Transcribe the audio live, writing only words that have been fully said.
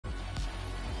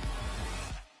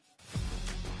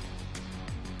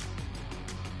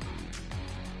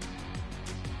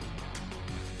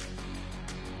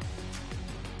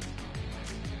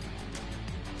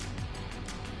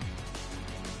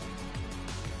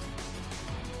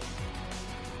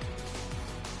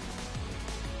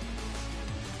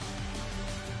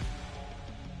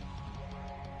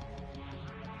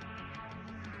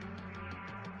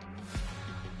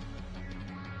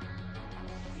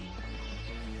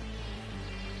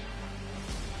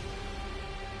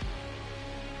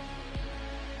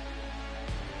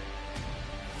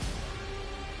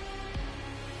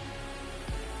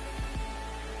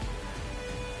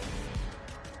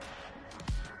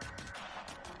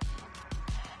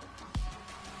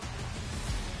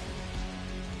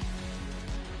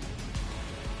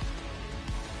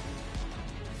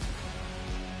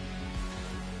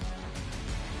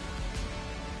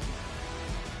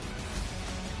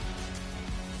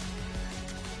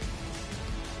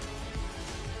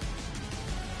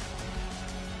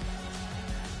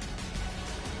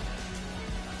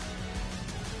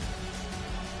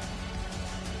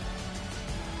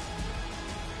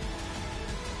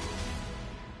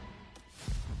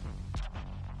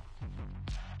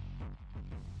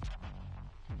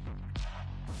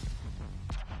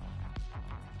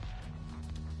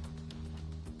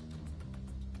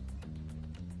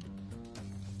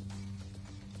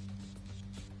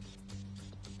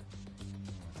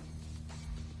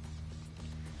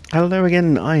Hello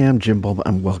again, I am Jim Bob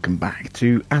and welcome back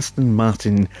to Aston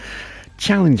Martin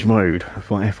Challenge Mode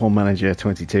for F1 Manager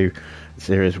 22, a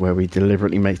series where we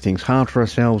deliberately make things hard for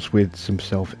ourselves with some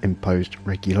self-imposed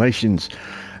regulations.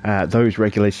 Those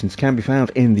regulations can be found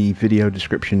in the video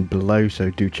description below, so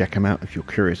do check them out if you're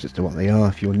curious as to what they are.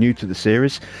 If you're new to the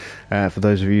series, for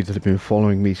those of you that have been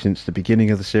following me since the beginning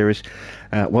of the series,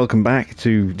 welcome back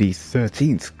to the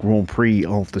 13th Grand Prix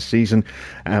of the season.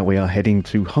 We are heading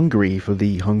to Hungary for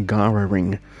the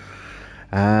Hungaroring,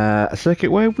 a circuit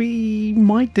where we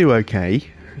might do okay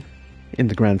in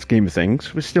the grand scheme of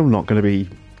things. We're still not going to be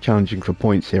challenging for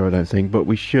points here, I don't think, but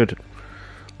we should,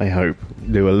 I hope,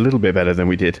 do a little bit better than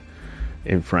we did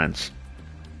in France.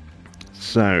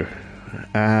 So,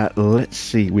 let's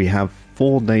see, we have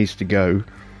 4 days to go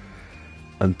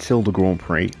until the Grand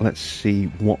Prix. Let's see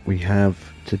what we have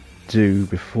to do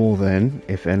before then,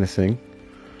 if anything.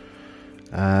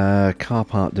 Car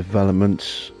part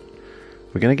development.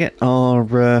 We're going to get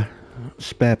our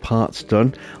spare parts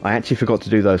done. I actually forgot to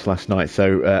do those last night,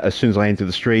 so as soon as I entered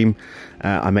the stream,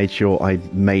 I made sure I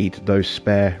made those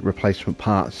spare replacement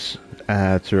parts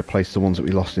to replace the ones that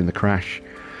we lost in the crash.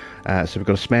 So we've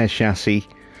got a spare chassis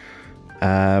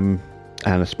and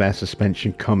a spare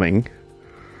suspension coming.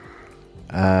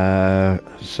 So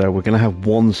we're going to have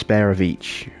 1 spare of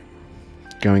each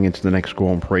going into the next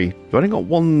Grand Prix. We've only got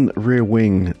 1 rear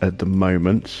wing at the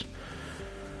moment.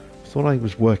 I thought I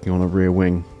was working on a rear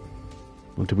wing.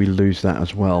 Or did we lose that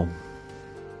as well?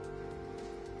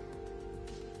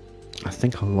 I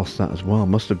think I lost that as well.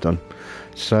 Must have done.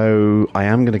 So I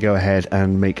am going to go ahead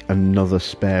and make another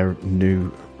spare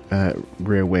new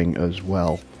rear wing as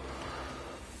well.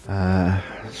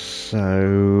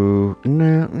 So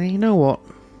no, you know what?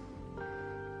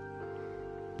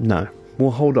 No,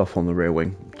 we'll hold off on the rear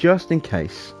wing just in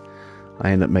case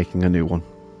I end up making a new one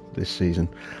this season.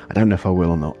 I don't know if I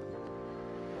will or not,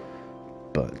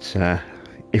 but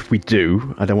if we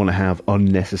do, I don't want to have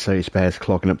unnecessary spares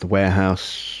clogging up the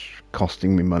warehouse,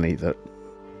 costing me money that,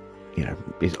 you know,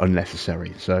 is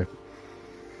unnecessary. So,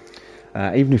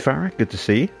 evening Farah, good to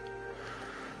see you.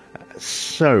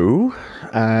 So,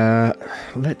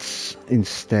 let's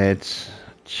instead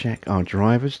check our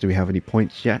drivers. Do we have any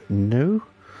points yet? No.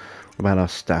 What about our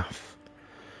staff?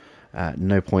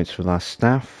 No points for our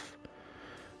staff.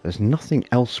 There's nothing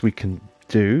else we can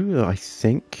do, I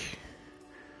think.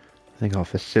 I think our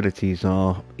facilities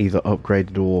are either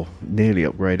upgraded or nearly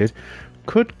upgraded.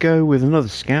 Could go with another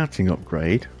scouting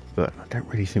upgrade, but I don't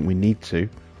really think we need to.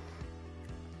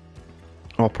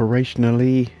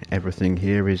 Operationally, everything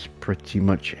here is pretty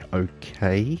much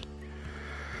okay.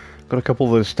 Got a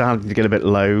couple that are starting to get a bit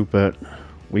low, but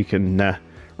we can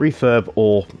refurb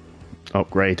or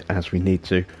upgrade as we need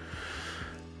to.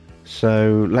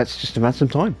 So let's just invest some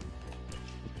time.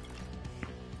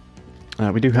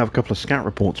 We do have a couple of scout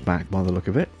reports back by the look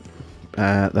of it.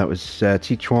 That was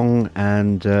T. Chuang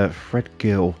and Fred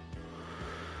Gill.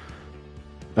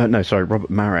 No, sorry,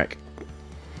 Robert Marek.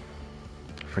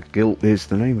 Fred Gill is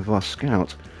the name of our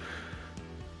scout.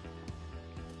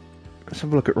 Let's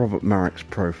have a look at Robert Marek's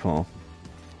profile.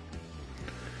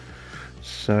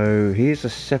 So he is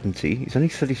a 70. He's only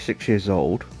 36 years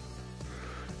old.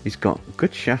 He's got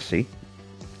good chassis.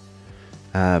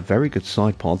 Very good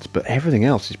side pods, but everything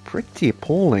else is pretty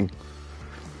appalling.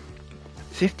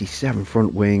 57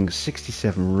 front wing,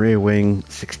 67 rear wing,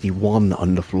 61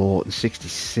 underfloor, and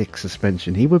 66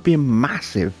 suspension. He would be a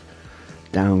massive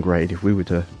downgrade if we were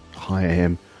to hire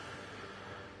him.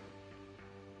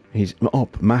 He's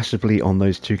up massively on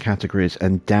those 2 categories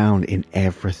and down in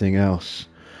everything else.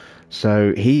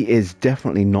 So he is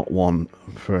definitely not one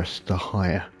for us to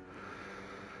hire.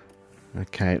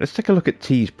 Okay, let's take a look at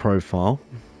T's profile.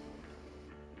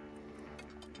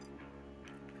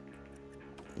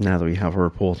 Now that we have a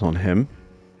report on him.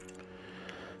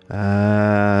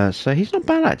 So he's not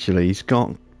bad actually. He's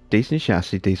got decent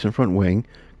chassis, decent front wing,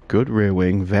 good rear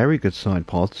wing, very good side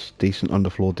pods, decent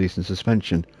underfloor, decent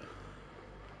suspension.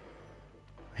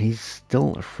 He's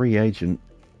still a free agent.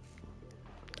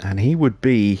 And he would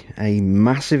be a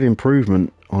massive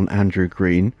improvement on Andrew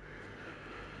Green.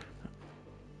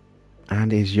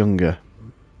 And is younger.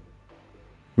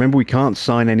 Remember, we can't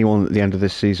sign anyone at the end of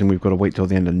this season. We've got to wait till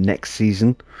the end of next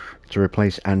season to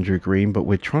replace Andrew Green. But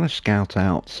we're trying to scout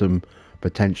out some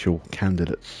potential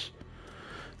candidates.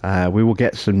 We will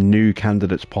get some new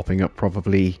candidates popping up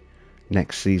probably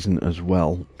next season as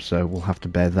well. So we'll have to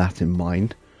bear that in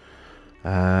mind.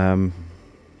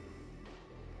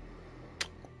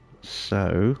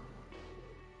 So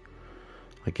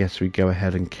I guess we go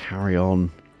ahead and carry on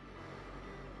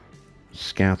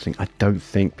scouting. I don't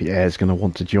think Pierre's going to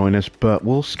want to join us, but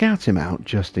we'll scout him out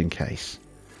just in case.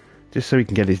 Just so we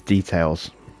can get his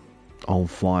details on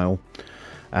file.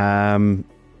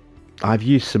 I've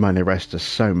used Simone Resta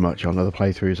so much on other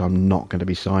playthroughs, I'm not going to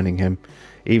be signing him.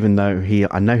 Even though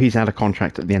I know he's out of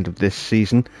contract at the end of this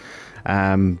season.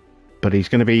 But he's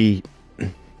going to be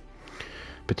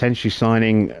potentially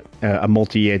signing a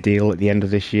multi-year deal at the end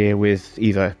of this year with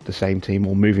either the same team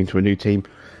or moving to a new team.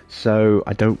 So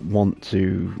I don't want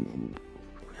to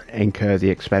incur the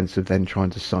expense of then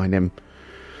trying to sign him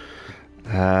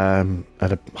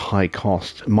at a high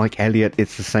cost. Mike Elliott,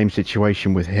 it's the same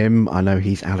situation with him. I know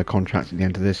he's out of contract at the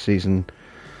end of this season.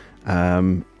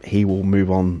 He will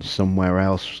move on somewhere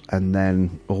else and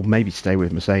then, or maybe stay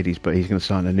with Mercedes, but he's going to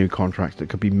sign a new contract that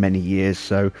could be many years.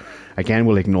 So again,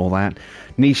 we'll ignore that.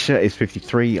 Nisha is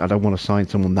 53. I don't want to sign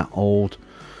someone that old.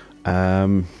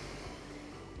 That's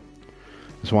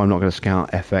why I'm not going to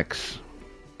scout FX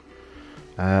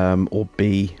or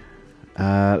B.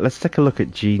 Let's take a look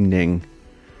at Ji Ning.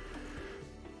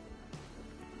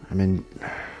 I mean,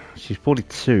 she's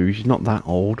 42. She's not that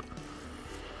old.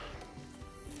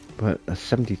 But a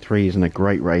 73 isn't a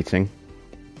great rating.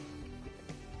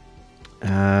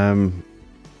 We've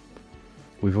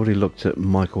already looked at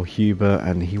Michael Huber,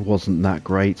 and he wasn't that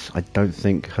great. I don't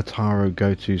think Hataro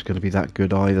Goto is going to be that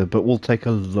good either, but we'll take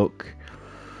a look.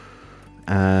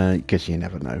 Because you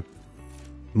never know.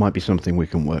 Might be something we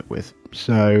can work with.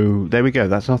 So, there we go.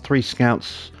 That's our 3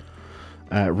 scouts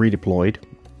redeployed.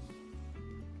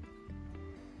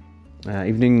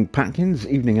 Evening, Patkins.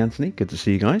 Evening, Anthony. Good to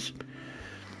see you guys.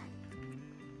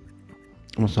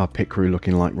 What's our pit crew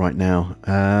looking like right now?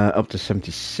 Up to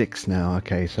 76 now.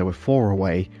 Okay, so we're 4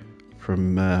 away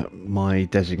from my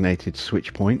designated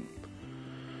switch point.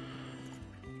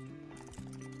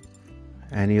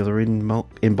 Any other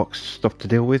inbox stuff to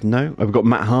deal with? No. I've got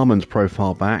Matt Harmon's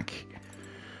profile back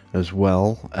as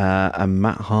well. And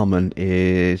Matt Harmon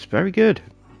is very good.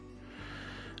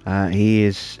 He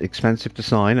is expensive to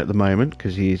sign at the moment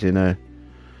because he's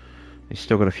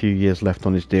still got a few years left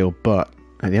on his deal, but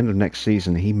at the end of next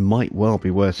season, he might well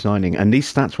be worth signing. And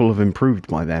these stats will have improved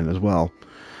by then as well.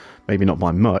 Maybe not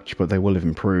by much, but they will have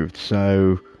improved.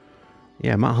 So,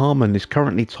 yeah, Matt Harmon is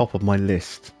currently top of my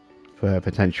list for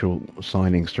potential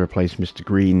signings to replace Mr.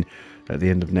 Green at the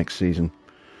end of next season.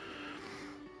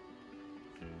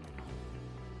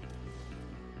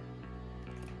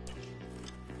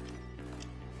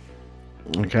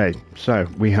 Okay, so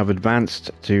we have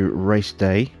advanced to race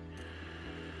day.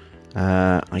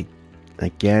 I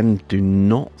again do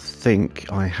not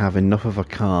think I have enough of a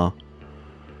car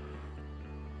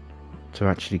to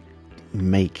actually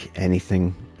make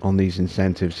anything on these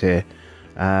incentives here.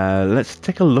 Let's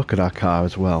take a look at our car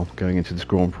as well going into this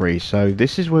Grand Prix. So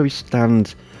this is where we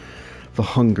stand for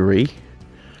Hungary.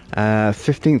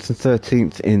 15th and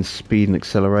 13th in speed and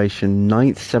acceleration,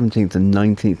 9th, 17th and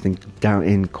 19th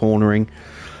in cornering,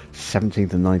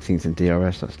 17th and 19th in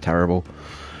DRS, that's terrible,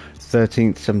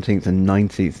 13th, 17th and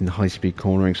 19th in high speed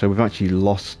cornering. So we've actually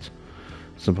lost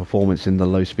some performance in the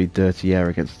low speed dirty air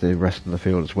against the rest of the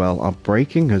field as well. Our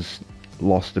braking has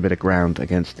lost a bit of ground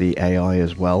against the AI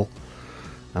as well,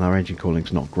 and our engine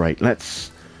cooling's not great.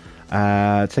 Let's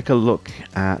take a look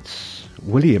at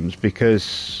Williams,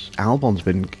 because Albon's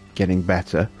been getting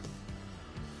better.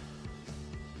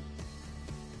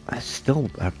 That's still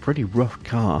a pretty rough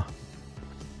car.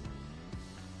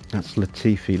 That's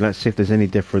Latifi. Let's see if there's any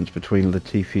difference between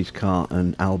Latifi's car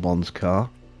and Albon's car.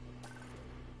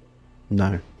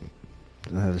 No,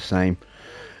 they're the same.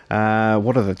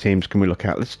 What other teams can we look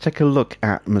at? Let's take a look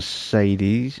at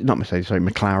McLaren.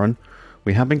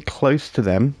 We have been close to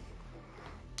them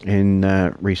in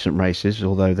recent races,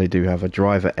 although they do have a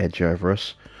driver edge over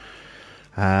us.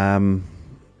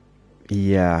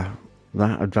 Yeah,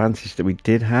 that advantage that we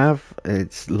did have,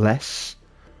 it's less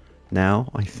now,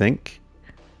 I think.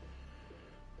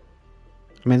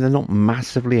 I mean, they're not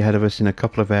massively ahead of us in a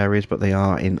couple of areas, but they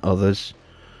are in others.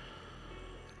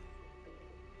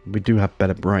 We do have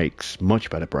better brakes,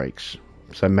 much better brakes.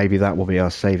 So maybe that will be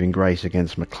our saving grace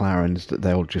against McLaren's, that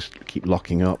they'll just keep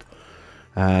locking up.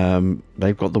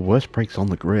 They've got the worst brakes on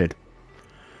the grid.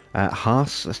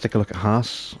 Haas, let's take a look at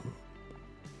Haas.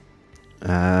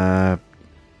 Yeah,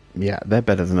 they're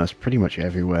better than us pretty much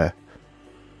everywhere.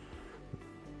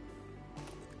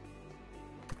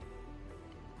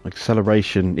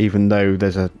 Acceleration, even though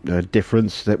there's a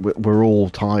difference, that we're all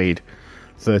tied.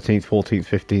 13th, 14th,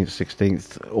 15th,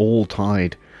 16th, all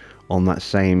tied on that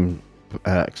same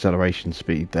acceleration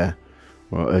speed there,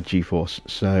 or G-force.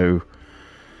 So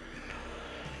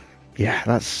Yeah,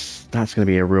 that's going to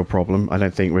be a real problem. I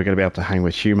don't think we're going to be able to hang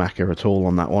with Schumacher at all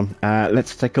on that one.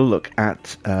 Let's take a look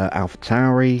at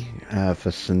AlphaTauri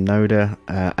for Sonoda,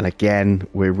 and again,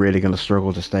 we're really going to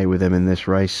struggle to stay with them in this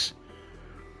race.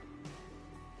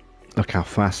 Look how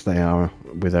fast they are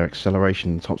with their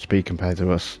acceleration and top speed compared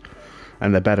to us,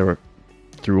 and they're better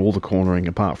through all the cornering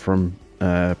apart from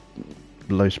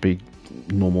low speed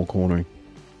normal cornering.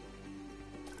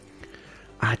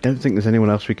 I don't think there's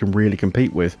anyone else we can really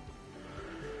compete with.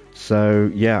 So,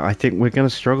 yeah, I think we're going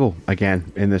to struggle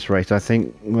again in this race. I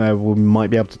think we might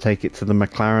be able to take it to the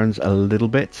McLarens a little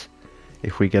bit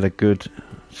if we get a good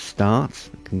start.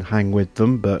 Can hang with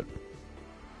them, but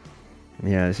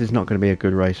yeah, this is not going to be a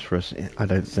good race for us, I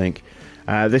don't think.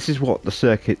 This is what the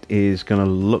circuit is going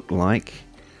to look like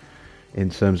in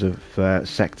terms of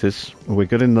sectors. We're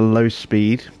good in the low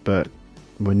speed, but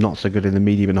we're not so good in the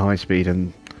medium and high speed,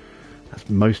 and that's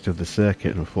most of the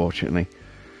circuit, unfortunately.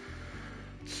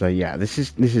 So yeah, this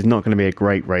is not going to be a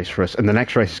great race for us, and the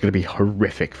next race is going to be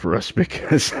horrific for us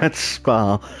because that's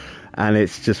Spa, and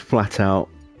it's just flat out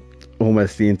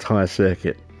almost the entire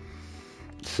circuit.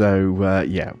 So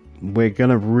yeah, we're going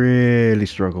to really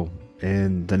struggle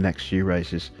in the next few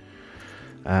races.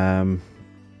 Of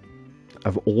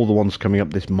all the ones coming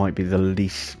up, this might be the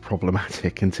least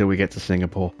problematic until we get to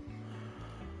Singapore.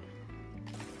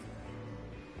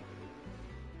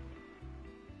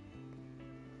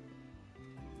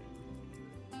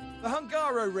 The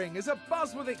Hungaroring is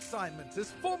abuzz with excitement as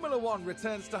Formula One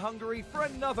returns to Hungary for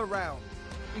another round.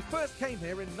 We first came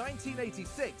here in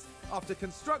 1986 after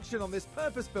construction on this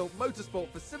purpose-built motorsport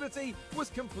facility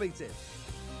was completed.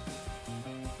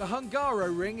 The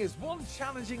Hungaroring is one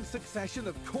challenging succession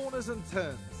of corners and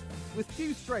turns. With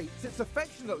few straights, it's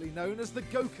affectionately known as the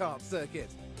go-kart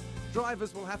circuit.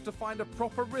 Drivers will have to find a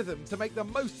proper rhythm to make the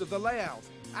most of the layout,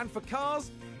 and for cars,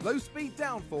 low-speed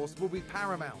downforce will be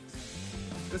paramount.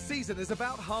 The season is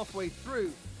about halfway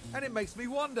through, and it makes me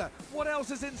wonder what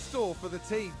else is in store for the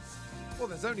teams. Well,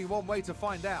 there's only one way to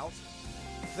find out.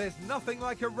 There's nothing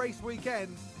like a race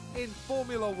weekend in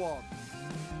Formula One.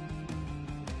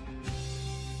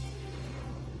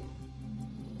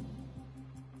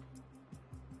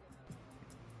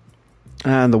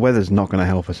 And the weather's not going to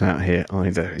help us out here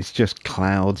either. It's just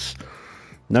clouds,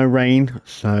 no rain,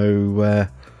 so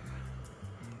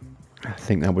I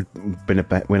think that would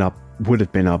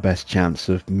have been our best chance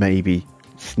of maybe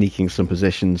sneaking some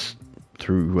positions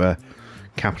through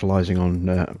capitalising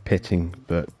on pitting.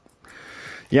 But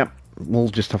yeah, we'll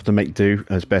just have to make do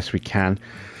as best we can.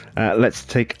 Let's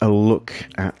take a look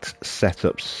at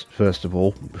setups first of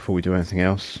all before we do anything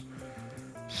else.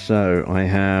 So I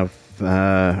have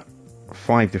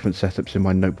 5 different setups in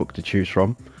my notebook to choose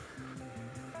from.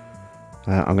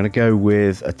 I'm going to go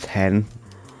with a 10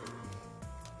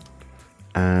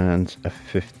 and a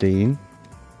 15,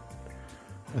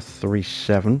 a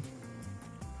 3.7,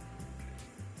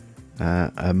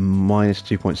 a minus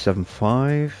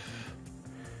 2.75,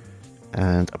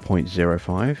 and a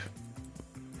 0.05.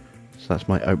 So that's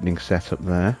my opening setup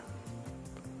there.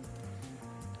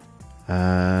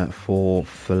 For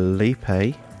Felipe,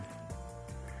 we're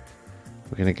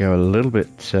going to go a little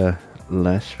bit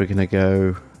less. We're going to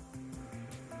go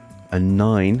a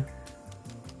 9,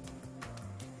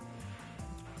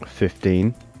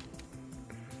 15,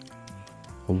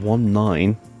 a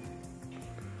 1.9,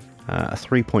 a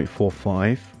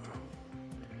 3.45,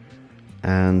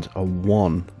 and a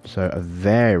 1. So a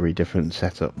very different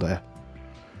setup there.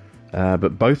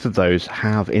 But both of those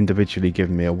have individually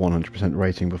given me a 100%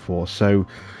 rating before. So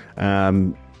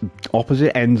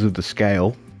opposite ends of the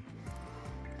scale,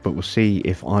 but we'll see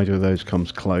if either of those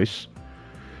comes close.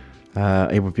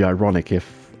 It would be ironic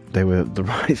if they were the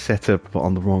right setup but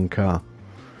on the wrong car.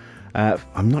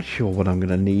 I'm not sure what I'm going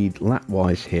to need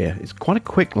lap-wise here. It's quite a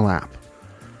quick lap.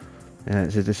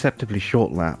 It's a deceptively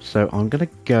short lap, so I'm going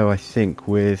to go, I think,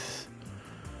 with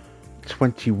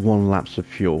 21 laps of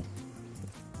fuel.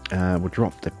 We'll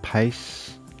drop the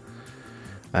pace.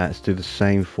 Let's do the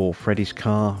same for Freddie's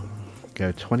car.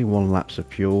 Go 21 laps of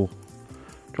fuel.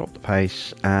 Drop the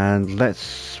pace, and let's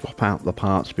swap out the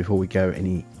parts before we go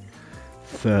any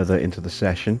further into the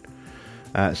session.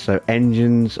 So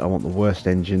engines, I want the worst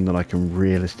engine that I can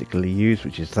realistically use,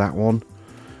 which is that one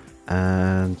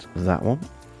and that one.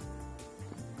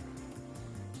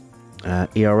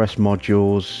 ERS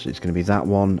modules, it's going to be that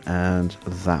one and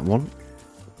that one.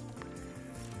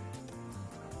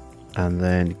 And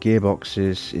then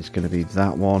gearboxes, it's going to be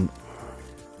that one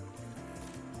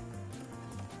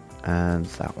and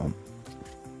that one.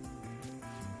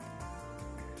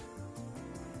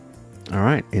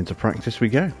 Alright, into practice we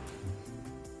go.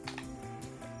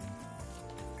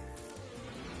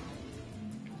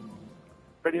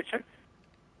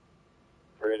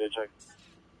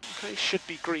 Okay, should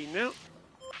be green now.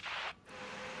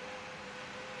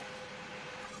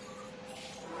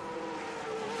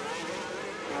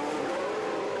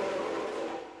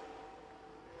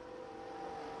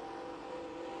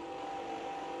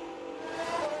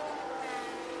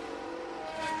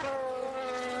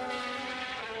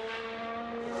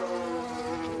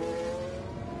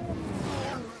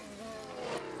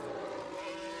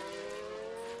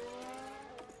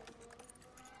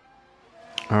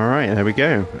 Alright, there we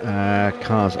go.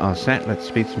 Cars are set. Let's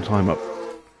speed some time up.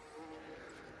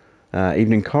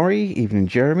 Evening Corey, evening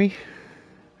Jeremy.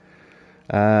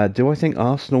 Do I think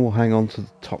Arsenal will hang on to the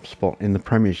top spot in the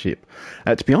Premiership?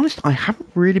 To be honest, I haven't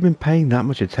really been paying that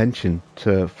much attention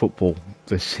to football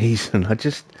this season. I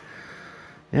just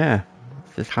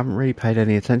haven't really paid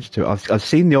any attention to it. I've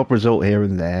seen the odd result here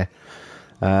and there.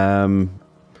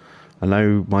 I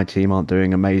know my team aren't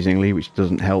doing amazingly, which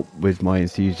doesn't help with my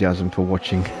enthusiasm for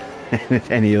watching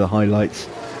any of the highlights.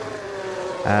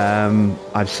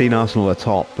 I've seen Arsenal at the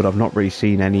top, but I've not really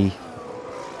seen any.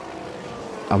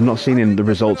 I've not seen in the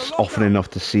results often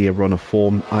enough to see a run of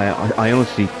form. I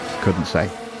honestly couldn't say.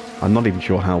 I'm not even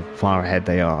sure how far ahead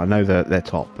they are. I know they're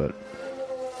top, but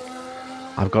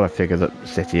I've got to figure that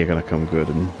City are going to come good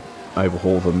and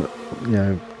overhaul them. You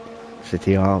know,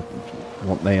 City are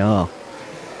what they are.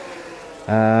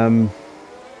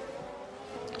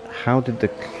 How did the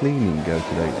cleaning go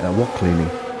today? What cleaning?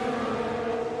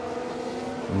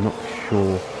 I'm not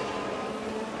sure.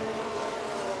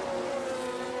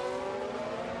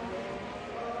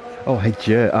 Oh, hey,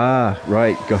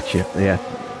 right, gotcha. Yeah.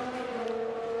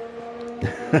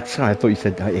 Sorry, I thought you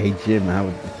said, hey, Jim, how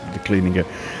would the cleaning go?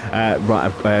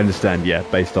 Right, I understand, yeah,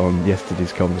 based on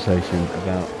yesterday's conversation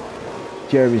about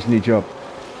Jeremy's new job.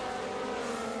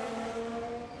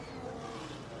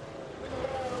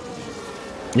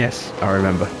 Yes, I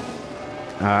remember.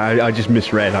 I just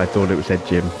misread. I thought it said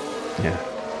Jim. Yeah.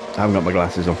 I haven't got my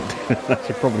glasses on. I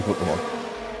should probably put them on.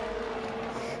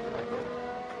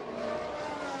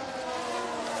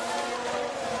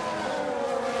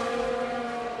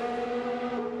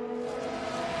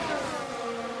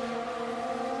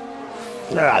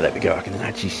 There we go. I can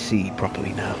actually see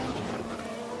properly now.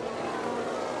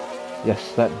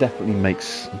 Yes, that definitely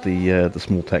makes the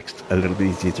small text a little bit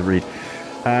easier to read.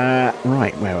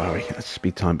 Right, where are we? Let's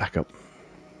speed time back up.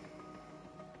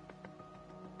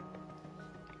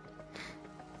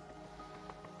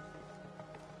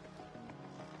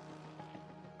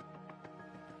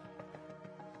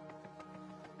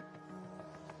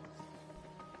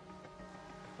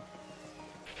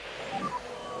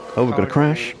 Oh, we've got a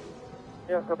crash.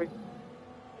 Yeah, copy.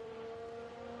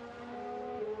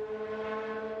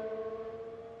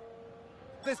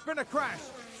 There's been a crash.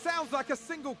 Sounds like a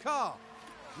single car.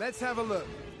 Let's have a look.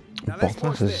 Now let's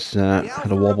watch this.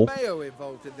 Had a wobble.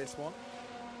 Involved in this one.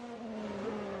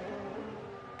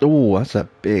 Oh, that's a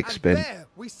big spin. There,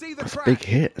 we see the that's crash. A big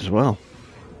hit as well.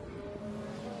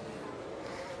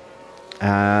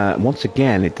 Once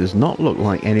again, it does not look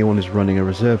like anyone is running a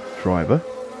reserve driver.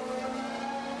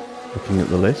 Looking at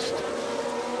the list.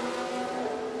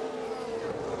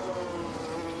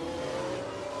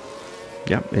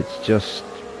 Yep, it's just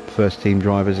first team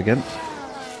drivers again.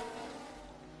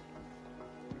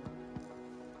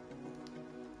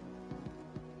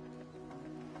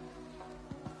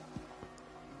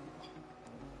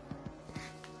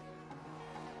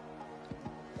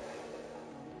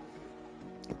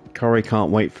 Corey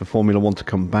can't wait for Formula 1 to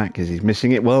come back as he's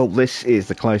missing it. Well, this is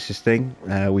the closest thing.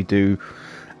 We do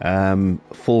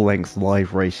full-length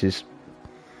live races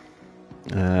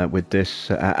with this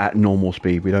at normal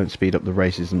speed. We don't speed up the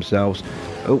races themselves.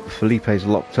 Oh, Felipe's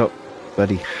locked up,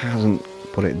 but he hasn't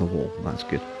put it in the wall. That's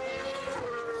good.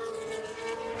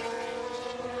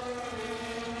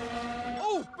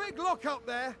 Oh, big lock up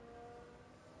there.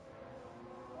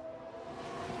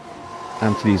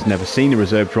 Anthony's never seen a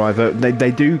reserve driver. They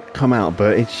do come out,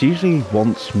 but it's usually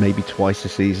once, maybe twice a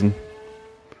season.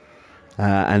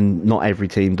 And not every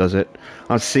team does it.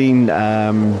 I've seen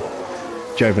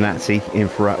Giovinazzi in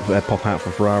pop out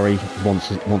for Ferrari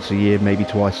once a year, maybe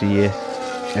twice a year,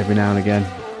 every now and again.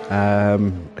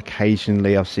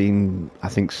 Occasionally I've seen, I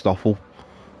think, Stoffel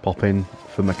pop in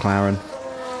for McLaren.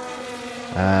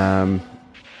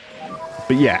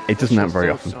 But yeah, it doesn't happen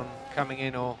very often. On coming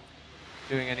in or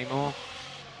doing any more?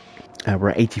 We're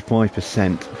at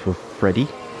 85% for Freddie.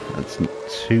 That's not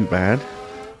too bad.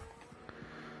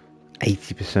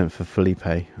 80% for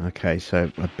Felipe. Okay,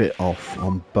 so a bit off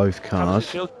on both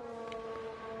cars.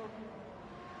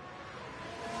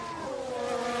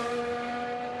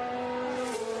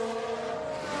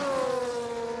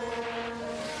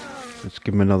 Let's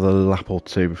give him another lap or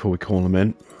two before we call him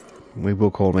in. We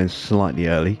will call them in slightly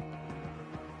early.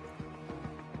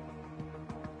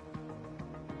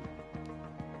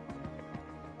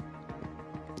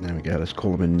 There we go, let's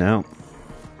call them in now.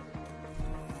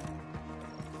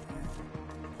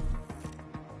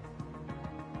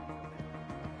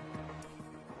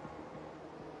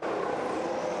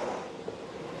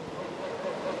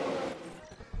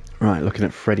 Right, looking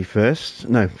at Freddy first.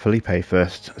 No, Felipe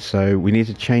first. So we need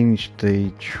to change the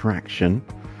traction.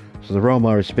 So the roll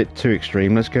bar is a bit too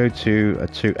extreme. Let's go to a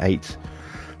 2.8.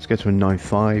 Let's go to a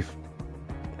 9.5.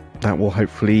 That will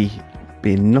hopefully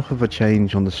be enough of a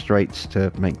change on the straights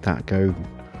to make that go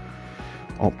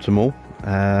optimal.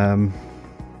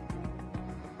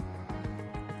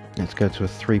 Let's go to a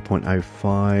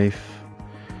 3.05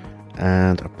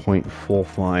 and a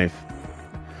 0.45.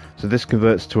 So this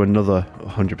converts to another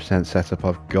 100% setup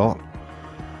I've got.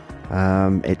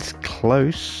 It's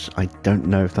close. I don't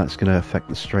know if that's going to affect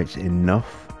the straights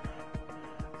enough.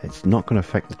 It's not going to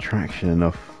affect the traction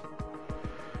enough.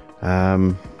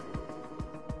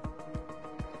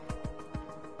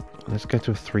 Let's go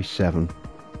to a 3.7.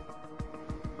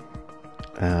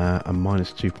 A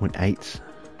minus 2.8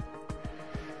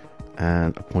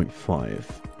 and a 0.5.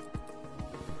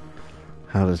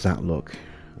 How does that look?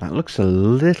 That looks a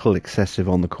little excessive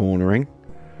on the cornering.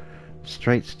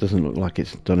 Straights doesn't look like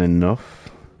it's done enough.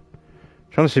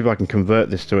 Trying to see if I can convert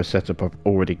this to a setup I've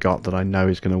already got that I know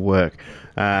is going to work.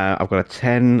 I've got a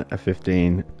 10, a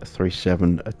 15, a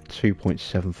 3.7, a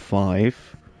 2.75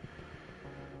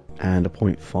 and a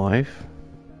 0.5.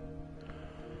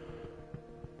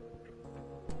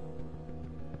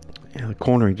 Yeah, the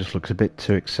cornering just looks a bit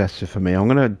too excessive for me. I'm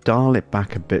going to dial it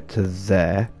back a bit to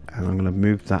there, and I'm going to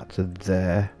move that to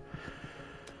there.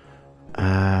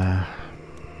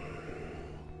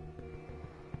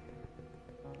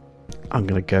 I'm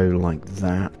going to go like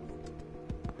that,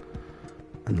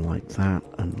 and like that,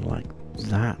 and like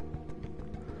that,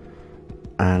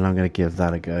 and I'm going to give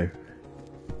that a go.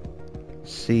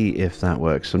 See if that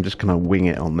works. I'm just going to wing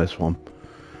it on this one.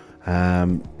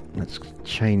 Let's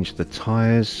change the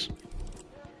tyres.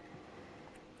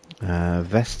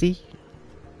 Vesti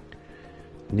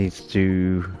needs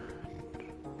to...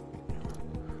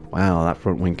 Wow, that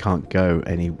front wing can't go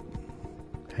any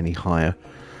higher.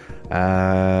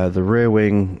 The rear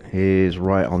wing is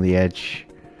right on the edge.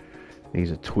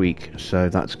 Needs a tweak, so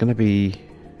that's going to be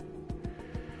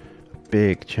a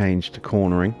big change to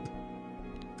cornering.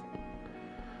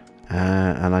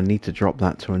 And I need to drop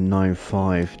that to a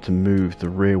 9.5 to move the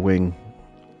rear wing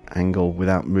angle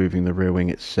without moving the rear wing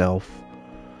itself.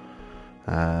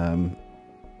 So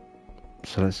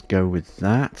let's go with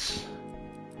that.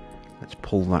 Let's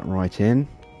pull that right in.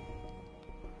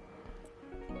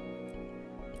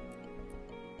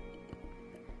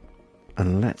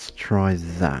 And let's try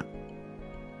that.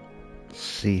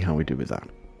 See how we do with that.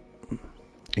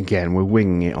 Again, we're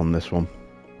winging it on this one,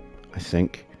 I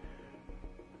think.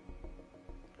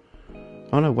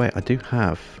 Oh no, wait, I do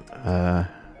have a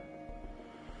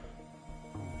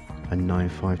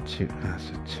 9.52, that's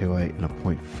a 2.8 and a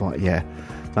 0.5. Yeah,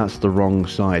 that's the wrong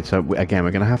side. So again,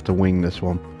 we're going to have to wing this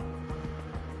one.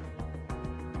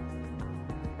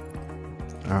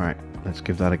 Alright, let's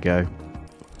give that a go.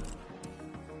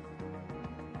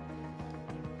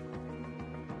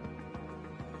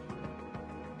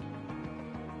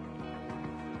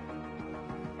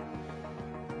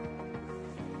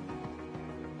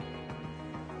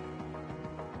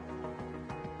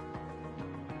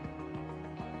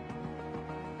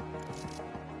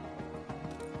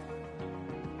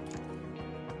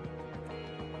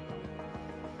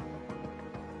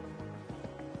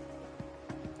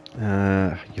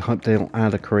 You hope they'll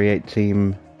add a create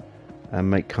team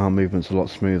and make car movements a lot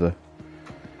smoother.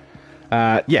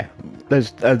 Yeah,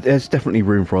 there's definitely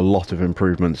room for a lot of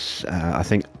improvements. I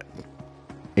think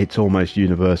it's almost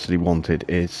universally wanted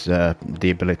is the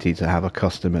ability to have a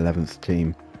custom 11th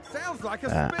team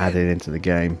added into the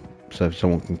game, so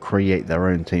someone can create their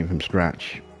own team from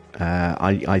scratch.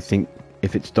 I think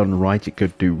if it's done right, it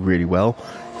could do really well.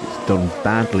 If it's done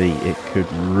badly, it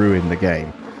could ruin the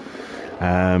game.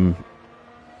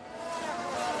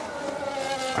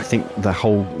 I think the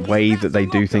whole way that they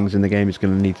do things in the game is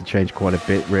going to need to change quite a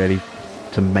bit, really,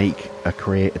 to make a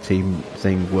create a team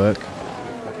thing work.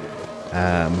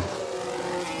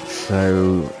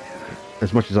 So,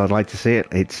 as much as I'd like to see it,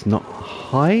 it's not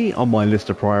high on my list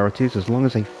of priorities, as long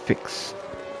as they fix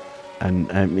and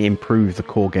improve the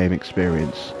core game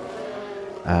experience.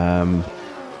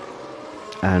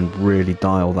 And really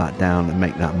dial that down and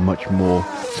make that much more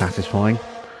satisfying,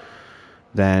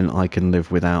 then I can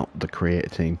live without the creator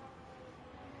team.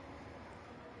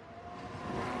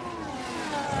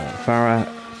 Farah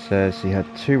says he had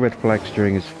 2 red flags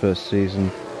during his first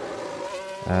season.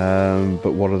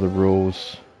 But what are the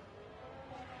rules?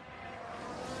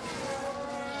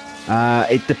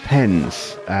 It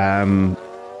depends.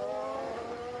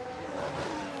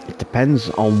 It depends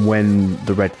on when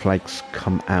the red flags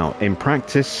come out. In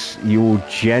practice, you'll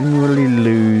generally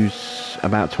lose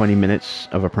about 20 minutes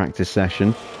of a practice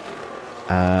session.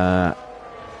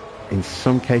 In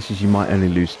some cases, you might only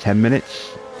lose 10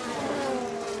 minutes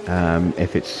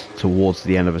if it's towards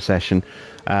the end of a session.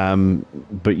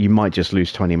 But you might just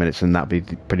lose 20 minutes and that'd be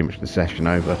pretty much the session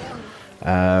over.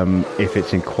 If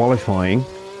it's in qualifying,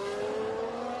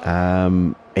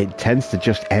 it tends to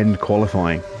just end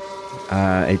qualifying.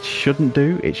 It shouldn't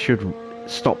do. It should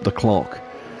stop the clock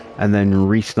and then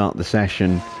restart the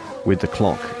session with the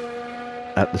clock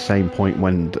at the same point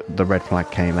when the red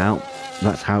flag came out.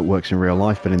 That's how it works in real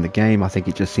life, but in the game I think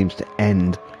it just seems to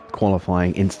end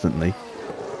qualifying instantly.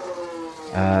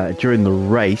 During the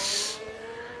race,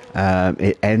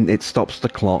 it stops the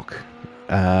clock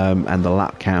and the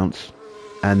lap counts,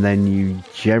 and then you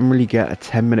generally get a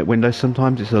 10-minute window.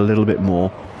 Sometimes it's a little bit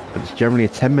more, but it's generally a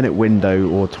 10-minute window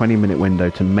or 20-minute window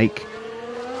to make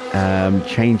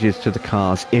changes to the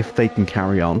cars if they can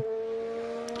carry on.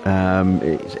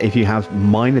 If you have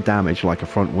minor damage like a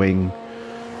front wing,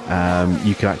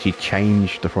 you can actually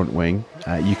change the front wing.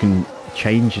 You can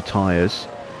change your tyres.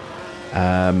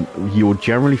 You'll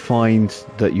generally find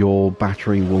that your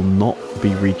battery will not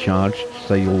be recharged,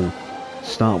 so you'll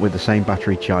start with the same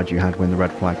battery charge you had when the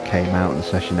red flag came out and the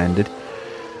session ended.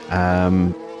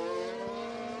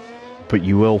 But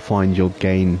you will find you'll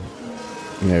gain,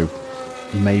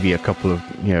 maybe a couple of,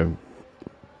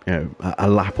 a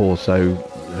lap or so,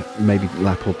 maybe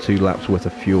lap or 2 laps worth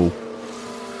of fuel,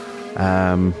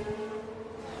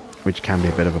 which can be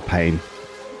a bit of a pain.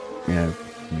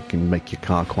 You can make your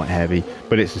car quite heavy,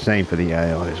 but it's the same for the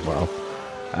AI as well.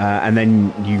 And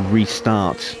then you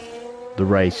restart the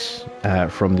race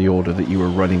from the order that you were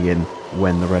running in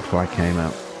when the red flag came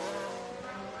out.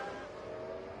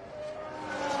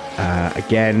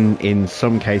 Again, in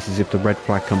some cases, if the red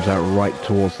flag comes out right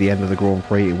towards the end of the Grand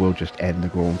Prix, it will just end the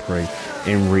Grand Prix.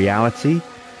 In reality,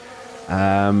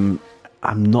 I'm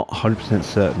not 100%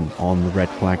 certain on the red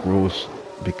flag rules,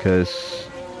 because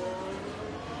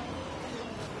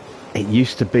it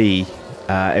used to be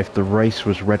if the race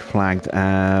was red flagged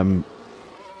and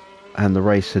the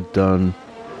race had done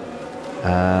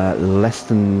less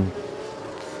than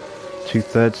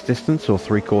 2/3 distance or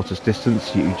 3/4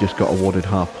 distance, you just got awarded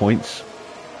half points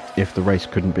if the race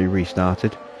couldn't be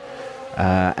restarted.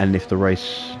 And if the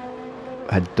race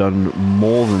had done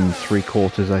more than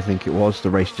 3/4, I think it was, the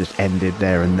race just ended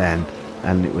there and then,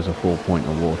 and it was a 4-point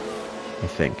award, I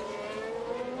think.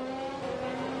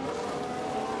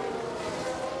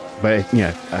 But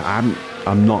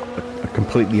I'm not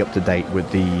completely up to date with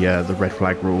the red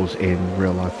flag rules in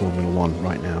real life Formula 1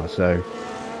 right now, so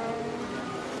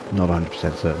not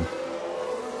 100% certain.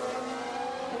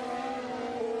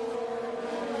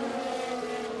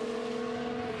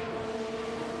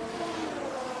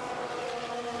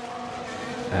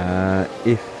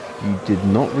 If you did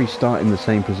not restart in the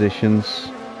same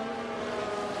positions,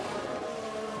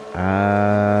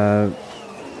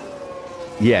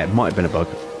 yeah, it might have been a bug.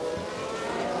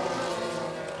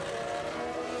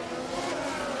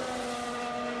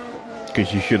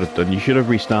 Because you should have done. You should have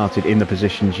restarted in the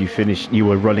positions you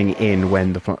were running in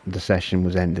when the session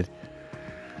was ended.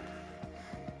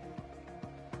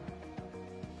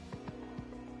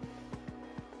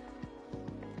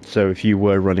 So if you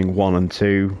were running 1 and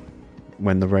 2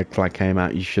 when the red flag came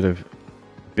out, you should have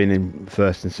been in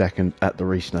first and second at the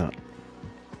restart.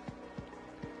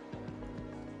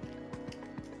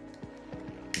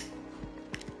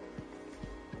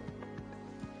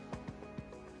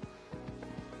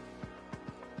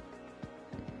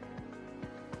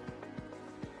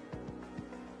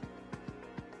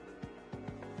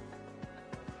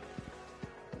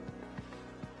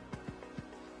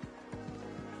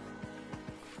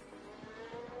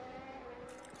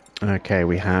 Okay,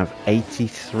 we have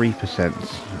 83%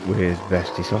 with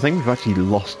Vesti, so I think we've actually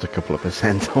lost a couple of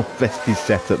percent on Vesti's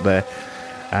setup there.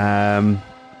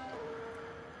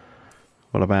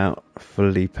 What about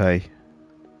Felipe?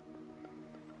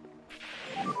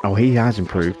 Oh, he has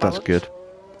improved, that's good.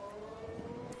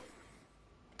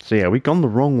 So yeah, we've gone the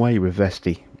wrong way with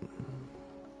Vesti.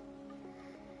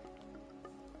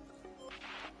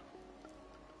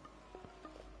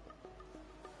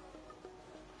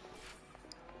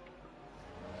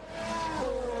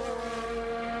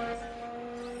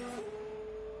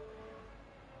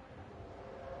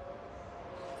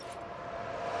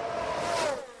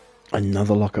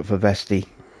 Another lockup for Vesti.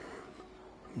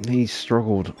 He's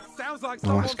struggled Sounds like the last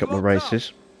someone's couple of locked up.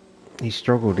 races. He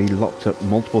struggled. He locked up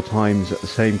multiple times at the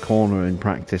same corner in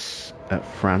practice at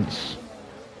France.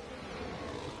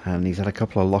 And he's had a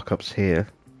couple of lockups here.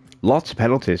 Lots of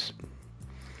penalties.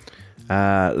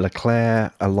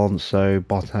 Leclerc, Alonso,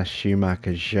 Bottas,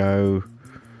 Schumacher, Zhou.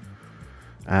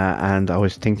 And I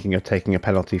was thinking of taking a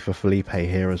penalty for Felipe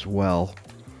here as well.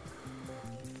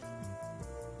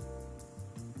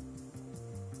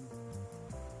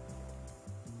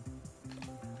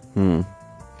 We'll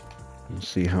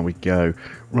see how we go.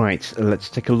 Right, let's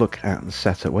take a look at the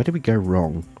setup. Where did we go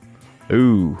wrong?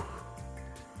 Ooh.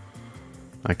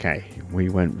 Okay, we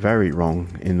went very wrong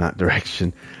in that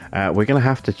direction. We're going to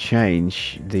have to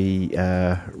change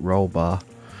the roll bar.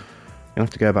 We're going to have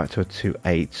to go back to a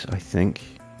 2.8, I think.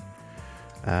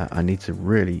 I need to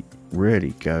really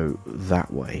go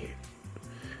that way.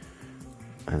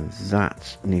 And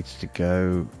that needs to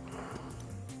go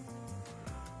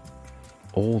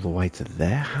all the way to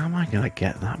there. How am I going to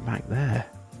get that back there?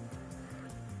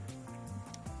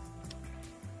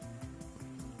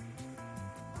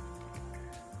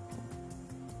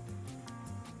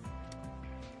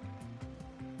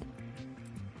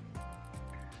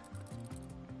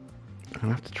 I'll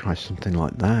have to try something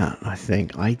like that, I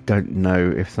think. I don't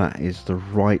know if that is the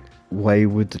right way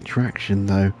with the traction,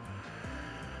 though.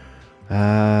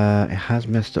 It has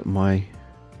messed up my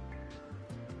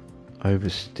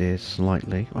oversteer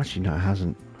slightly. Actually, no, it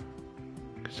hasn't,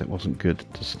 because it wasn't good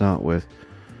to start with.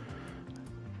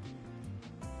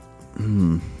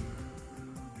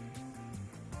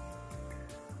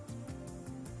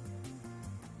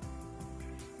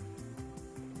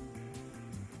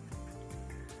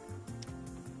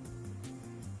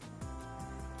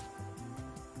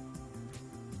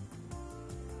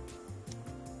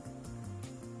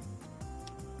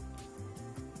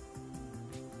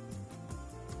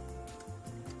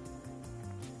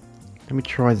 Let me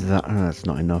try that. Oh, that's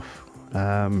not enough.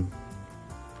 I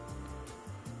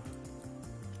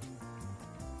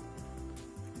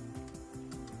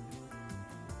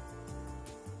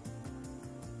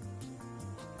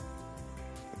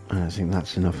don't think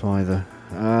that's enough either.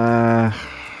 I'm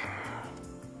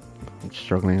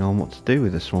struggling on what to do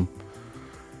with this one.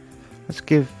 Let's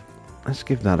give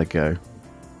that a go.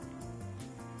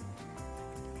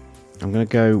 I'm going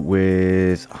to go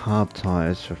with hard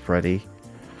tyres for Freddie.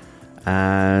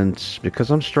 And because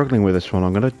I'm struggling with this one,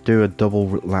 I'm going to do a double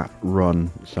lap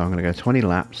run. So I'm going to go 20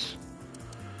 laps.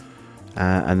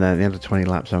 And then at the end of 20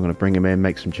 laps, I'm going to bring him in,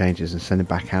 make some changes, and send him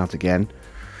back out again.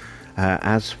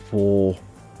 As for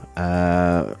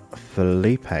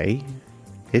Felipe,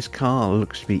 his car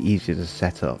looks to be easier to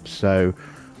set up. So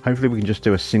hopefully we can just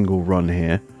do a single run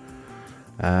here.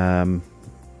 I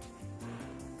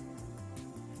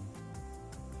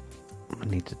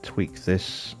need to tweak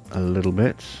this a little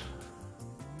bit.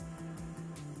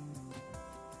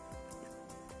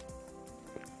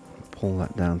 Pull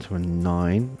that down to a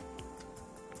 9.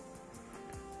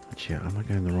 Actually, am I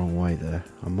going the wrong way there?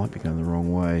 I might be going the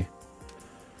wrong way.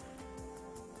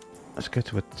 Let's go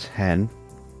to a 10.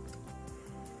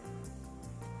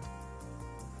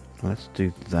 Let's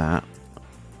do that.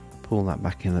 Pull that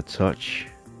back in a touch.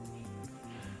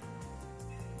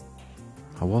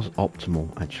 I was optimal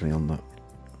actually on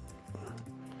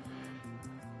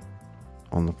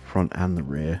the front and the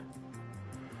rear.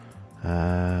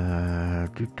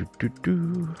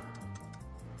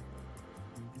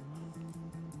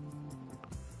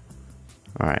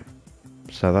 Alright,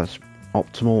 so that's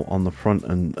optimal on the front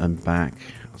and back.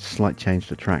 Slight change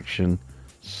to traction,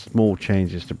 small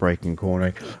changes to braking and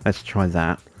cornering. Let's try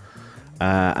that.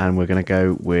 And we're going to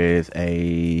go with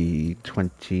a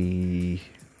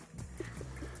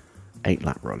 28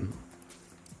 lap run.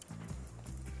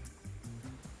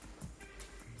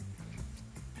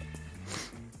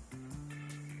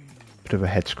 Bit of a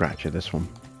head scratcher, this one.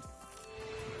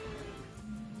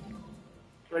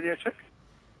 Radio check.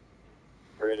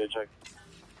 Radio check.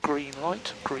 Green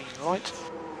light, green light.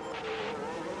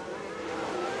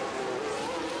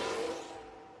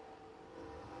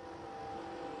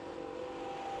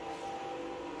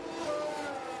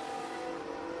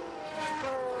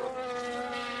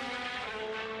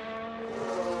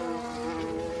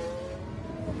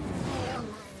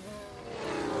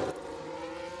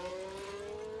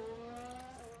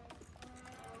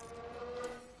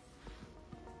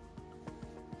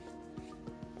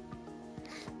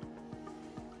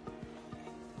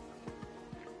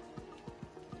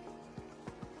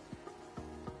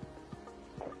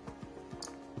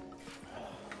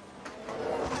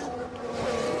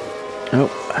 Oh,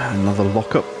 another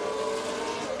lockup.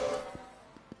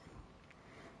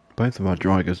 Both of our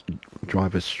drivers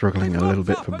struggling a little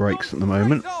bit for brakes at the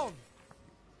moment.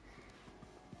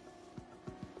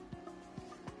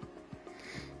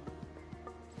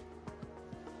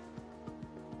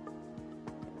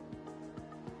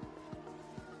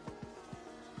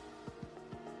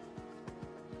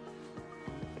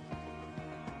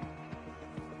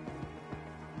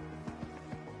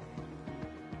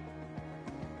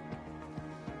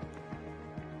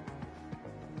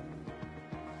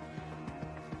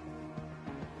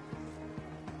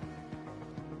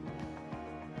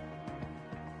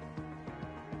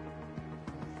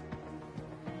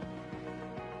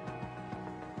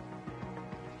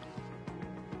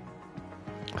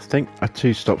 I think a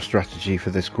two-stop strategy for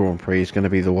this Grand Prix is going to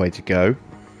be the way to go.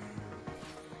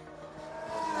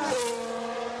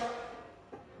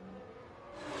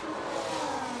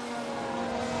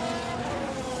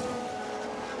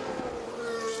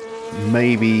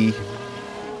 Maybe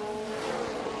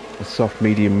a soft,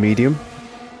 medium, medium.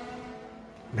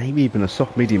 Maybe even a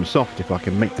soft, medium, soft if I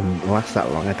can make them last that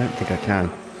long. I don't think I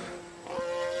can.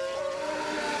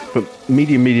 But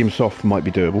medium, medium, soft might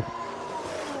be doable.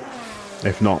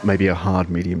 If not, maybe a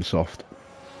hard medium soft.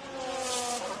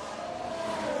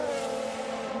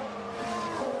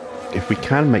 If we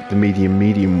can make the medium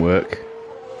medium work,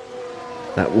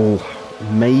 that will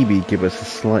maybe give us a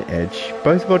slight edge.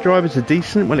 Both of our drivers are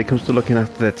decent when it comes to looking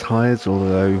after their tyres,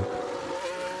 although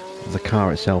the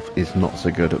car itself is not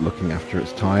so good at looking after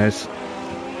its tyres.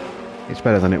 It's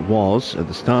better than it was at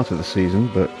the start of the season,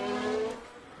 but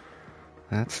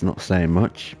that's not saying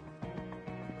much.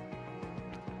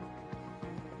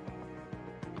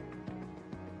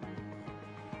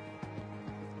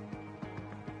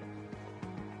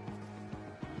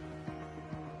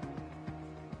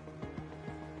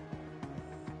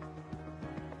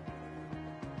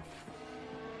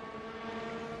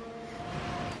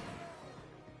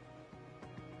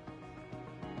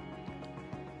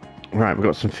 Right, we've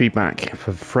got some feedback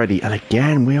for Freddie, and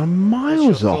again we are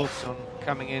miles off. On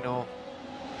coming in or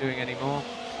doing any more?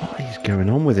 What is going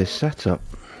on with this setup?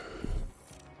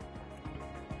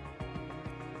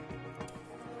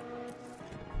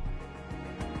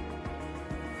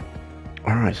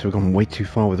 Alright, so we've gone way too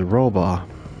far with the roll bar.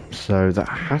 So that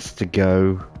has to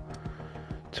go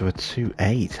to a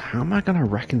 2.8. How am I going to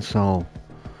reconcile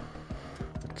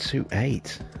a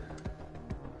 2.8?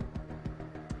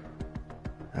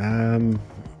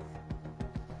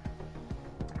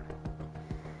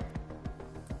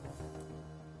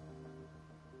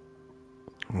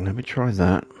 Let me try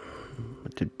that. I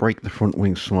did break the front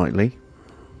wing slightly.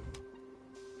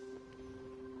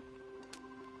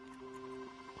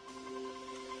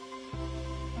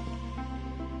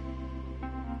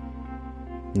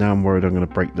 Now I'm worried I'm going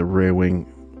to break the rear wing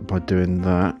by doing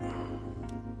that.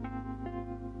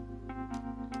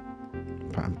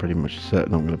 But I'm pretty much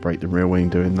certain I'm going to break the rear wing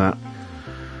doing that.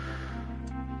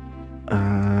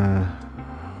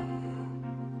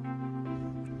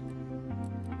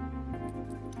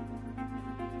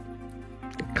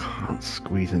 Can't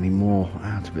squeeze any more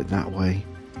out of it that way.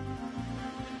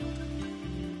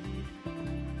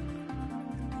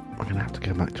 I'm going to have to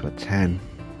go back to a 10.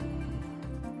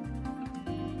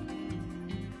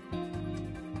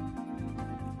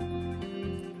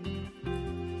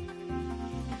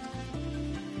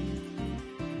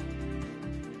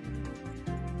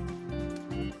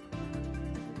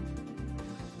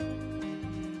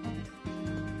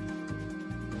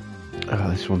 Oh,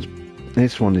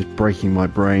 this one is breaking my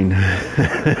brain.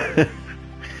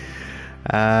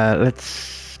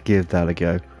 Let's give that a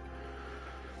go.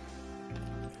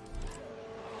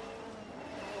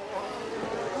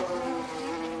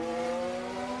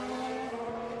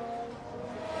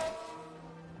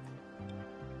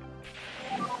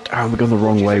 Oh, we've gone the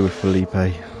wrong way with Felipe.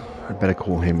 I'd better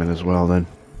call him in as well then.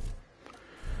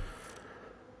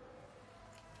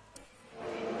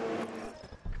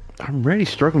 I'm really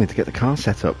struggling to get the car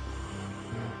set up.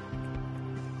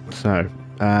 So,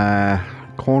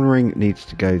 cornering needs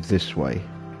to go this way.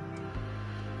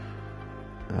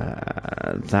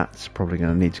 That's probably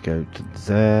going to need to go to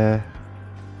there.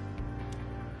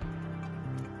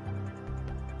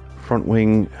 Front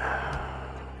wing.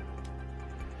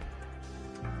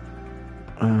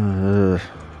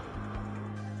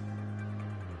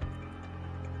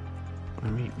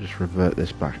 Let me just revert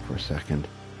this back for a second.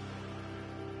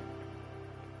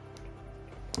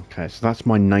 Okay, so that's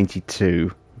my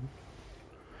 92.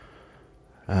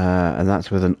 And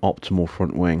that's with an optimal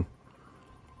front wing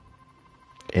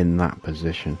in that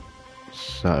position.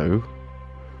 So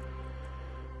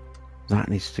that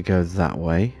needs to go that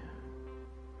way.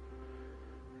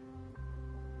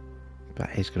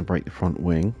 That is going to break the front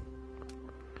wing.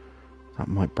 That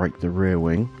might break the rear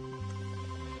wing.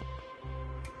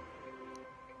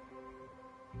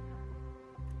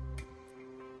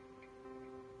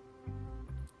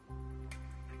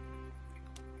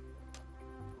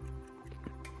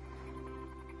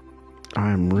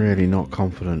 I'm really not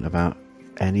confident about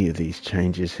any of these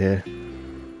changes here.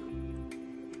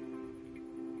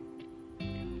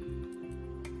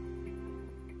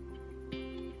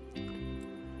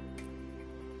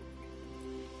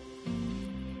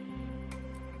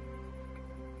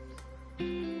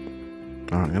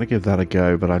 Alright, I'm going to give that a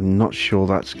go, but I'm not sure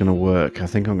that's going to work. I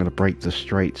think I'm going to break the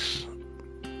straights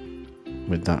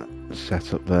with that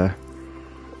setup there.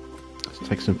 Let's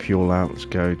take some fuel out. Let's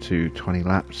go to 20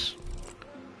 laps.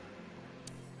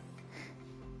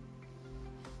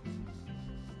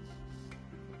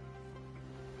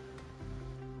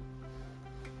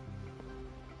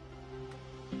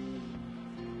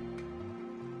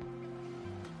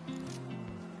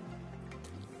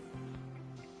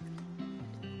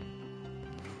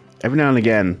 Every now and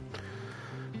again,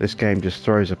 this game just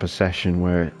throws up a session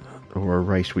where, or a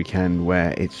race weekend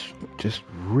where it's just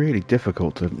really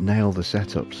difficult to nail the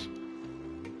setups.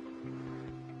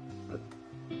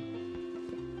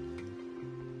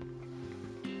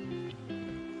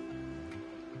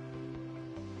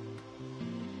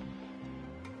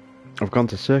 I've gone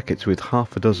to circuits with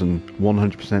half a dozen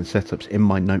 100% setups in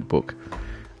my notebook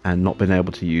and not been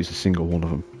able to use a single one of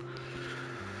them.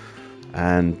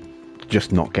 And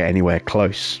just not get anywhere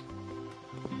close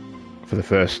for the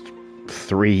first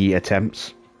 3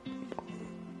 attempts.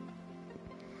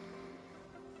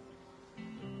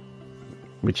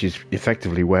 Which is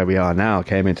effectively where we are now.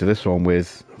 Came into this one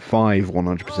with 5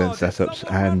 100%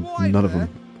 setups and none of them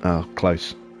are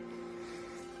close.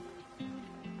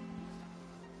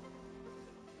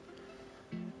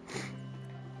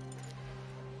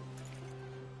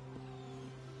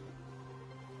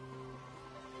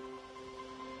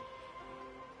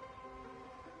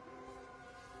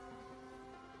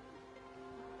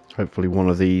 Hopefully one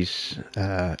of these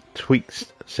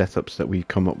tweaked setups that we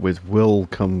come up with will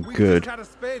come good.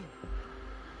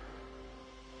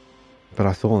 But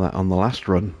I thought that on the last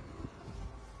run.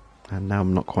 And now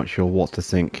I'm not quite sure what to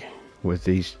think with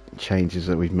these changes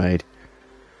that we've made.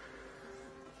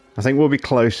 I think we'll be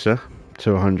closer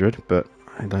to 100, but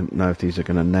I don't know if these are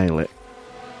going to nail it.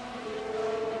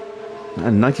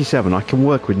 And 97, I can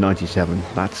work with 97.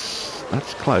 That's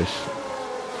close.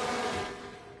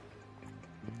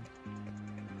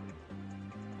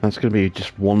 That's going to be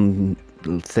just one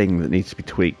thing that needs to be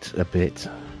tweaked a bit.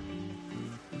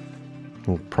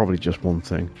 Well, probably just one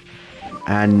thing.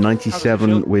 And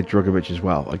 97 with Drugovich as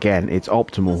well. Again, it's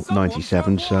optimal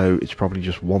 97, so it's probably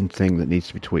just one thing that needs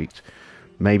to be tweaked.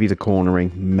 Maybe the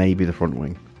cornering, maybe the front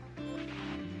wing.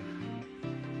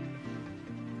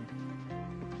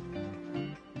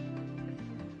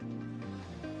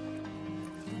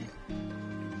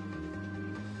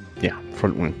 Yeah,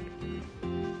 front wing.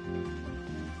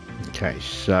 Okay,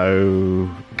 so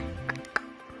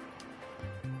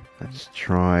let's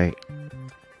try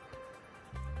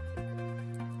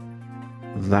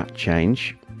that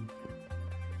change.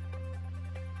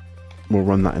 We'll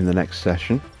run that in the next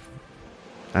session.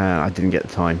 I didn't get the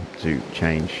time to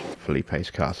change Felipe's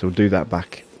car, so we'll do that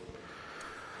back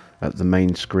at the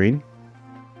main screen.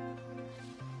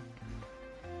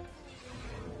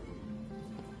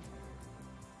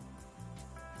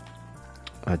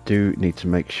 I do need to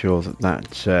make sure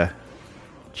that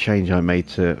change I made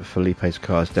to Felipe's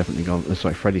car has definitely gone.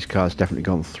 Sorry, Freddie's car has definitely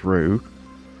gone through.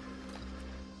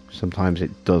 Sometimes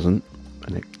it doesn't,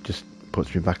 and it just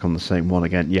puts me back on the same one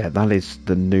again. Yeah, that is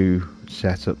the new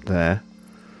setup there.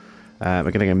 We're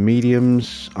going to go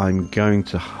mediums. I'm going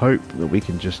to hope that we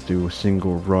can just do a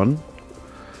single run.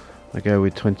 I go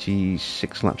with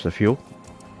 26 laps of fuel.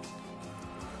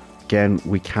 Again,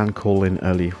 we can call in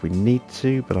early if we need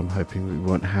to, but I'm hoping we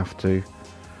won't have to.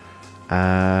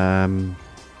 I'm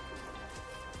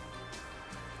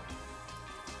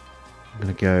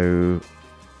going to go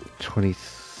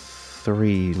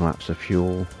 23 laps of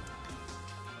fuel.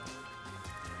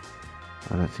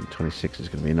 I don't think 26 is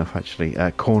going to be enough, actually.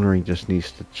 Cornering just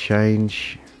needs to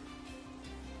change.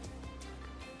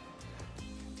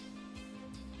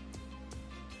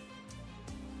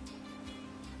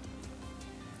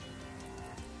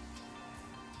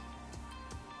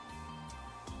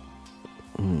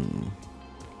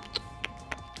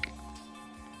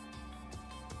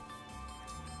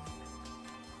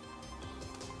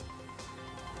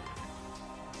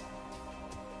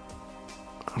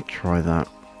 I'll try that.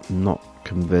 Not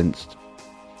convinced.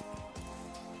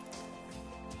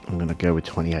 I'm going to go with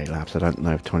 28 laps. I don't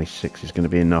know if 26 is going to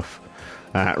be enough.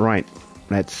 Right,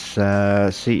 let's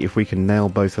see if we can nail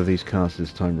both of these cars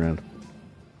this time round.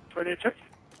 22.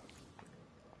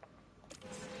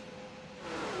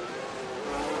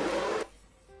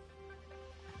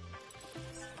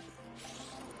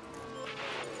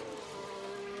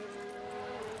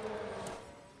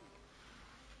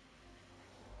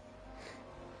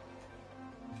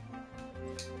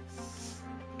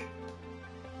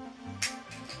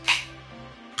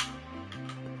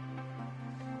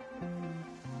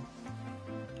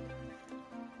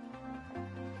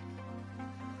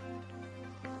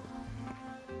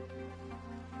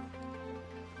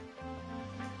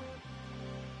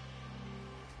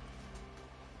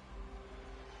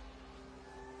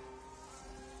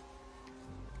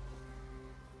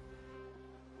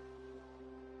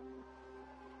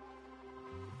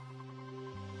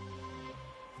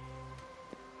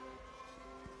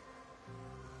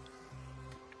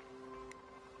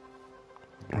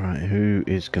 Right, who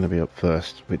is going to be up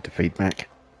first with the feedback?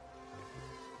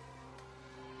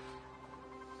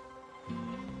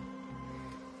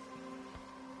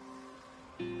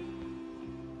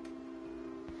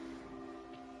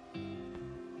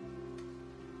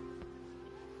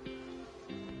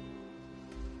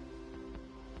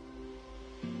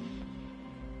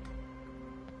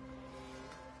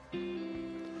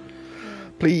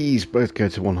 Please both go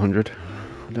to 100.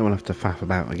 I don't want to have to faff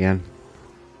about again.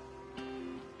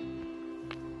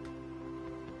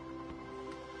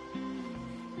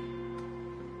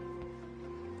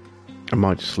 I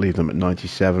might just leave them at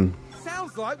 97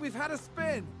 Sounds like we've had a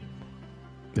spin.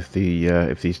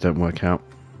 if these don't work out.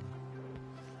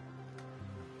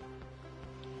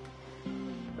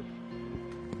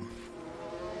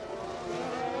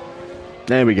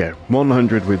 There we go,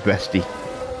 100 with Vesti.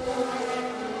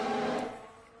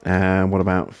 And what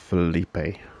about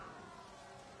Felipe?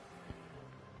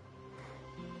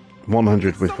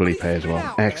 100 with Felipe as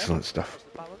well. Excellent stuff.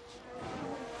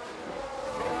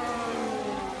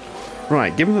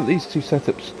 Right, given that these two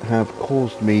setups have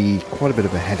caused me quite a bit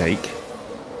of a headache,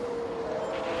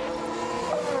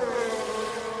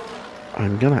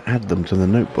 I'm going to add them to the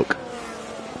notebook.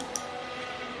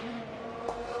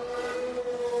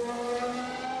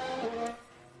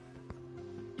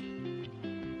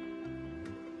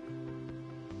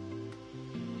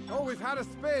 Oh, we've had a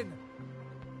spin.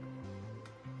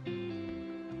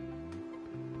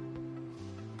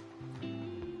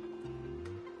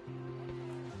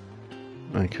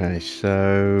 Okay,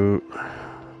 so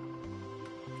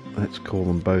let's call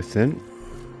them both in.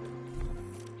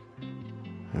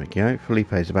 There we go.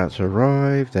 Felipe's about to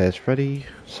arrive. There's Freddie.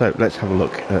 So let's have a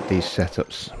look at these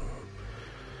setups.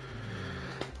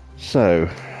 So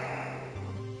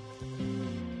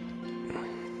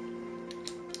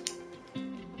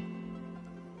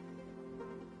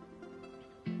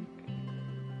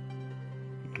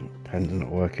pen's not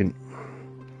working.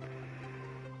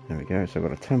 There we go, so I've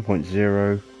got a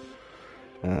 10.0,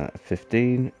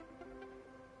 15,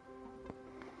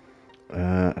 a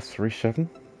 3.7,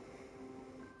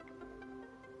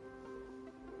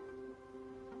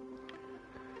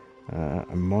 a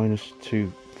minus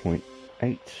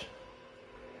 2.8,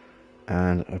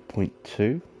 and a 0.2.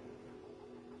 You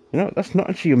know, that's not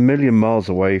actually a million miles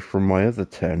away from my other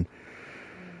 10,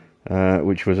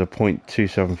 which was a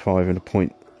 0.275 and a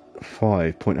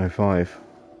 0.05.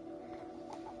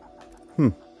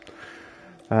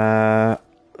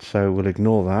 So we'll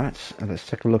ignore that, and let's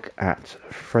take a look at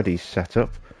Freddie's setup.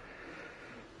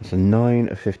 It's a 9,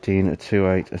 a 15, a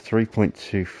 2.8, a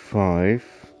 3.25,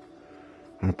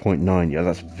 and a 0.9. Yeah,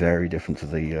 that's very different to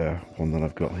the one that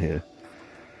I've got here,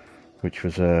 which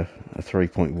was a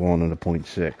 3.1 and a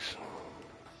 0.6.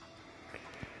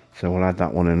 So we'll add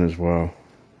that one in as well.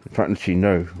 In fact, actually,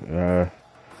 no,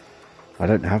 I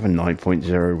don't have a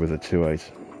 9.0 with a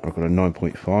 2.8. I've got a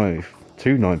 9.5.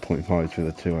 Two 9.5s with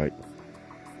a 2.8,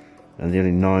 and the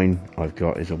only 9 I've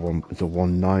got is a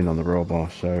 1.9 on the roll bar.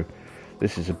 So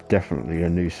this is definitely a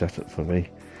new setup for me.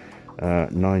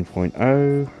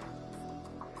 9.0,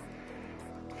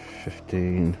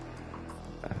 15,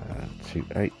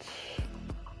 2.8,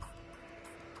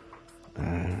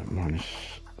 minus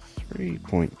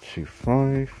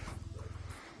 3.25,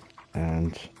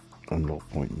 and a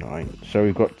 0.9. So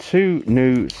we've got two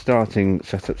new starting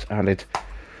setups added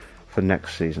for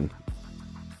next season,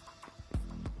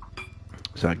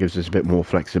 so that gives us a bit more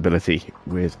flexibility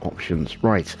with options.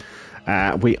 Right,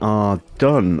 we are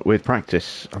done with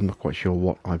practice. I'm not quite sure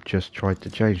what I've just tried to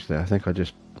change there. I think I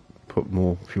just put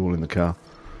more fuel in the car.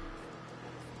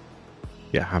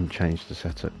 Yeah, I haven't changed the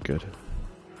setup. Good.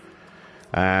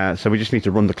 So we just need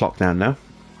to run the clock down now.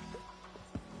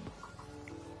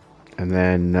 and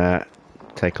then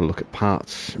take a look at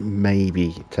parts,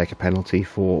 maybe take a penalty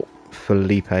for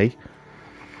Felipe. I've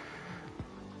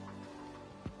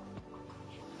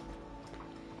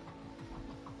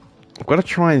got to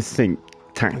try and think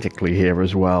tactically here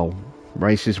as well.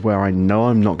 Races where I know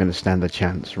I'm not going to stand a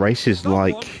chance. Races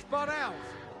like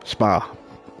Spa,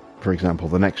 for example,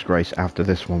 the next race after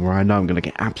this one, where I know I'm going to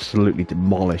get absolutely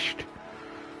demolished.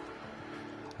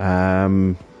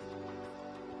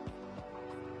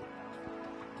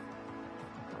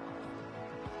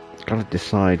 Got to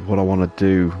decide what I want to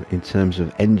do in terms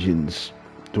of engines.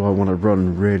 Do I want to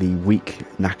run really weak,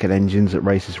 knackered engines at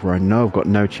races where I know I've got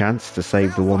no chance to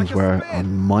save the ones where I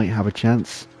might have a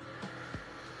chance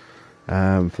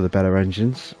for the better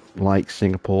engines, like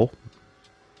Singapore?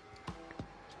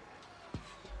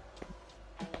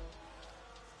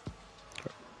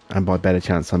 And by better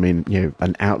chance, I mean, you know,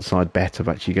 an outside bet of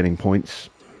actually getting points.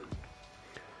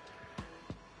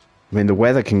 I mean, the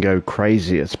weather can go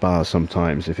crazy at Spa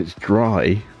sometimes. If it's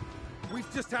dry,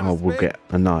 I will get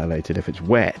annihilated. If it's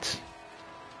wet,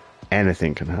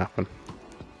 anything can happen.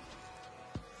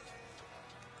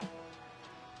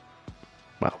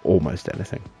 Well, almost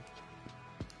anything.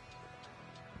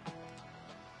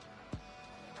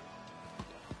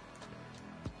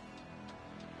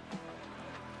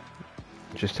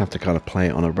 Just have to kind of play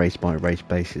it on a race by race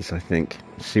basis, I think.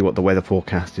 See what the weather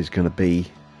forecast is going to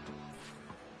be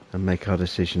and make our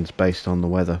decisions based on the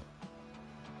weather.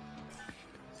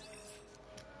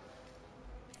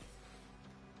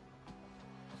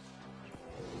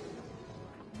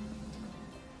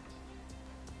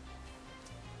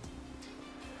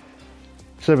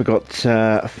 So we've got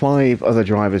 5 other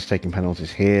drivers taking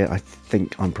penalties here. I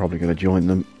think I'm probably going to join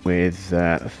them with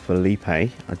Felipe.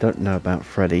 I don't know about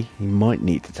Freddie. He might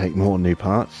need to take more new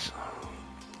parts.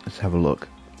 Let's have a look.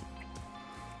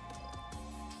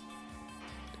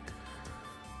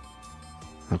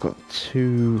 I've got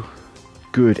 2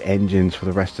 good engines for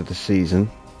the rest of the season.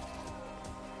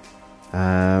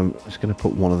 I'm just going to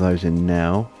put one of those in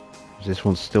now. Is this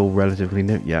one still relatively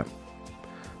new? Yeah.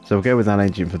 So we'll go with that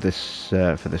engine for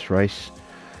this race.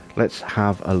 Let's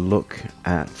have a look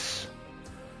at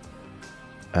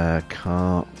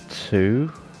car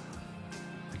 2.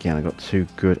 Again, I've got 2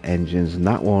 good engines, and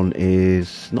that one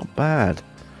is not bad.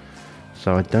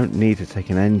 So I don't need to take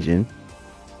an engine.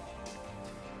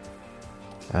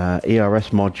 ERS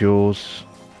modules,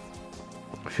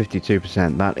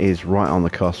 52%. That is right on the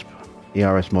cusp.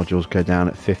 ERS modules go down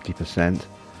at 50%.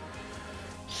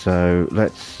 So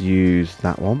let's use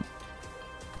that one.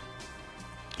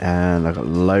 And I've got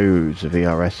loads of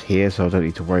ERS here, so I don't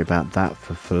need to worry about that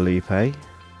for Felipe.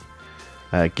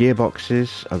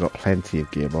 Gearboxes, I've got plenty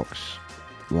of gearbox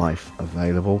life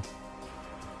available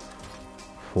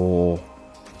for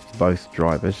both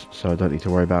drivers, so I don't need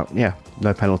to worry about, yeah,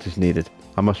 no penalties needed.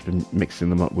 I must have been mixing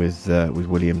them up with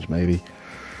Williams maybe,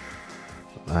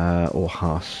 or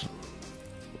Haas.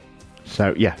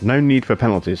 So yeah, no need for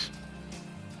penalties.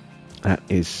 That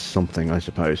is something, I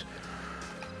suppose.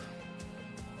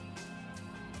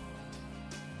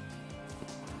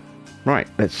 Right,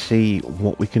 let's see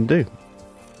what we can do.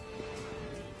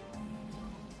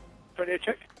 Radio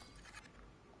check.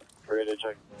 Radio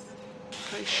check.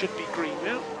 Okay, should be green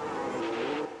now.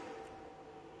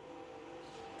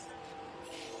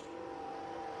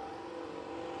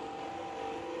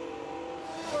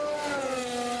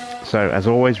 So, as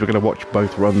always, we're going to watch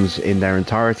both runs in their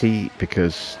entirety,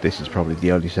 because this is probably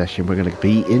the only session we're going to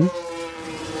be in.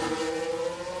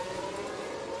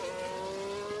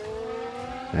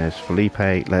 There's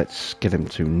Felipe. Let's get him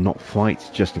to not fight,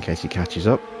 just in case he catches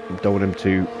up. Don't want him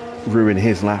to ruin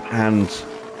his lap and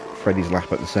Freddie's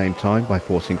lap at the same time by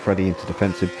forcing Freddie into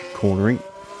defensive cornering.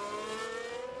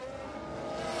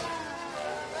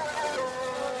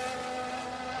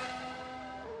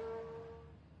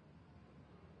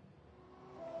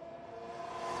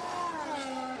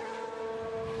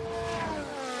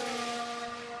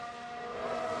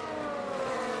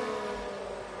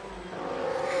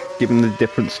 Given the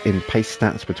difference in pace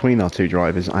stats between our 2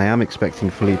 drivers, I am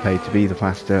expecting Felipe to be the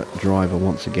faster driver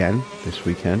once again this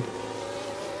weekend.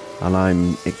 And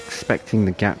I'm expecting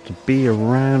the gap to be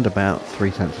around about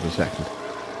 0.3 of a second.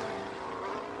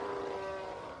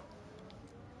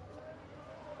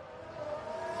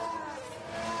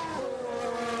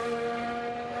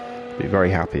 Be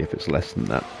very happy if it's less than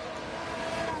that.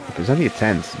 If it's only a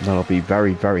tenth, then I'll be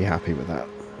very, very happy with that.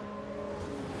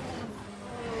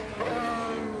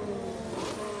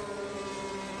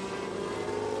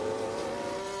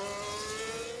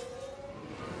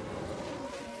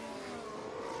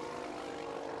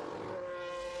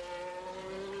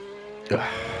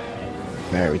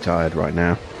 very tired right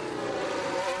now.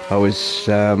 I was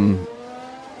I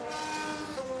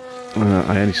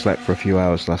only slept for a few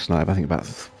hours last night. I think about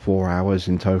 4 hours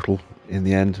in total in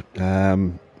the end,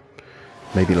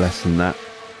 maybe less than that.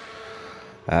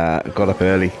 I got up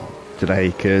early today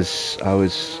because I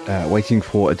was waiting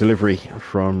for a delivery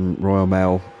from Royal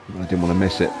Mail. I didn't want to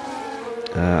miss it.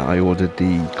 I ordered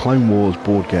the Clone Wars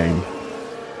board game,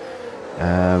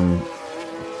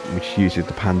 which uses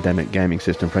the Pandemic gaming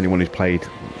system. For anyone who's played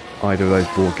either of those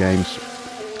board games,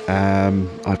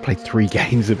 I've played 3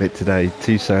 games of it today,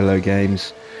 2 solo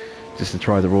games, just to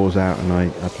try the rules out, and I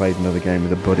played another game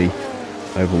with a buddy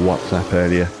over WhatsApp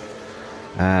earlier.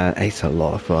 It's a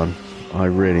lot of fun. I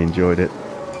really enjoyed it.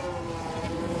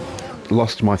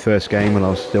 Lost my first game when I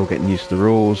was still getting used to the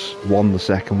rules, won the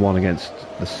second one against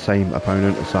the same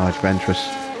opponent, a Sarge Ventress,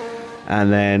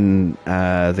 and then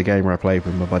the game where I played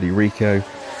with my buddy Rico,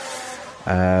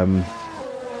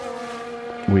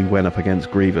 we went up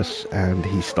against Grievous and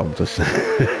he stomped us.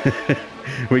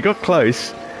 We got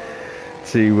close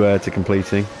to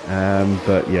completing,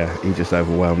 but yeah, he just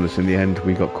overwhelmed us in the end.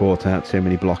 We got caught out, too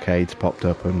many blockades popped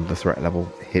up and the threat level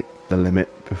hit the limit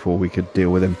before we could deal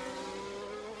with him.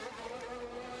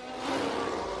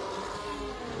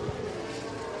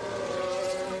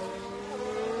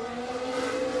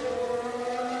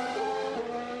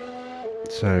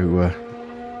 So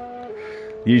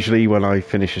usually when I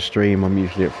finish a stream, I'm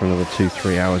usually up for another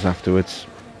 2-3 hours afterwards.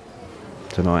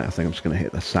 Tonight I think I'm just going to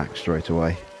hit the sack straight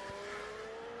away.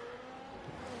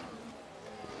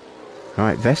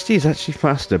 Alright, Vesti is actually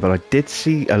faster, but I did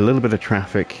see a little bit of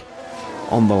traffic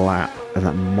on the lap, and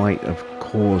that might have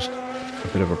caused a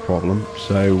bit of a problem.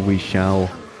 So we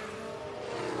shall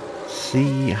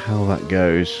see how that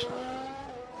goes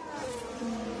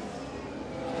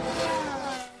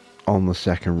on the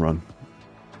second run.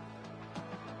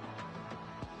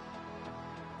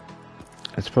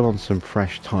 Let's put on some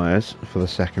fresh tyres for the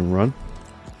second run.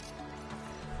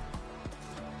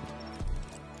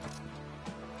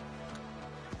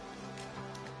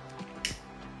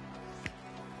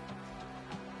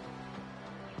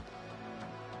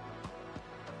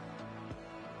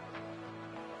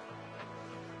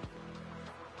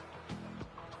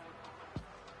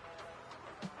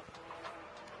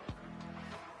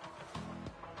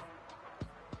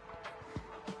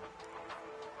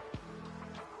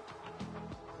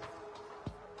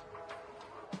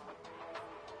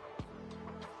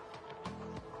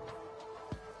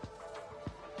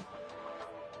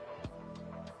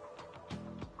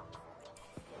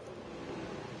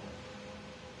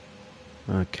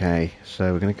 Okay,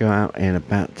 so we're going to go out in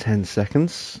about 10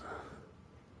 seconds.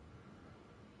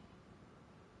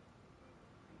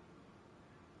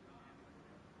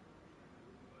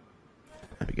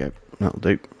 There we go, that'll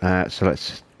do. So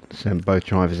let's send both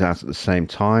drivers out at the same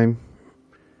time.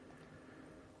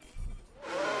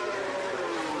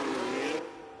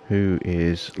 Who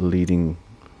is leading?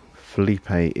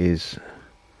 Felipe is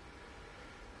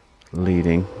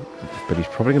leading, but he's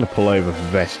probably going to pull over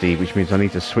for Vesti, which means I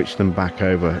need to switch them back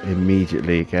over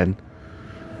immediately again.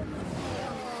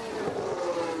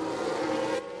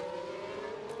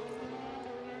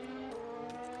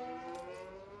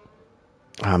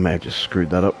 I may have just screwed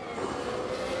that up.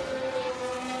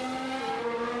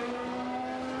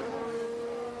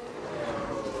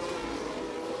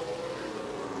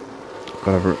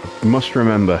 But I must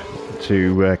remember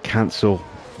to cancel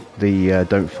the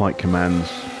don't fight commands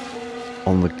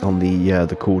on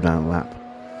the cooldown lap,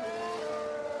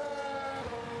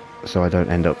 so I don't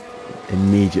end up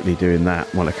immediately doing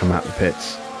that when I come out the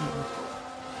pits.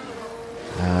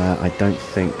 I don't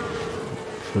think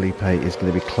Felipe is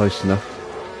going to be close enough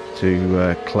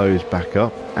to close back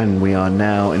up, and we are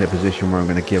now in a position where I'm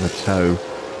going to give a tow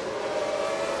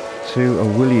to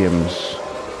a Williams,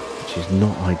 which is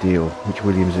not ideal. Which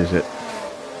Williams is it?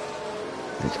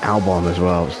 It's Albon as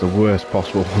well. It's the worst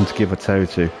possible one to give a tow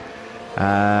to.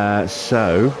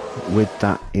 So, with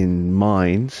that in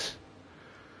mind,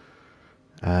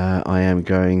 I am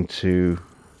going to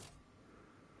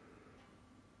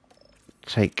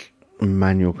take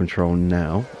manual control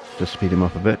now to speed him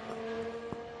up a bit.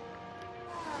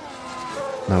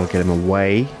 That'll get him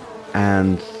away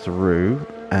and through,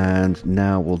 and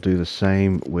now we'll do the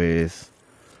same with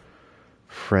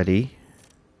Freddie.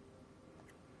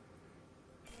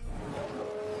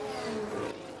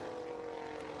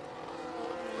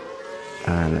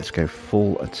 And let's go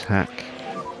full attack.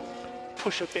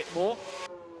 Push a bit more.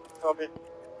 Copy.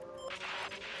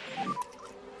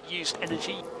 Use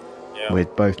energy. Yeah.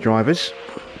 With both drivers.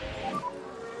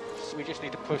 So we just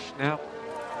need to push now.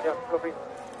 Yeah, copy.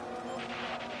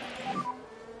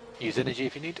 Use energy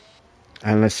if you need.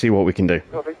 And let's see what we can do.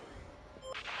 Copy.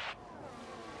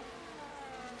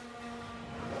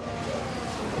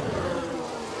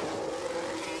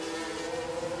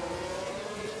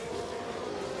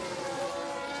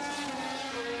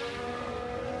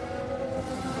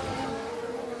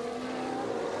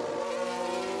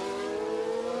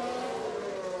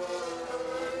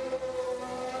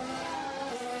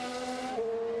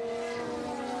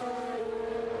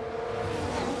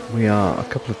 We are a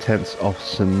couple of tenths off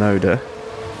Sonoda,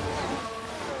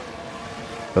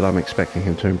 but I'm expecting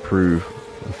him to improve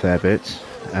a fair bit.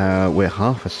 We're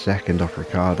half a second off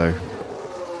Ricciardo.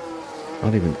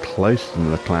 Not even close to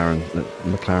the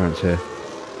McLaren's here.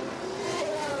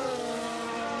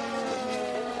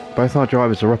 Both our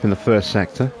drivers are up in the first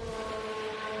sector.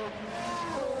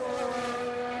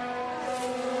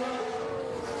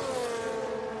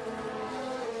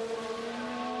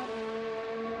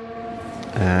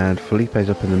 And Felipe's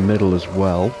up in the middle as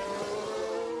well.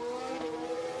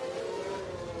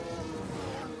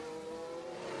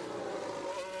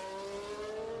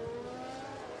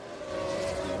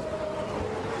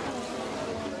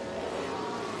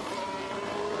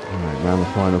 Alright, round the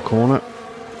final corner.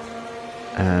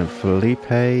 And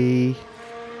Felipe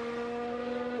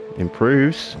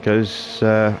improves, goes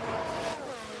 4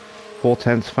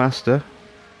 tenths faster.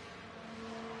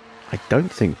 I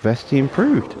don't think Vesti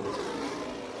improved.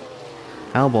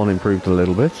 Albon improved a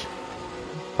little bit,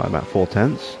 by about 4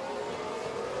 tenths.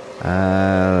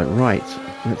 Right,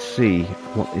 let's see,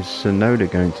 what is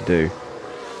Sonoda going to do?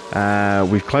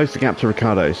 We've closed the gap to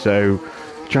Ricciardo, so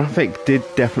traffic did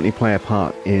definitely play a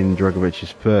part in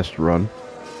Dragovic's first run.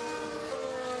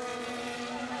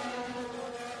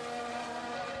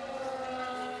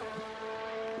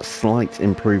 Slight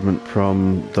improvement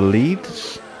from the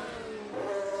leads.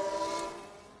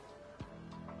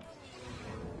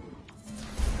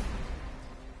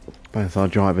 Both our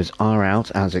drivers are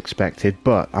out as expected,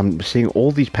 but I'm seeing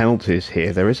all these penalties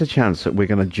here. There is a chance that we're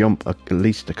going to jump at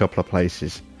least a couple of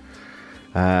places.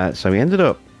 So we ended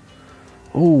up...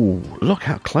 Oh, look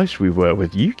how close we were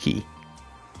with Yuki.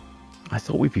 I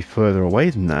thought we'd be further away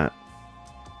than that.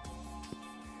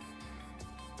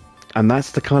 And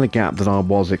that's the kind of gap that I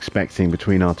was expecting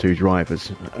between our two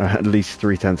drivers. At least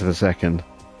 3 tenths of a second.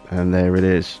 And there it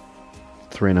is.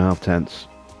 3.5 tenths.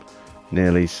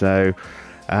 Nearly. So...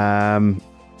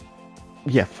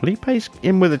 yeah, Felipe's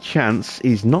in with a chance.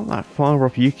 He's not that far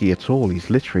off Yuki at all. He's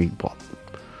literally, what,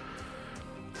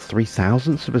 3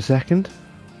 thousandths of a second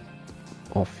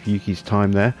off Yuki's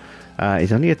time there.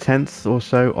 He's only a tenth or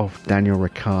so off Daniel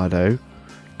Ricciardo.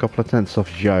 A couple of tenths off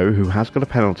Zhou, who has got a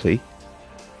penalty.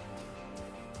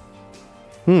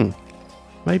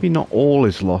 Maybe not all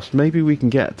is lost. Maybe we can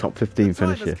get a top 15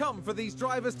 finish here. The time has come for these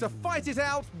drivers to fight it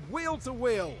out wheel to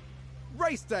wheel.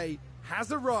 Race day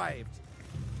has arrived.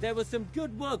 There was some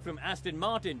good work from Aston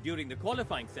Martin during the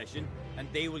qualifying session, and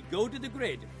they will go to the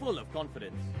grid full of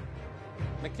confidence.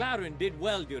 McLaren did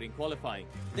well during qualifying.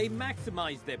 They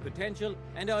maximized their potential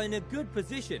and are in a good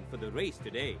position for the race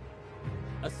today.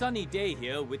 A sunny day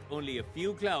here with only a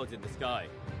few clouds in the sky.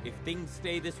 If things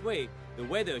stay this way, the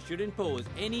weather shouldn't pose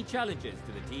any challenges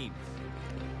to the teams.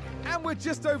 And we're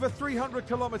just over 300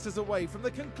 kilometers away from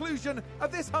the conclusion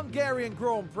of this Hungarian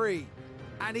Grand Prix.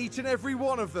 And each and every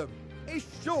one of them is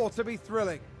sure to be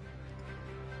thrilling.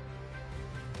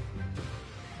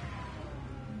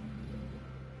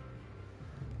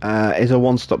 Is a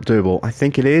one-stop doable? I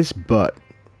think it is, but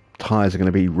tyres are going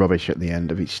to be rubbish at the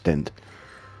end of each stint.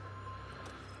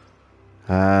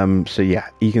 So yeah,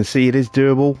 you can see it is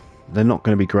doable. They're not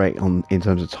going to be great in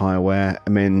terms of tyre wear. I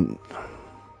mean,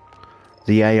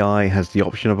 the AI has the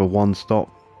option of a one-stop.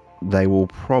 They will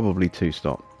probably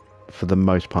two-stop for the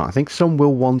most part. I think some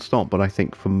will one-stop, but I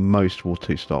think for most will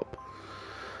two-stop.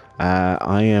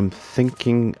 I am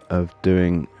thinking of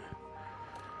doing...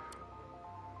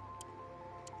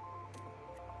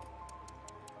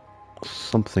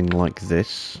 something like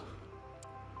this.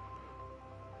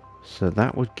 So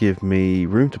that would give me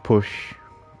room to push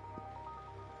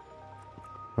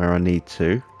where I need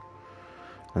to,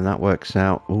 and that works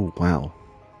out, oh wow,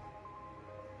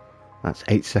 that's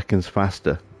 8 seconds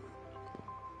faster,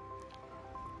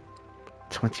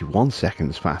 21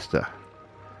 seconds faster.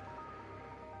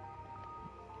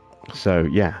 So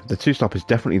yeah, the two-stop is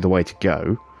definitely the way to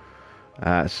go.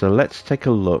 So let's take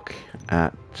a look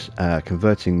at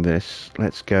converting this.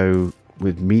 Let's go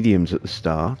with mediums at the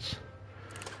start,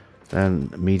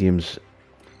 then mediums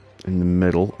in the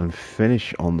middle, and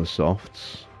finish on the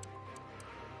softs.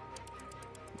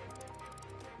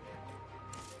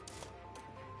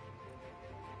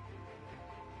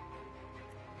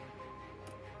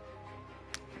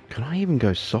 Can I even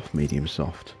go soft, medium,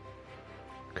 soft?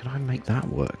 Could I make that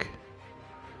work?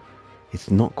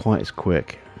 It's not quite as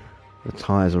quick. The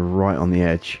tyres are right on the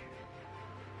edge.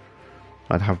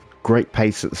 I'd have great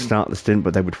pace at the start of the stint,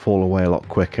 but they would fall away a lot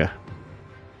quicker.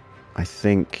 I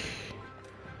think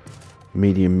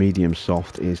medium, medium,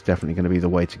 soft is definitely going to be the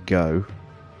way to go.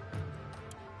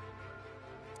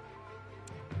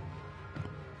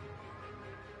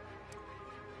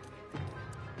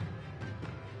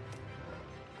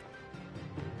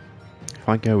 If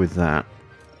I go with that,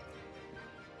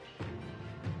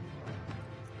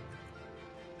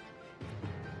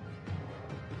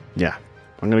 yeah,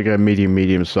 I'm going to go medium,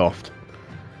 medium, soft.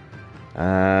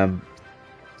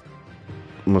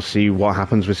 We'll see what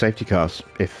happens with safety cars,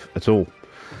 if at all.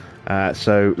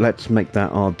 So let's make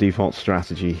that our default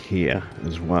strategy here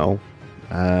as well.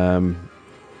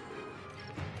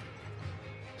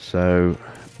 So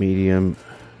medium,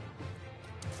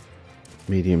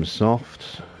 medium,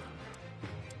 soft.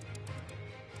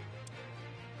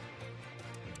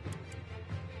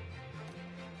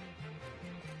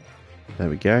 There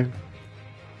we go.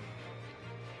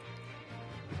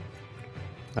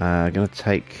 Going to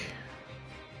take...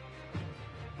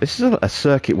 This is a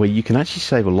circuit where you can actually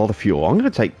save a lot of fuel. I'm going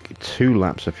to take 2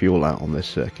 laps of fuel out on this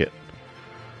circuit.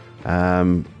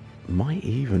 Might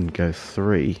even go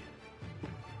 3.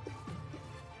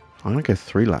 I'm going to go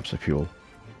 3 laps of fuel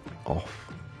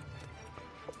off.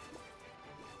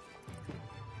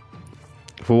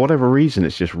 For whatever reason,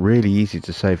 it's just really easy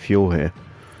to save fuel here.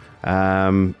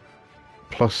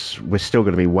 Plus, we're still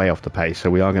going to be way off the pace, so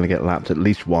we are going to get lapped at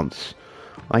least once.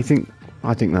 I think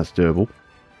that's doable.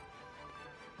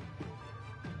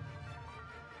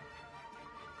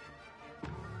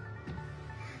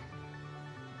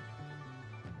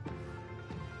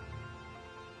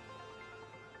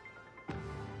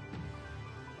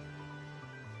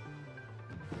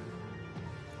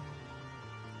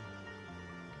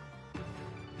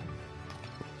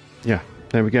 Yeah,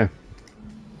 there we go.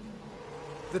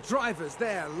 The drivers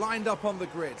there lined up on the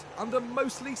grid under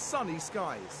mostly sunny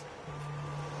skies.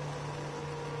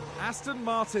 Aston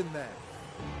Martin there.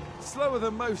 Slower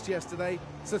than most yesterday,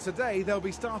 so today they'll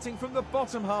be starting from the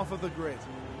bottom half of the grid.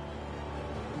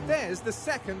 There's the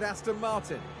second Aston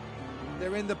Martin.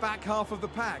 They're in the back half of the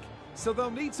pack, so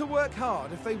they'll need to work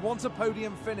hard if they want a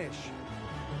podium finish.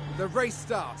 The race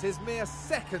start is mere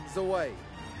seconds away.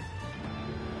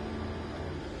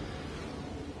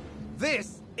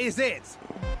 This is it,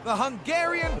 the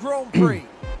Hungarian Grand Prix.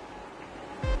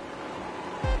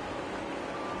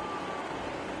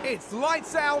 It's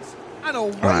lights out and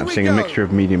away Alright, I'm we seeing go. a mixture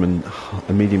of medium and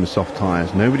soft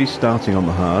tyres. Nobody's starting on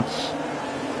the hards.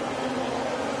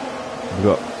 We've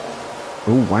got...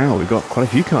 Oh wow, we've got quite a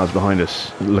few cars behind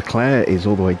us. Leclerc is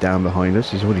all the way down behind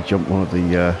us. He's already jumped one of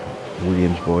the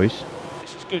Williams boys.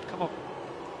 This is good, come on.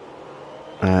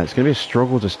 It's going to be a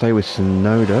struggle to stay with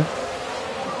Sonoda.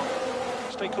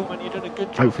 Stay cool, man, you're doing a good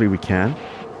job. Hopefully we can.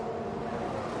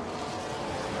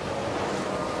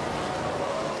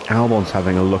 Albon's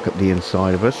having a look at the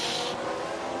inside of us.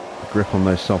 The grip on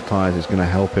those soft tyres is going to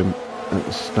help him at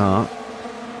the start.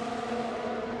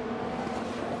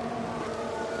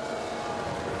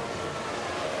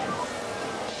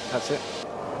 That's it.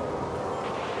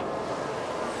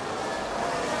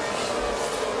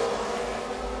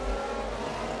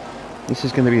 This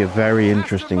is going to be a very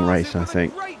interesting race, I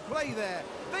think. Great play there.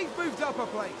 They've moved up a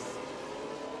place.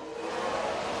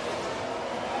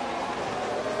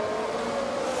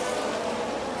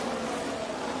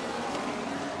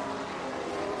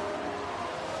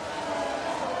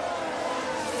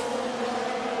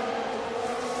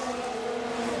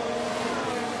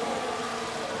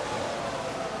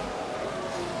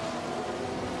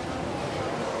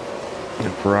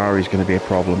 And Ferrari's going to be a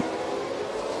problem.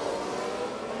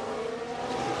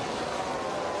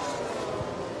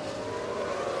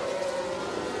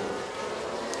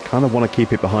 Kind of want to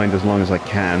keep it behind as long as I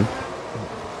can,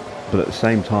 but at the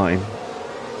same time,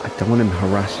 I don't want him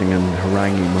harassing and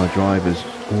haranguing my drivers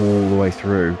all the way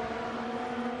through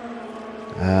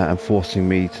and forcing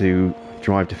me to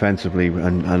drive defensively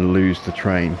and lose the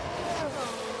train.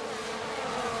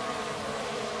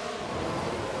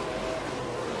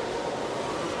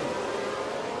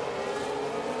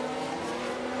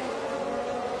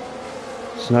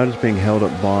 Tsunoda's being held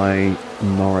up by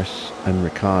Norris and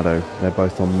Ricciardo. They're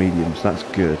both on mediums. That's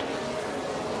good.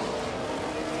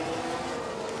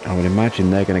 I would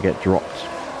imagine they're going to get dropped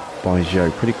by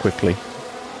Zhou pretty quickly.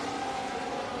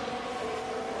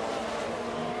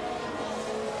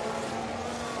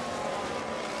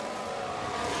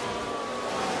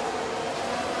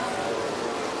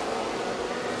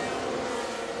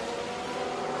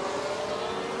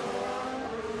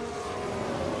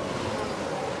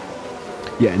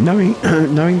 Yeah, knowing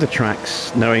knowing the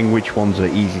tracks, knowing which ones are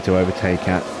easy to overtake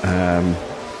at,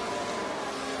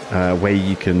 where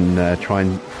you can try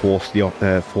and force the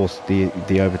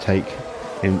overtake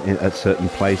at certain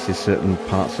places, certain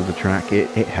parts of the track,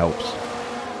 it helps.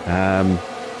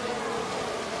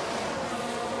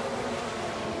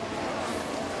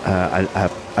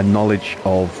 A knowledge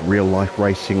of real life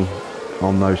racing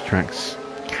on those tracks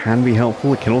can be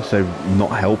helpful. It can also not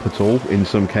help at all in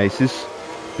some cases,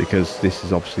 because this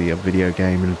is obviously a video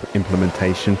game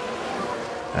implementation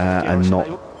and not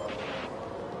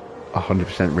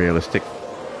 100% realistic.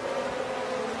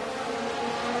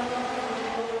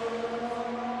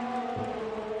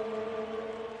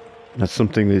 That's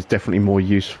something that's definitely more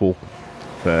useful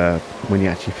for when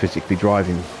you're actually physically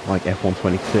driving, like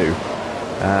F122.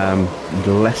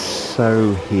 Less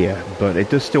so here, but it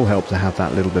does still help to have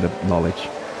that little bit of knowledge.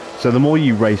 So the more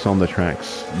you race on the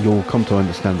tracks, you'll come to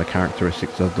understand the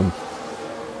characteristics of them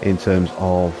in terms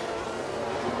of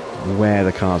where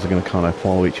the cars are going to kind of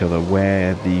follow each other,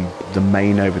 where the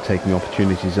main overtaking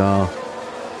opportunities are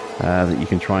that you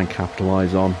can try and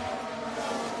capitalize on.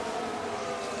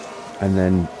 And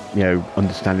then, you know,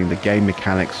 understanding the game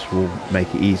mechanics will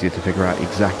make it easier to figure out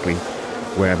exactly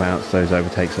whereabouts those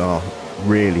overtakes are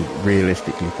really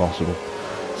realistically possible.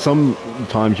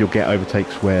 Sometimes you'll get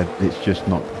overtakes where it's just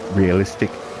not realistic.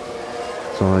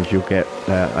 Sometimes you'll get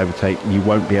you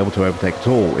won't be able to overtake at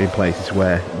all in places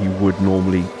where you would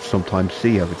normally sometimes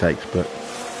see overtakes, but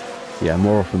yeah,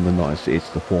 more often than not it's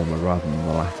the former rather than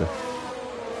the latter.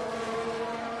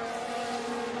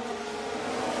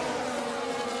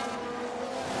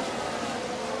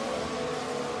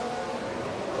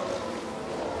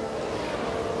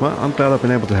 Well, I'm glad I've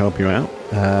been able to help you out.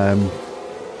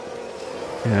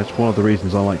 Yeah, it's one of the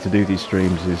reasons I like to do these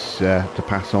streams, is to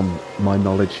pass on my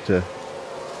knowledge to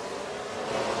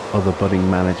other budding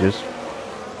managers.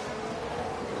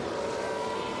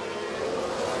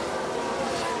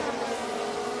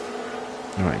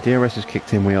 Alright, DRS has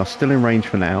kicked in. We are still in range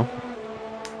for now.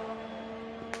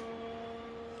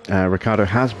 Ricardo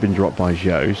has been dropped by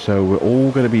Zhou, so we're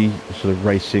all going to be sort of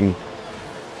racing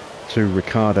to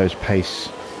Ricardo's pace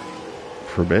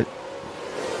for a bit.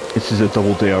 This is a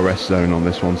double DRS zone on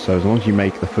this one, so as long as you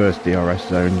make the first DRS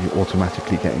zone, you're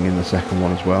automatically getting in the second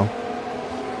one as well.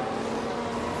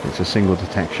 It's a single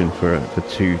detection for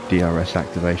 2 DRS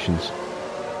activations.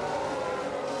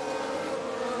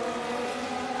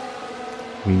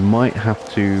 We might have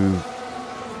to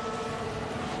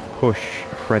push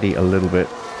Freddy a little bit.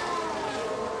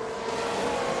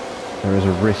 There is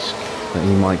a risk that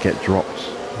he might get dropped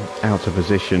out of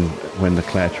position when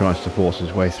Leclerc tries to force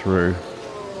his way through.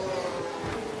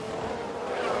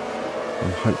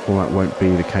 I'm hopeful that won't be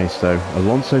the case though.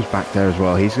 Alonso's back there as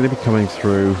well. He's going to be coming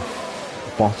through.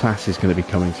 Bottas is going to be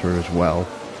coming through as well.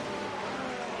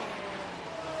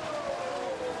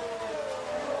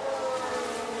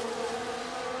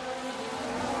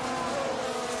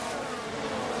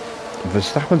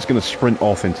 Verstappen's going to sprint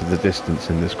off into the distance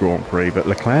in this Grand Prix, but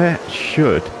Leclerc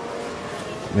should.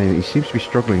 I mean, he seems to be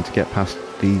struggling to get past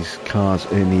these cars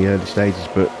in the early stages,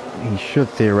 but he should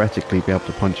theoretically be able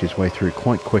to punch his way through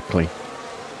quite quickly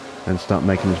and start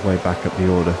making his way back up the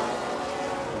order.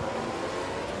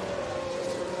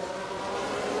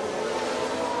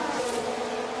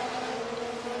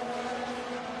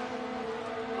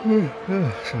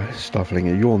 Sorry, stifling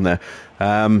a yawn there.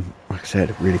 Like I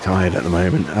said, really tired at the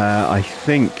moment. I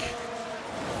think,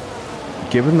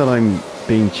 given that I'm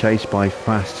being chased by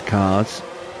fast cars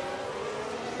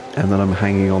and that I'm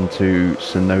hanging on to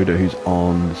Tsunoda, who's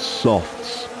on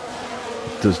softs,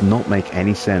 it does not make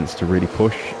any sense to really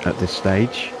push at this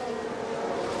stage,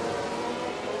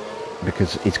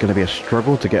 because it's going to be a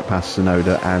struggle to get past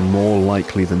Tsunoda, and more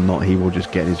likely than not he will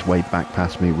just get his way back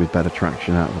past me with better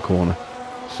traction out of the corner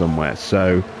somewhere.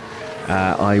 So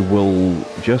I will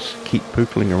just keep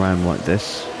pootling around like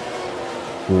this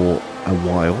for a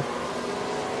while,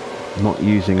 not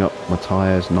using up my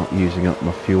tyres, not using up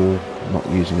my fuel, not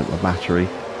using up my battery,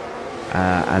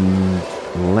 and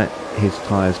let his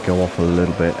tyres go off a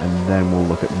little bit, and then we'll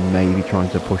look at maybe trying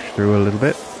to push through a little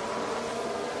bit.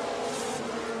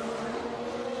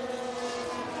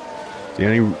 The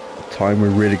only time we're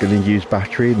really going to use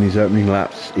battery in these opening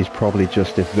laps is probably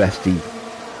just if Vesti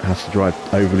has to drive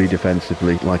overly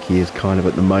defensively, like he is kind of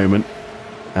at the moment,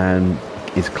 and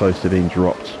is close to being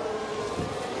dropped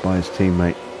by his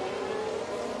teammate.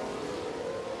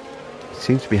 He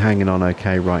seems to be hanging on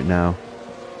okay right now.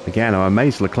 Again, I'm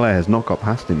amazed Leclerc has not got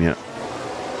past him yet.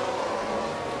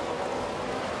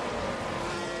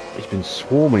 He's been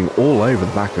swarming all over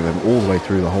the back of him all the way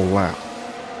through the whole lap.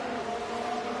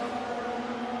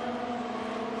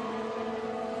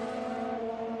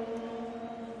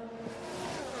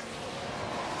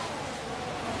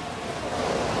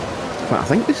 fact, I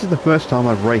think this is the first time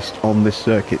I've raced on this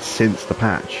circuit since the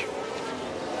patch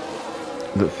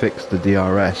that fixed the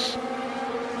DRS.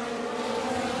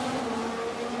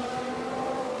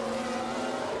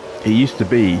 It used to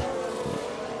be,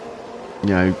 you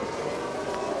know,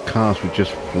 cars would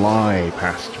just fly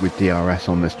past with DRS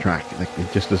on this track.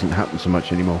 It just doesn't happen so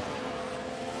much anymore.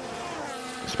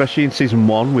 Especially in Season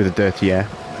 1 with the dirty air.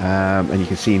 And you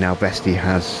can see now Vesti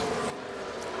has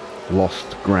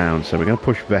lost ground. So we're going to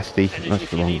push Vesti. That's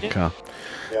the wrong car.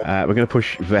 We're going to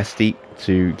push Vesti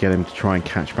to get him to try and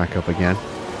catch back up again.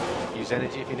 Use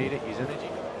energy if you need it. Use energy.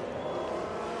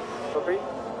 Copy.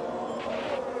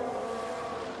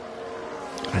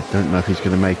 I don't know if he's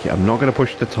going to make it. I'm not going to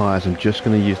push the tyres. I'm just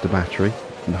going to use the battery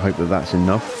and hope that that's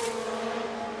enough.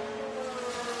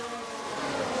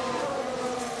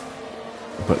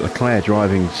 But Leclerc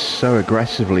driving so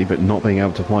aggressively but not being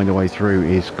able to find a way through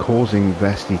is causing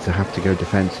Vesti to have to go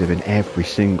defensive in every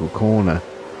single corner.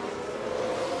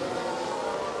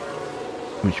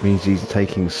 Which means he's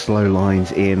taking slow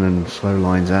lines in and slow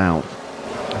lines out.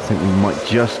 I think we might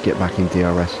just get back in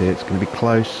DRS here. It's going to be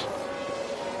close.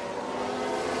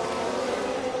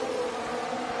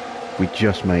 We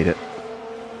just made it.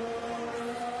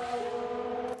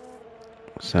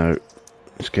 So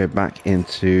let's go back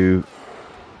into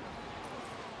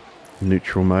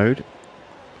neutral mode.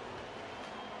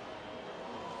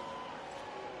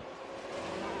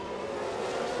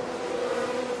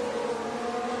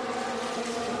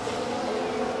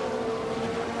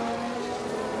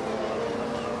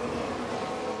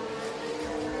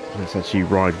 Let's actually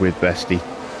ride with Vesti.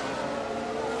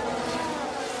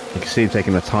 You can see him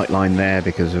taking a tight line there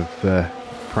because of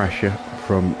pressure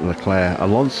from Leclerc.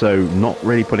 Alonso not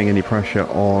really putting any pressure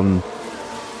on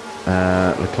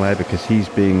Leclerc because he's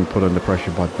being put under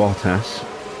pressure by Bottas.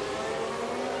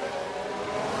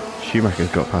 Schumacher's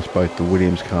got past both the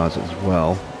Williams cars as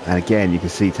well. And again, you can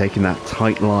see taking that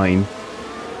tight line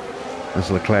as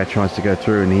Leclerc tries to go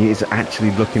through, and he is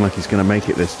actually looking like he's going to make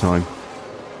it this time.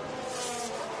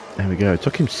 There we go. It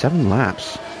took him 7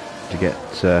 laps to get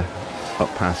up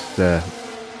past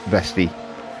Vesti.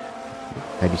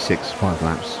 Maybe 5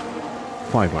 laps.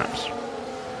 5 laps.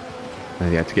 And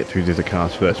he had to get through the other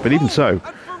cars first. But even so,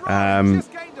 yeah,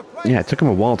 it took him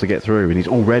a while to get through, and he's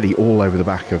already all over the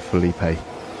back of Felipe.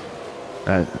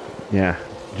 Yeah,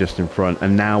 just in front.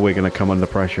 And now we're going to come under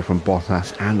pressure from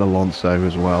Bottas and Alonso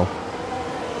as well.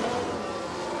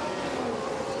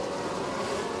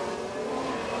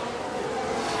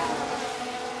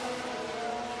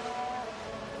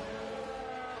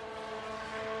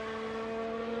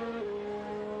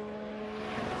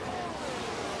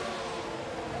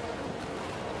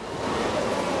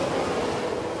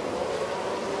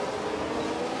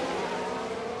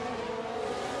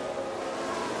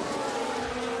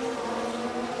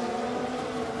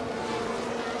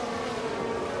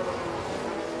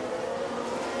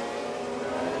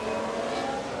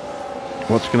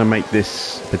 What's going to make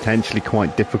this potentially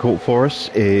quite difficult for us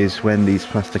is when these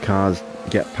faster cars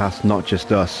get past not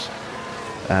just us,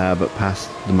 but past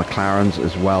the McLarens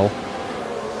as well.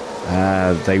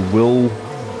 They will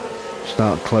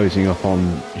start closing up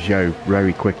on Zhou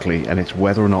very quickly, and it's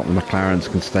whether or not the McLarens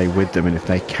can stay with them. And if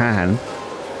they can,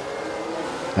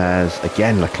 as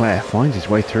again Leclerc finds his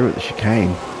way through at the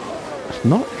chicane. It's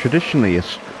not traditionally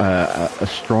a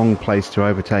strong place to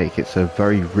overtake. It's a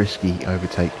very risky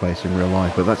overtake place in real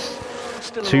life, but that's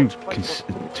two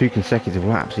consecutive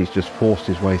laps. He's just forced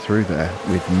his way through there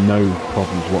with no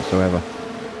problems whatsoever.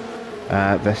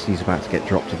 Vesti's about to get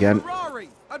dropped again. Ferrari,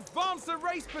 advance the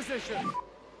race position.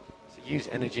 So use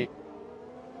energy.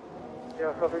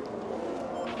 Yeah, copy.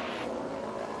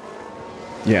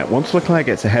 Yeah, once Leclerc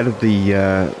gets ahead of the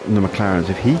McLarens,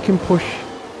 if he can push,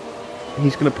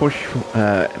 he's going to push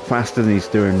faster than he's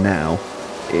doing now.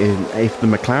 If the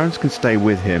McLarens can stay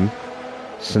with him,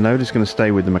 Tsunoda's going to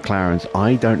stay with the McLarens.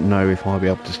 I don't know if I'll be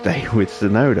able to stay with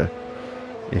Tsunoda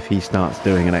if he starts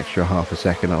doing an extra half a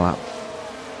second a lap.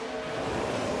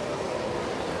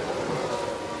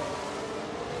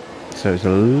 So it's a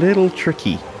little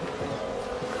tricky,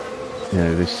 you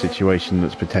know, this situation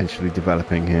that's potentially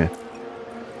developing here.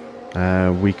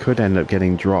 We could end up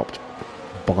getting dropped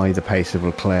by the pace of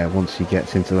Leclerc once he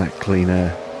gets into that clean air,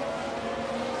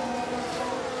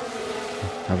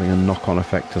 having a knock-on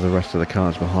effect to the rest of the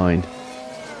cars behind.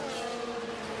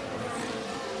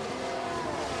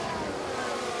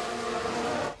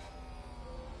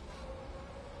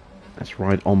 Let's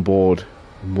ride on board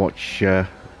and watch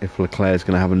if Leclerc's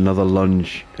going to have another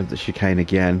lunge at the chicane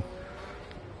again.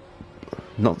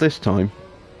 Not this time.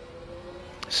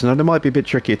 Tsunoda might be a bit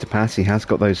trickier to pass. He has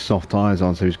got those soft tyres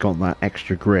on, so he's got that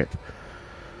extra grip.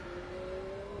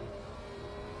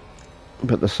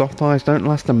 but the soft tyres don't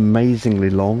last amazingly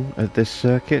long at this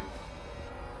circuit.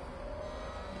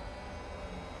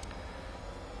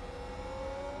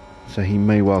 So he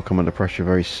may well come under pressure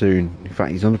very soon. In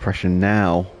fact, he's under pressure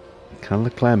now. Can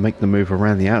Leclerc make the move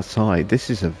around the outside? This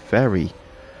is a very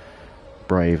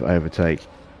brave overtake.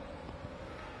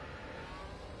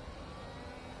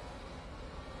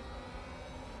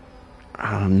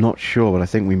 I'm not sure, but I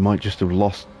think we might just have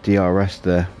lost DRS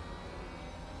there.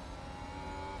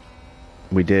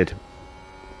 We did.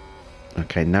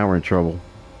 Okay, now we're in trouble.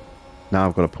 Now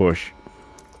I've got to push.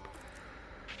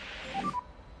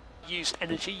 Use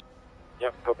energy.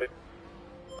 Yep, copy.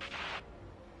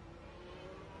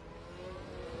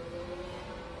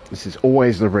 This is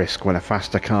always the risk when a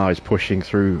faster car is pushing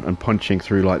through and punching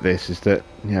through like this, is that,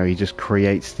 you know, he just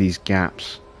creates these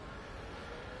gaps.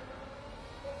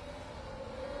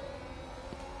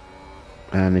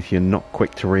 And if you're not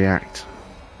quick to react,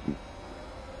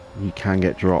 you can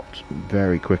get dropped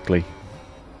very quickly.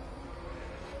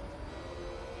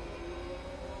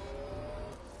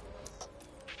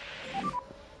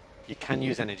 You can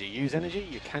use energy. Use energy.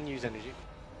 You can use energy.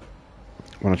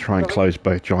 I want to try and close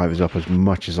both drivers up as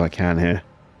much as I can here,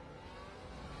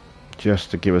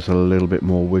 just to give us a little bit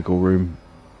more wiggle room.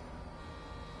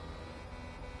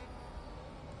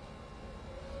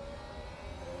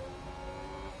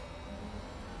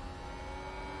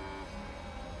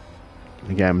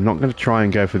 Again, I'm not going to try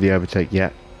and go for the overtake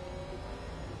yet.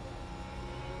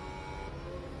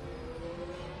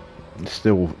 There's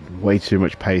still way too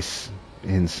much pace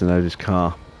in Tsunoda's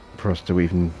car for us to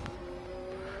even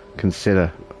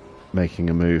consider making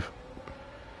a move.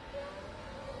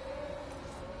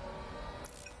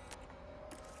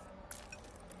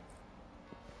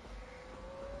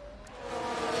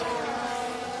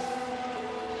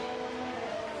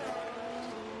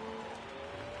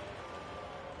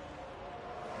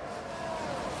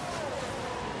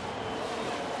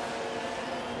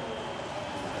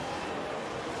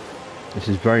 This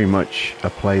is very much a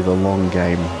play the long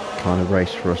game kind of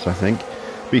race for us, I think.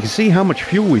 But you can see how much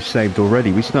fuel we've saved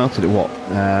already. We started at what?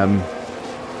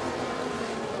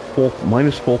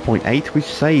 Minus 4.8. We've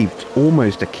saved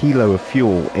almost a kilo of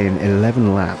fuel in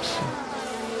 11 laps.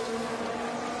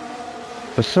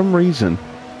 For some reason,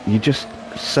 you just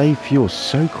save fuel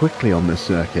so quickly on this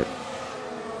circuit.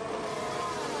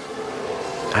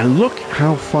 And look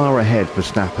how far ahead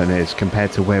Verstappen is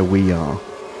compared to where we are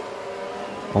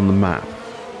on the map.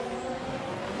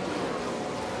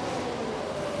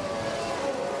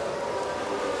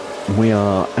 We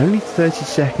are only 30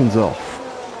 seconds off,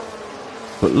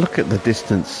 but look at the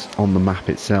distance on the map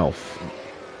itself.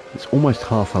 It's almost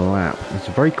half a lap. It's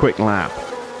a very quick lap.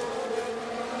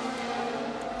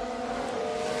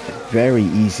 It's very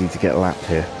easy to get lapped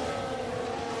here.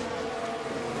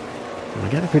 I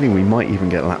get a feeling we might even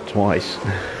get lapped twice,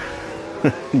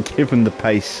 given the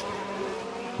pace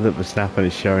that Verstappen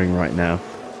is showing right now.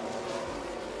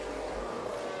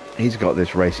 He's got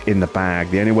this race in the bag.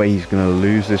 The only way he's going to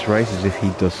lose this race is if he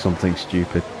does something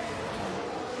stupid.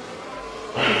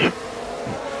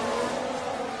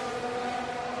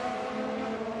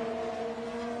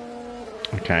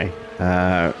 Okay.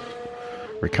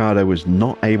 Ricciardo was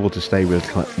not able to stay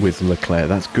with Leclerc.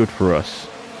 That's good for us,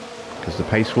 because the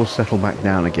pace will settle back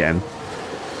down again,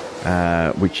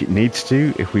 which it needs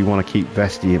to if we want to keep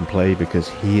Vesti in play, because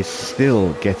he is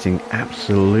still getting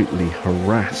absolutely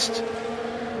harassed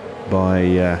by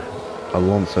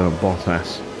Alonso and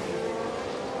Bottas.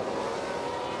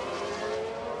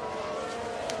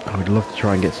 I would love to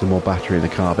try and get some more battery in the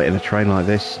car, but in a train like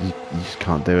this, you just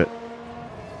can't do it.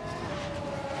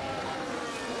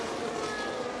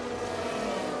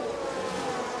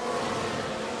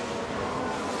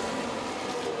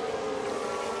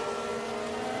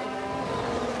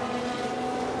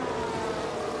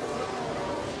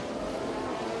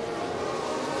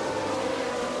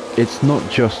 It's not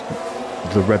just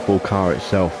the Red Bull car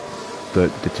itself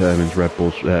that determines Red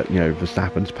Bull's,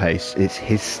 Verstappen's pace. It's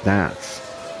his stats.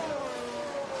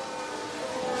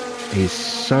 He's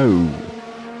so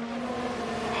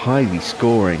highly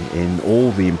scoring in all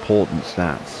the important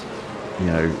stats,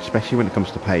 especially when it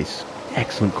comes to pace.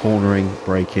 Excellent cornering,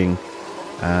 braking,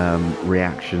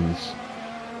 reactions.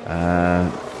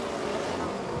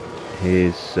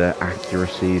 His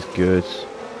accuracy is good.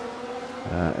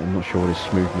 I'm not sure what his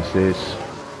smoothness is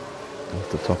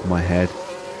off the top of my head,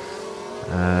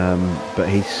 but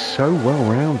he's so well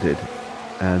rounded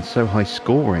and so high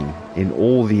scoring in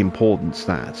all the important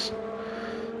stats,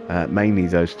 mainly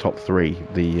those top three: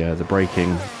 the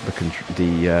braking,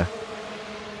 the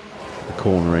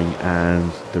cornering,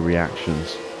 and the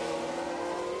reactions.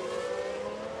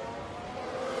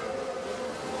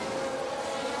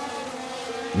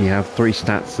 you have 3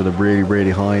 stats that are really,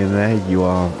 really high in there, you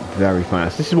are very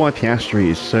fast. This is why Piastri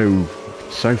is so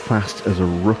fast as a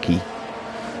rookie,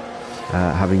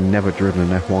 having never driven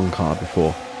an F1 car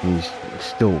before. He's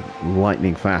still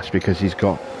lightning fast because he's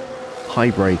got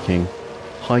high braking,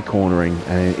 high cornering,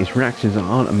 and his reactions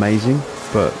aren't amazing,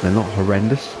 but they're not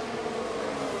horrendous.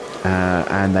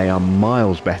 And they are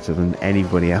miles better than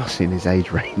anybody else in his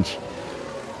age range.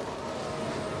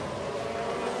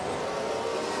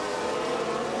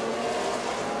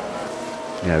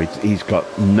 You know, he's got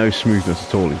no smoothness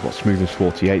at all. He's got smoothness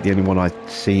 48. The only one I've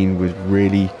seen with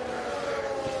really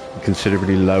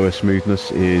considerably lower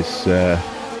smoothness is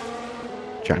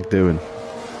Jack Doohan.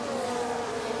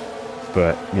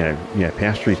 But, you know, yeah,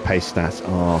 Piastri's pace stats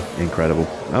are incredible.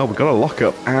 Oh, we've got a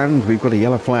lockup and we've got a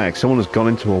yellow flag. Someone has gone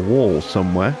into a wall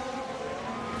somewhere.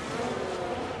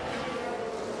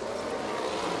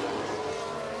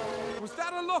 Was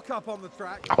that a lockup on the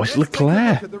track? Oh, it's Let's take a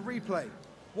Leclerc. look at the replay.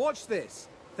 Watch this.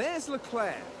 There's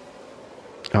Leclerc.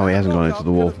 Oh, he That hasn't gone into lockup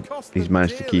the wall. could have cost He's them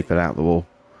managed to keep it dearly. out the wall.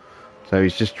 So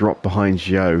he's just dropped behind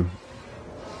Zhou,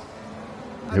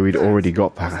 who he'd And already that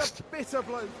got was a past. bitter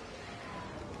blow.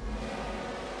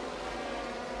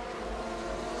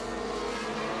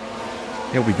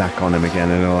 He'll be back on him again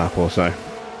in a lap or so.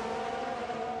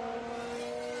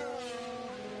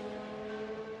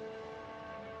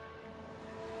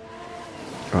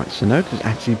 Right, Tsunoda's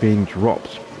actually being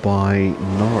dropped by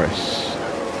Norris.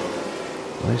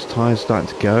 Those tyres starting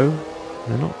to go.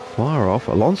 They're not far off.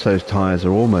 Alonso's tyres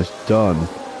are almost done.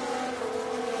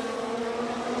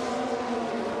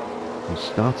 He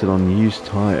started on used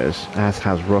tyres, as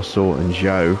has Russell and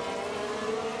Zhou.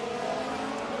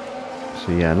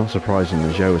 So yeah, not surprising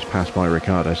that Zhou was passed by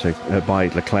by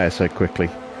Leclerc so quickly.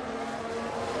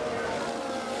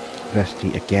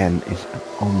 Vesti again is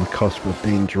on the cusp of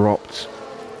being dropped.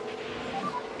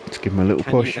 Let's give him a little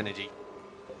Can push. use energy.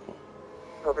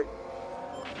 Copy.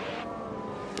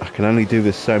 I can only do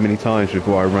this so many times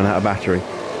before I run out of battery.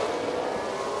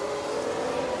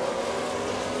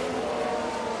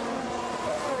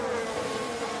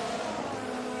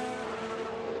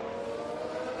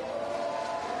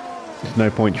 There's no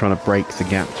point trying to break the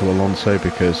gap to Alonso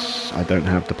because I don't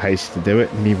have the pace to do it,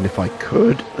 and even if I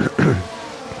could,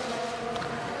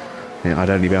 yeah, I'd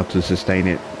only be able to sustain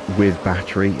it with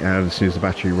battery, and as soon as the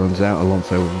battery runs out,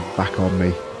 Alonso will be back on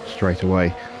me straight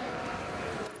away.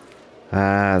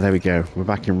 There we go, we're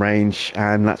back in range,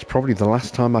 and that's probably the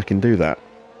last time I can do that.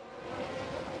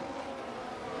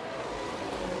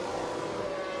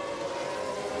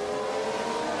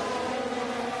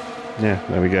 Yeah,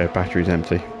 there we go, battery's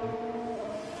empty.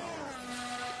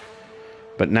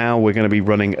 But now we're going to be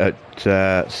running at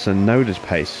Tsunoda's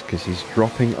pace because he's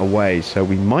dropping away. So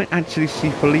we might actually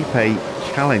see Felipe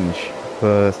challenge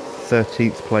for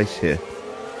 13th place here.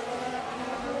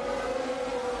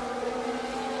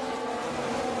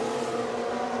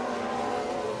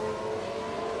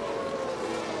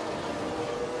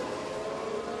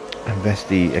 And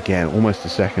Vesti, again, almost a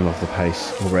second off the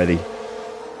pace already.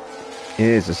 It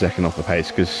is a second off the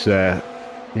pace because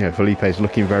you know, Felipe's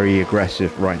looking very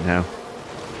aggressive right now.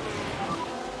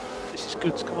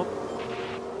 Good, come on.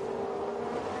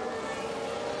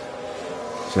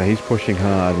 So he's pushing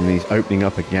hard and he's opening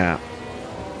up a gap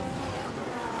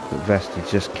that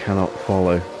Vesti just cannot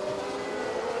follow.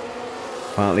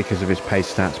 Partly because of his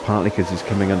pace stats, partly because he's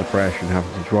coming under pressure and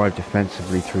having to drive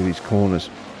defensively through these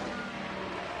corners.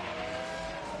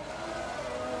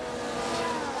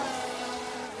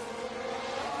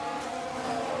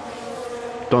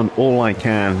 Done all I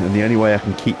can, and the only way I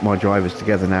can keep my drivers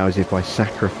together now is if I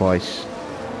sacrifice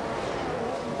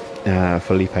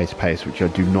Felipe's pace, which I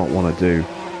do not want to do.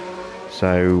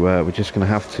 So we're just going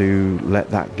to have to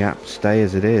let that gap stay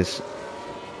as it is.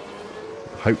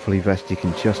 Hopefully Vesti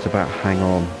can just about hang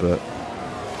on, but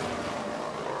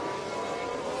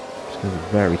it's going to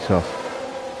be very tough.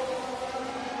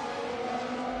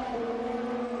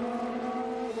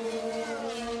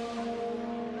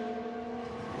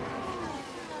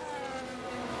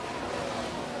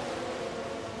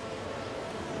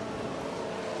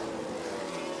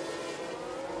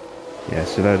 Yeah,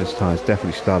 Tsunoda's tyre is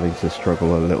definitely starting to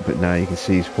struggle a little bit now. You can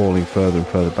see he's falling further and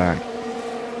further back.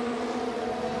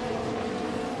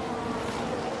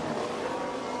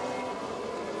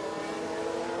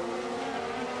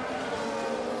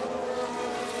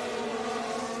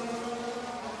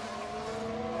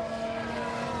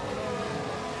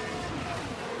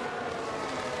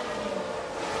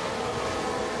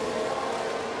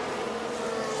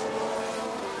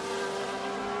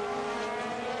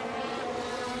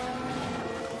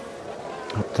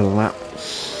 Up to lap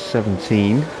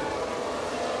 17.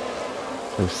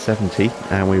 So 70,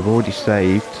 and we've already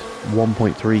saved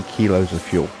 1.3 kilos of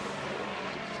fuel.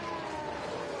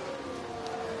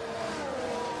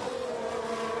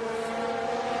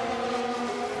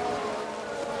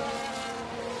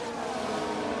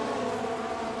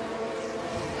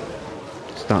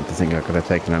 Starting to think I could have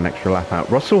taken an extra lap out.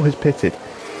 Russell has pitted.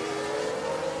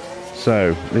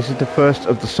 So this is the first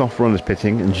of the soft runners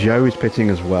pitting, and Joe is pitting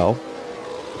as well,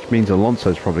 which means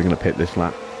Alonso's probably going to pit this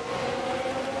lap.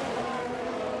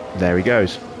 There he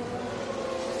goes.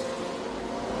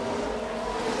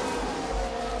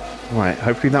 Right,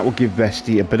 hopefully that will give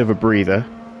Vesti a bit of a breather.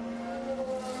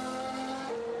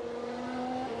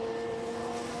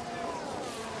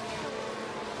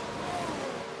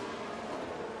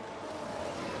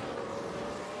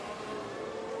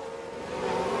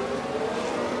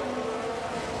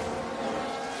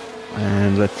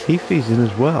 And Latifi's in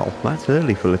as well. That's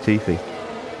early for Latifi.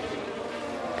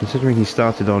 Considering he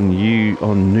started on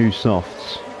new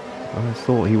softs, I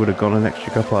thought he would have gone an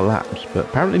extra couple of laps, but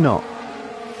apparently not.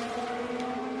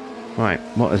 Right,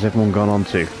 what has everyone gone on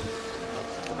to?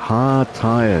 Hard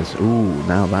tyres. Ooh,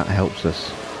 now that helps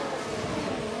us.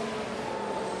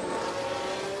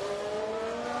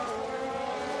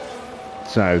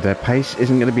 So their pace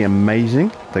isn't going to be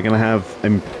amazing. They're going to have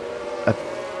a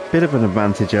bit of an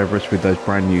advantage over us with those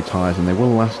brand new tyres, and they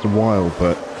will last a while,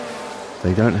 but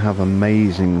they don't have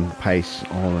amazing pace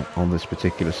on this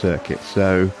particular circuit.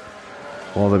 So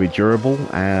while they'll be durable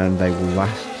and they will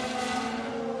last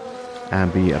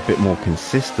and be a bit more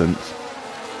consistent,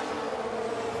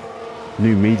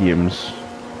 new mediums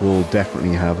will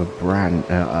definitely have a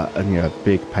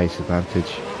big pace advantage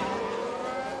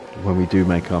when we do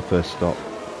make our first stop.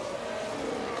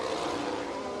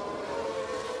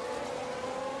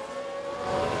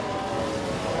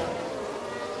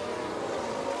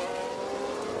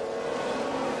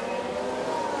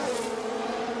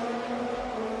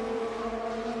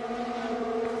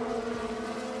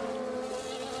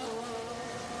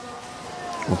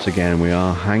 Once again, we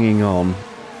are hanging on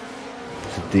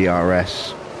to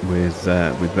DRS with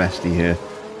Vesti here.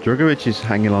 Drugovic is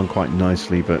hanging on quite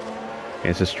nicely, but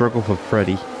it's a struggle for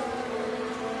Freddie.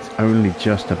 It's only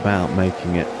just about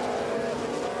making it.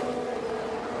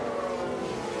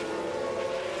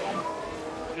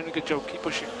 You're doing a good job, keep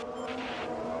pushing.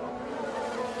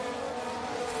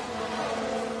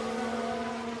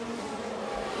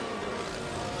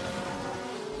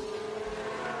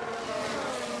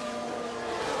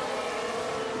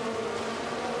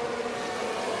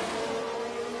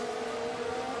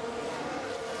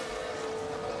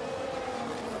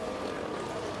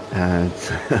 And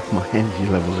my energy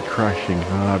levels are crashing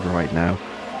hard right now.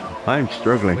 I'm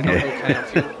struggling here.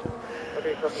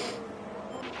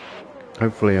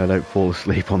 Hopefully I don't fall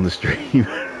asleep on the stream.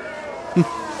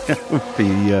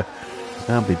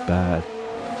 That'd be bad.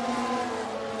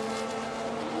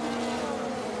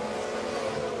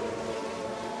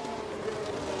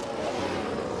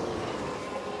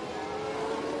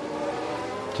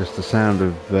 Just the sound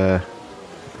of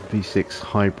V6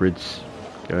 hybrids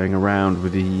going around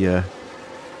with the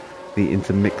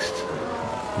intermixed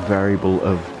variable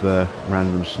of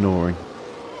random snoring.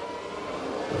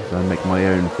 As I make my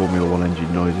own Formula 1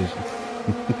 engine noises.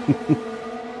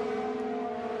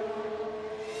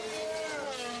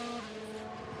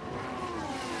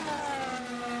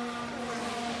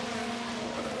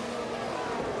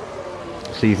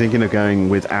 So you're thinking of going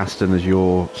with Aston as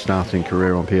your starting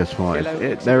career on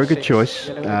PS5? They're a good choice.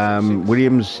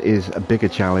 Williams is a bigger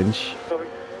challenge.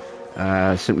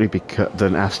 Simply because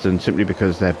than Aston, simply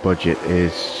because their budget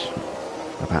is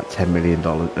about $10 million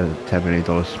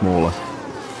smaller.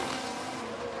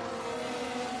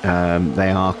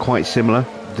 They are quite similar.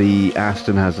 The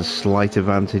Aston has a slight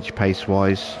advantage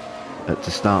pace-wise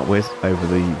to start with over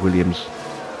the Williams,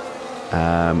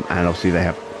 and obviously they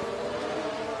have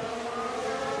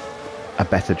a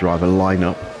better driver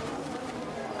lineup.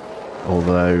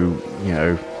 Although, you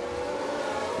know,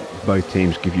 both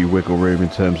teams give you wiggle room in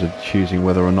terms of choosing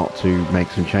whether or not to make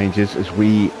some changes, as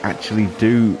we actually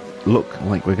do look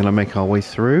like we're going to make our way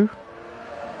through.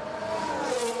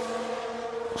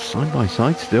 Side by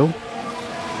side still.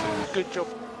 Good job.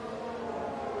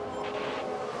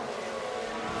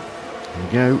 There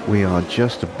we go, we are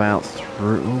just about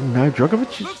through. Oh no,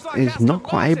 Drugovic is not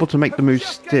quite able to make the move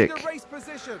stick.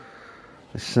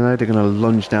 So now they're going to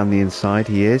lunge down the inside.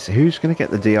 He is. Who's going to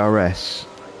get the DRS?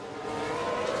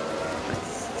 I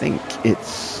think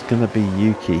it's going to be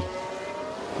Yuki,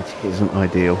 which isn't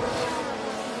ideal.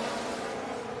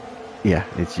 Yeah,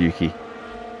 it's Yuki.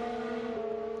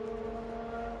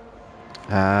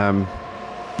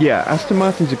 Yeah, Aston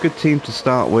Martin's a good team to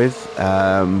start with.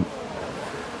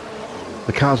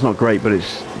 The car's not great, but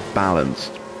it's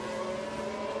balanced.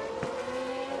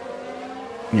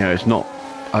 You know, it's not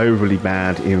overly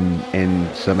bad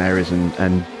in some areas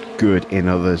and good in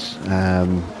others.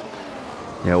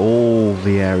 You know, all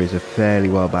the areas are fairly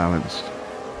well balanced.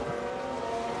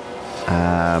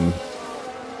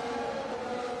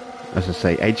 As I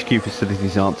say, HQ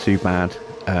facilities aren't too bad.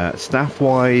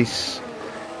 Staff-wise,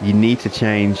 you need to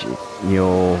change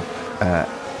your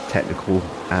technical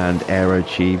and aero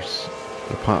chiefs.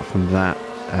 Apart from that,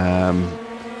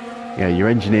 you know, your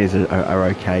engineers are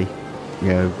okay. You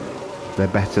know, they're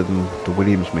better than the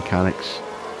Williams mechanics.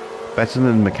 Better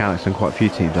than the mechanics in quite a few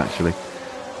teams, actually.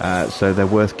 So they're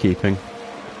worth keeping,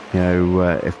 you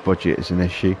know, if budget is an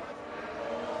issue,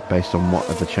 based on what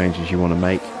other changes you want to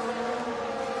make.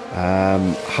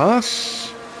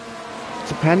 Haas,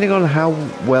 depending on how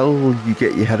well you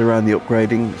get your head around the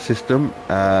upgrading system,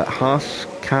 Haas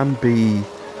can be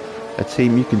a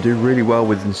team you can do really well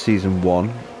with in Season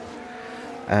 1.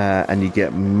 And you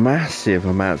get massive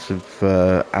amounts of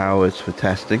hours for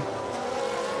testing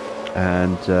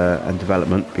and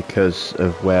development because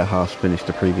of where Haas finished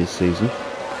the previous season,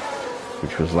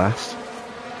 which was last.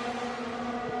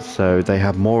 So they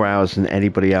have more hours than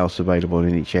anybody else available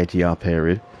in each ATR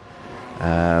period.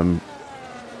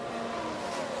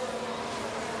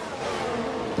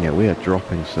 Yeah, we are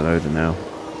dropping Sonoda now.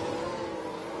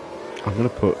 I'm going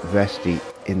to put Vesti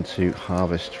into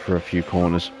Harvest for a few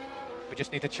corners. We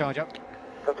just need to charge up.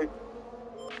 Copy.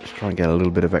 Just try and get a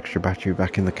little bit of extra battery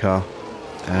back in the car.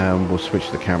 We'll switch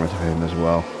the camera to him as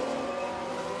well.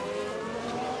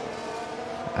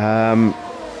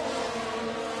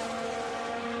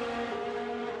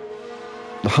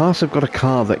 The Haas have got a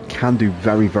car that can do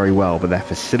very, very well, but their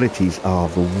facilities are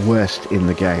the worst in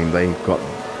the game. They've got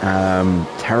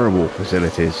terrible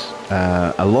facilities.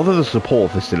 A lot of the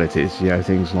support facilities, you know,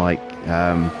 things like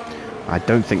I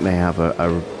don't think they have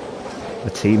a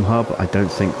team hub. I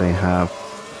don't think they have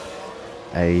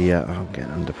a I'm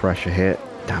getting under pressure here,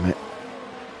 damn it.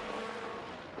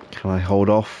 Can I hold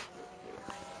off?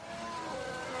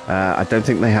 I don't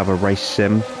think they have a race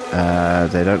sim.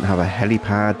 They don't have a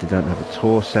helipad. They don't have a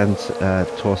tour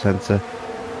center.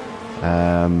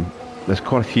 There's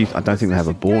quite a few. I don't think they have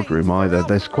a boardroom either.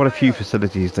 There's quite a few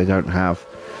facilities they don't have.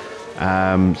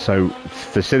 So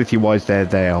facility wise,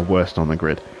 they are worst on the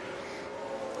grid.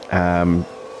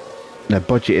 Their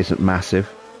budget isn't massive,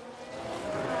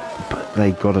 but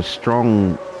they've got a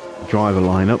strong driver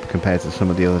lineup compared to some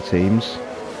of the other teams.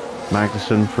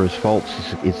 Magnussen, for his faults,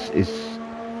 is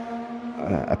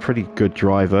a pretty good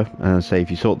driver, and I say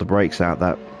if you sort the brakes out,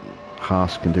 that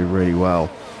Haas can do really well.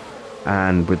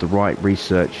 And with the right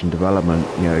research and development,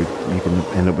 you know, you can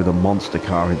end up with a monster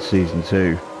car in Season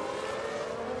 2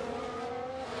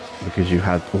 because you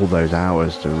had all those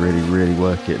hours to really, really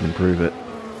work it and improve it.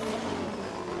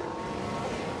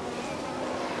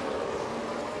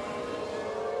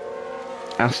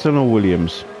 Aston or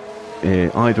Williams,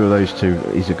 either of those two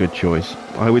is a good choice.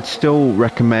 I would still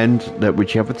recommend that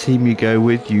whichever team you go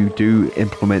with, you do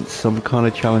implement some kind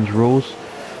of challenge rules.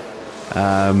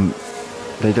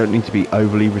 They don't need to be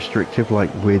overly restrictive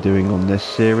like we're doing on this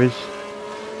series,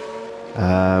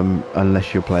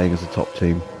 unless you're playing as a top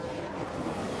team.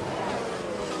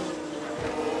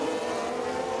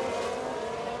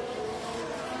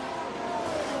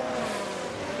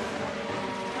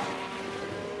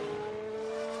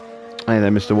 Hey there,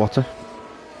 Mr. Water.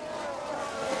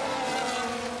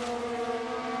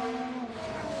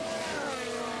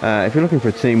 If you're looking for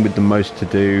a team with the most to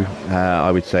do,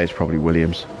 I would say it's probably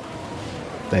Williams.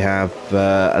 They have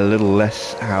a little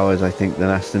less hours, I think, than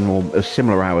Aston, or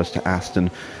similar hours to Aston,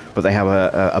 but they have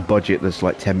a budget that's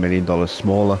like $10 million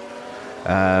smaller.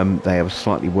 They have a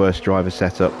slightly worse driver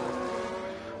setup,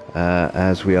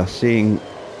 as we are seeing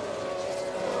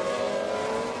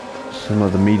some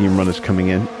of the medium runners coming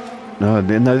in. No,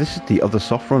 this is the other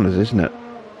soft runners, isn't it?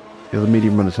 The other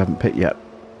medium runners haven't pit yet.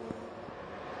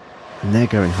 And they're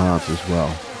going hard as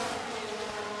well.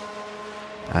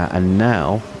 And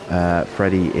now,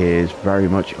 Freddie is very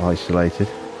much isolated.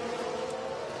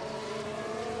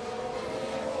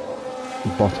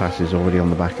 Bottas is already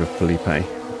on the back of Felipe.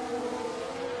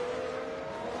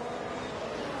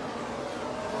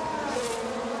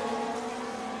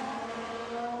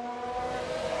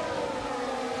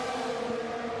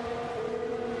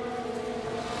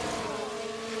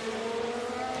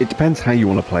 It depends how you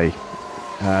want to play.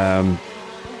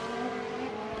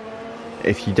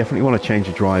 If you definitely want to change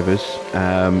your drivers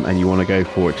and you want to go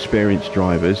for experienced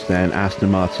drivers, then Aston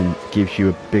Martin gives you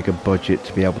a bigger budget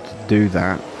to be able to do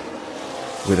that.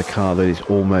 with a car that is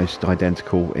almost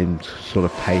identical in sort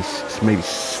of pace. It's maybe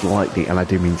slightly, and I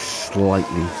do mean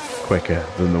slightly, quicker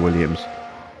than the Williams.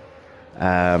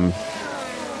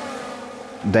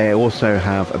 They also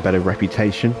have a better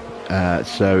reputation,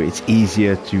 so it's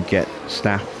easier to get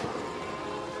staff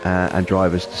and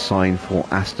drivers to sign for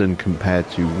Aston compared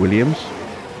to Williams.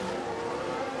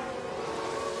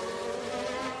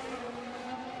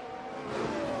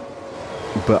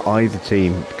 But either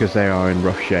team, because they are in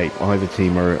rough shape, either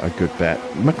team are a good bet.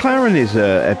 McLaren is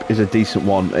a decent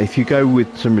one. If you go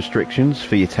with some restrictions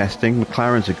for your testing,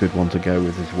 McLaren's a good one to go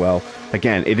with as well.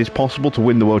 Again, it is possible to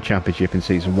win the World Championship in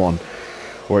Season 1,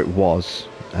 or it was.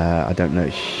 I don't know,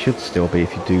 it should still be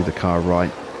if you do the car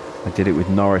right. I did it with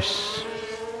Norris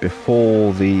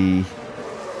before the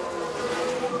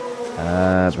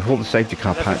safety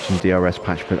car patch and DRS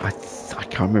patch, but I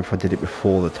can't remember if I did it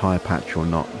before the tyre patch or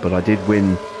not, but I did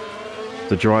win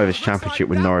the Drivers' Championship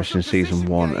with Norris in Season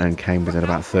 1 and came within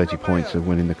about 30 points of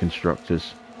winning the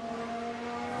Constructors.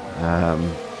 Might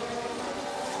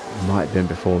have been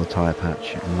before the tyre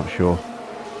patch, I'm not sure.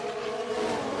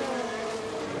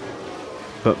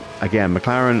 But again,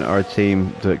 McLaren are a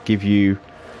team that give you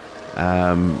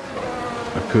a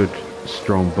good,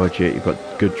 strong budget. You've got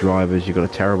good drivers, you've got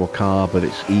a terrible car, but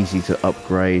it's easy to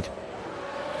upgrade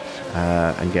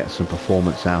and get some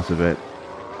performance out of it.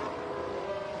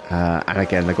 And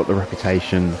again, they've got the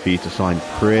reputation for you to sign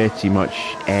pretty much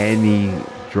any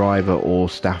driver or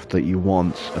staff that you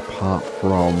want, apart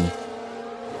from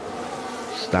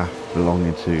staff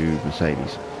belonging to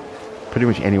Mercedes. Pretty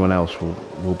much anyone else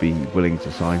will be willing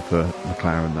to sign for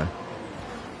McLaren though.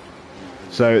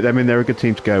 So, I mean, they're a good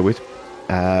team to go with.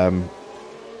 But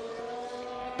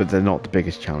they're not the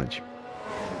biggest challenge.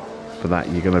 For that,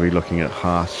 you're going to be looking at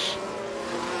Haas.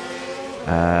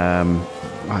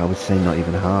 I would say not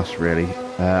even Haas, really.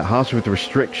 Haas with the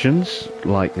restrictions,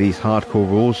 like these hardcore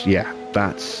rules, yeah,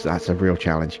 that's a real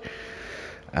challenge.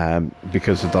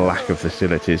 Because of the lack of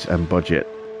facilities and budget,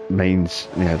 means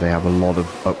they have a lot of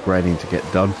upgrading to get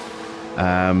done.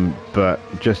 But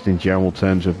just in general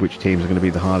terms of which teams are going to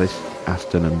be the hardest,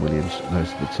 Aston and Williams,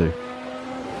 those are the two.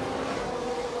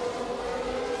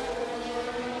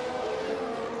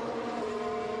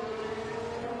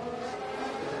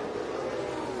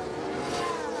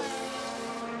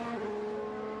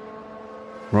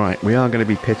 Right, we are going to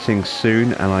be pitting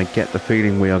soon, and I get the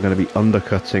feeling we are going to be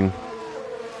undercutting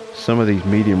some of these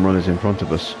medium runners in front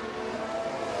of us.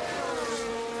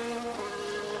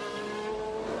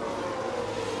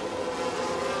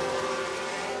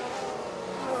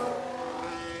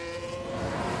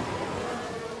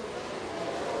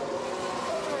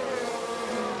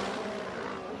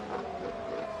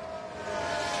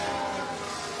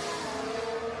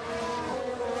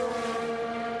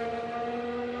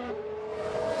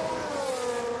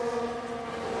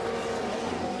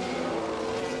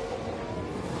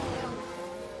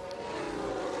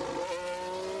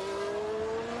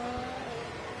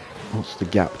 What's the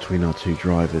gap between our two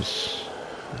drivers?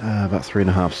 About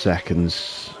 3.5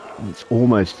 seconds. It's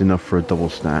almost enough for a double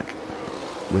stack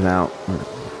without...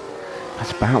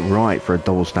 That's about right for a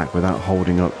double stack without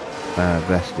holding up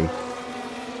Vesti.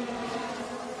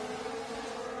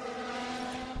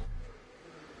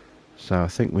 So I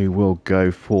think we will go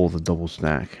for the double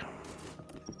stack.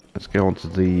 Let's go on to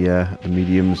the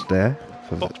mediums there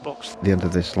for the end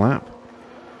of this lap.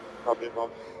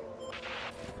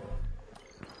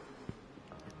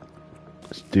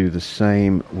 Let's do the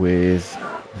same with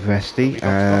Vesti,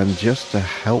 and just to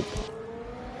help,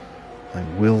 I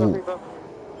will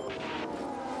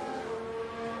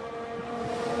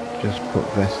just put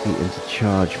Vesti into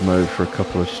charge mode for a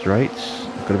couple of straights.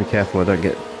 I've got to be careful I don't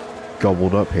get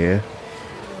gobbled up here.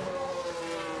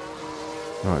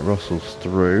 Right, Russell's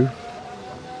through. To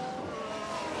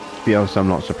be honest, I'm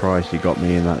not surprised he got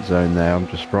me in that zone there. I'm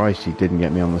just surprised he didn't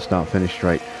get me on the start-finish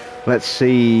straight. Let's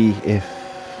see if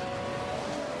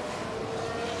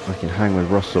I can hang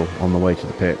with Russell on the way to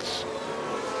the pits.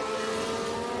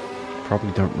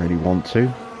 Probably don't really want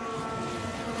to.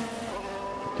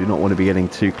 Do not want to be getting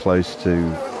too close to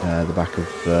the back of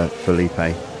Felipe.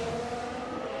 And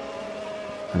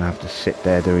have to sit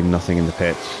there doing nothing in the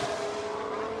pits.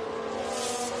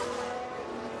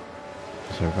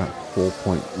 So about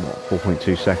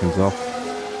 4.2 seconds off.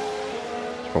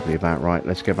 It's probably about right.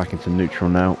 Let's go back into neutral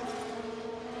now.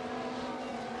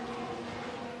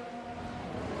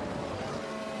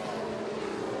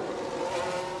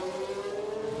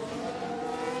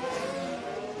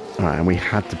 Alright, and we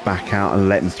had to back out and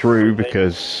let him through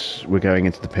because we're going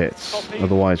into the pits.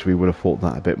 Otherwise we would have fought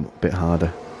that a bit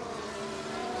harder.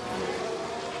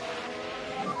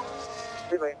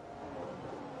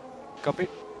 Copy.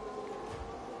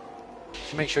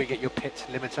 So make sure you get your pit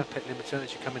limiter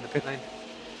as you come in the pit lane.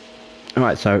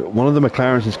 Alright, so one of the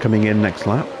McLarens is coming in next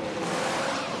lap.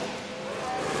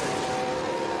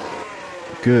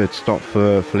 Good stop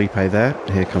for Felipe there.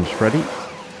 Here comes Freddie.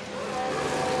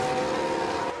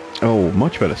 Oh,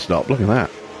 much better stop. Look at that.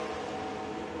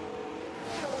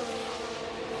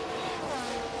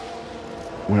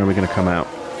 Where are we going to come out?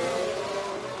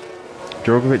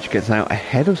 Drogovic gets out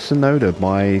ahead of Tsunoda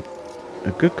by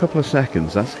a good couple of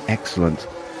seconds. That's excellent.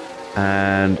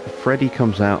 And Freddie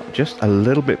comes out just a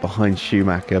little bit behind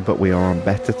Schumacher, but we are on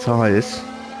better tyres,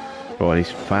 or at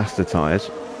least faster tyres,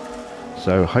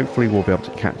 so hopefully we'll be able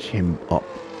to catch him up.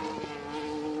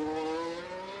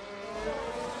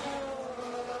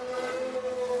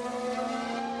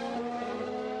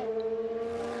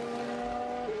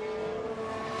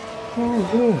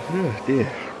 Oh dear,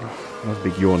 that was a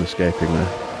big yawn escaping there.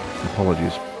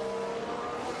 Apologies.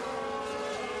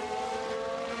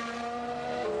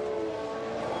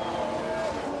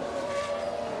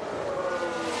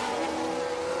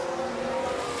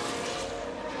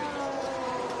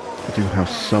 I do have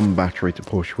some battery to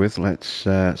push with. Let's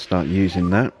start using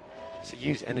that. So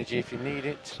use energy if you need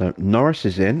it. So Norris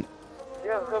is in.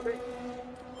 Yeah, copy.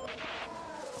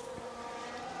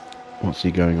 What's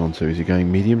he going on to? Is he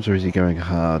going mediums or is he going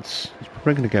hards? He's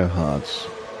probably going to go hards.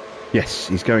 Yes,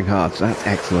 he's going hards. That's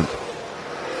excellent.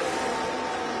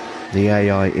 The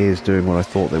AI is doing what I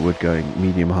thought they would, going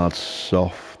medium, hard,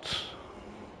 soft.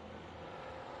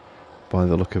 By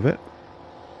the look of it.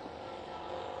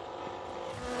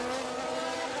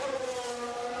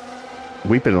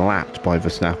 We've been lapped by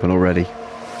Verstappen already.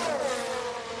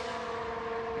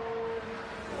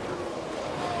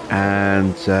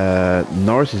 And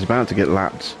Norris is about to get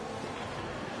lapped.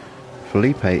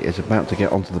 Felipe is about to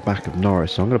get onto the back of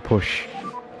Norris, so I'm going to push.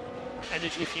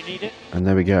 Energy if you need it. And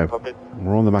there we go.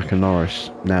 We're on the back of Norris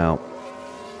now.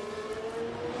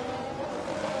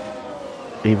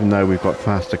 Even though we've got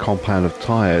faster compound of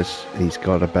tyres, he's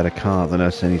got a better car than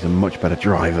us, and he's a much better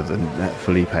driver than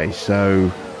Felipe.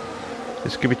 So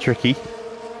it's going to be tricky.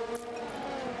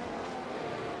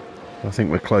 I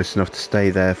think we're close enough to stay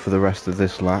there for the rest of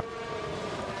this lap.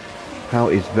 How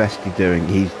is Vesti doing?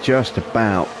 He's just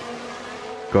about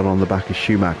got on the back of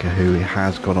Schumacher, who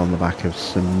has got on the back of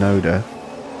Tsunoda.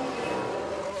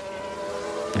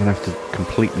 I'm going to have to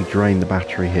completely drain the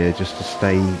battery here just to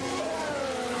stay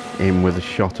in with a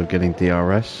shot of getting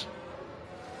DRS.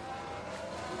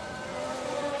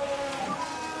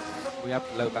 We have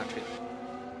low battery.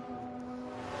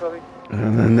 Sorry.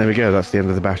 And then there we go, that's the end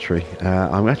of the battery.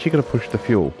 I'm actually going to push the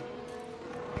fuel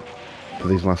for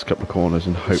these last couple of corners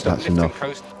and hope Stop that's lifting enough.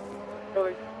 Coast.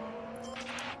 Sorry.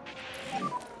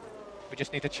 We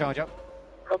just need to charge up.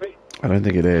 Copy. I don't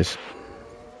think it is.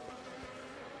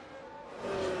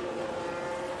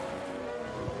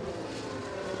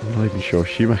 I'm not even sure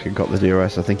Schumacher got the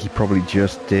DRS. I think he probably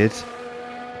just did.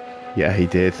 Yeah, he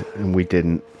did, and we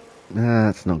didn't.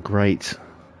 That's not great.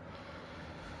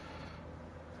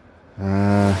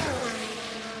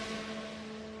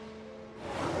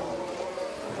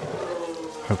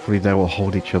 Hopefully they will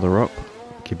hold each other up.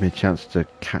 Give me a chance to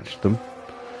catch them.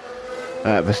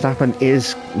 Verstappen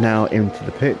is now into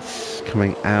the pits,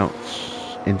 coming out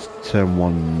into turn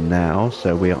 1 now,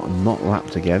 so we are not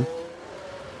lapped again.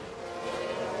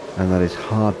 And that is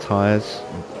hard tyres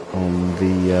on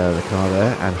the car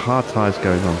there, and hard tyres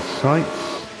going on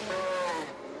sights.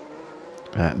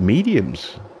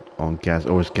 Mediums on Gas,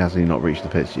 or has Gasly not reached the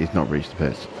pits? He's not reached the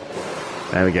pits.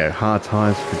 There we go, hard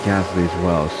tyres for Gasly as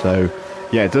well. So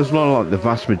yeah, it does look like the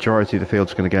vast majority of the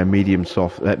field's going to go medium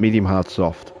soft, medium hard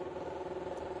soft.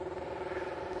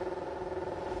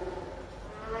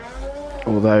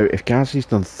 Although if Gasly's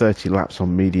done 30 laps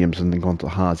on mediums and then gone to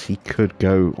hards, he could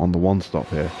go on the one stop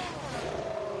here.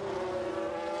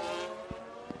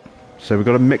 So we've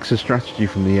got a mix of strategy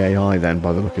from the AI then,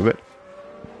 by the look of it.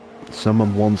 Some are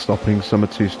one stopping, some are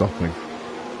two stopping.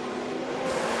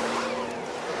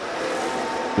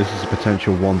 This is a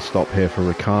potential one stop here for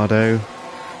Ricciardo.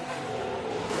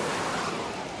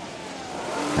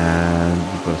 And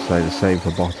we've got to say the same for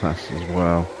Bottas as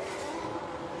well.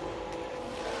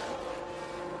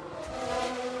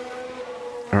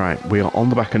 Alright, we are on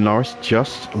the back of Norris,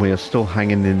 we are still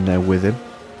hanging in there with him.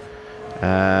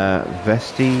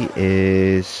 Vesti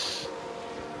is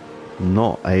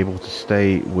not able to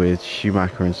stay with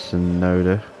Schumacher and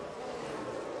Tsunoda.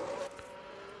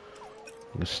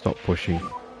 I'm going to stop pushing.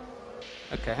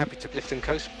 Okay, happy to lift and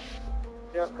coast.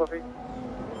 Yeah, copy.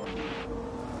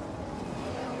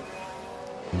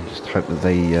 And just hope that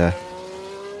they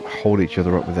hold each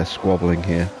other up with their squabbling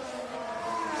here.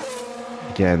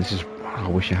 Again, this is I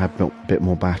wish I had a bit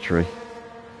more battery.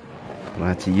 But I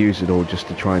had to use it all just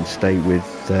to try and stay with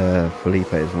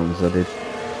Felipe as long as I did.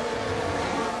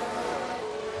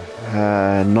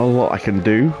 Not a lot I can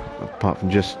do, apart from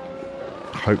just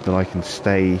hope that I can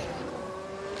stay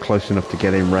close enough to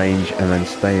get in range and then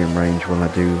stay in range when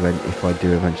I do, if I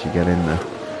do eventually get in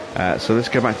there. So let's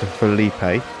go back to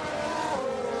Felipe.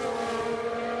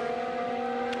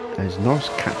 Is Norris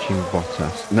catching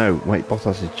Bottas? No, wait,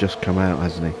 Bottas has just come out,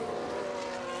 hasn't he?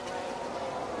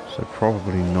 So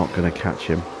probably not going to catch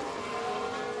him.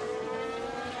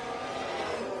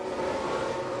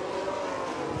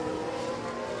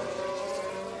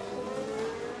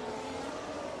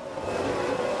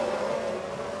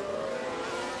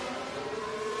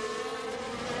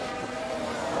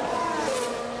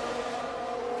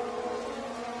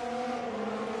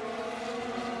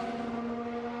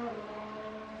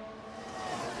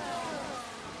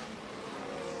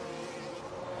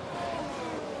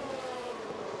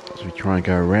 As we try and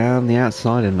go around the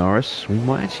outside of Norris, we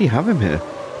might actually have him here.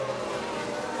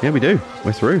 Yeah, we do.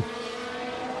 We're through.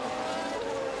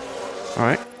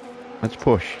 Alright, let's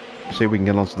push. See if we can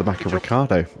get onto the back of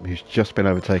Ricciardo, who's just been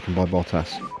overtaken by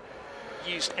Bottas.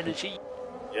 Used energy.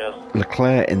 Yes.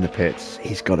 Leclerc in the pits.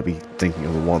 He's got to be thinking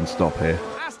of a one-stop here.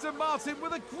 Aston Martin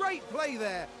with a great play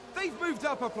there. They've moved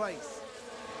up a place.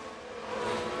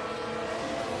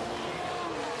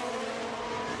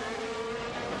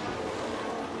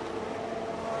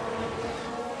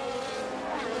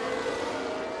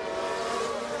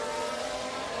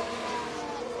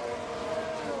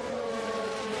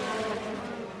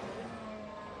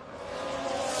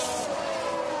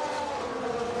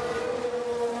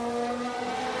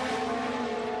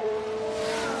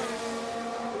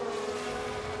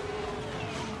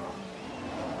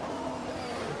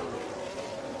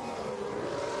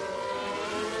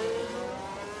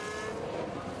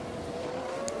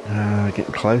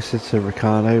 Getting closer to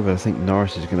Ricciardo, but I think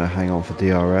Norris is going to hang on for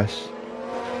DRS.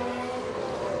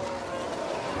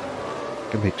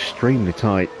 Going to be extremely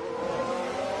tight.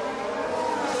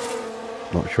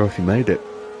 Not sure if he made it.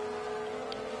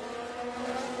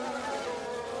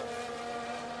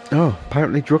 Oh,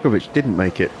 apparently Drugovich didn't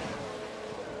make it.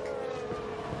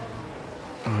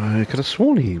 I could have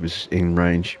sworn he was in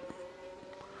range.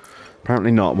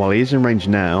 Apparently not. Well, he is in range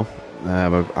now.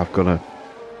 I've got to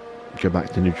go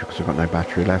back to neutral because I've got no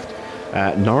battery left.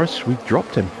 Norris, we've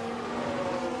dropped him.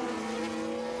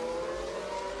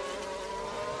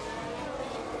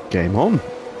 Game on.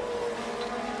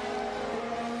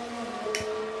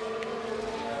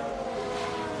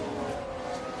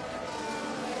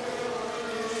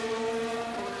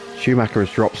 Schumacher has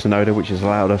dropped Tsunoda, which has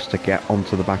allowed us to get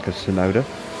onto the back of Tsunoda.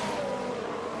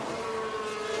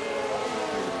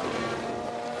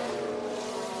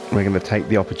 We're going to take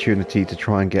the opportunity to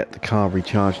try and get the car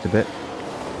recharged a bit.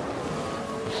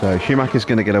 So Schumacher's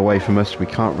going to get away from us. We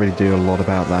can't really do a lot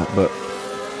about that,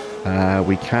 but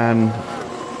we can,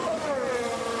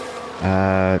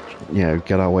 you know,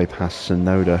 get our way past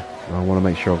Tsunoda. I want to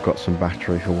make sure I've got some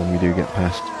battery for when we do get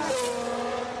past.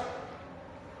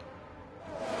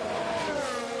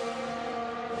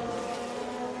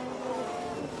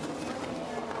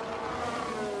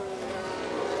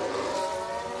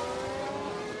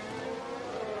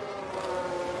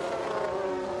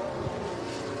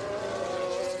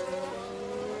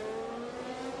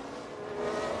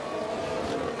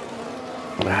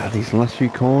 These last few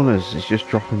corners is just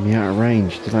dropping me out of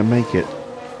range. Did I make it?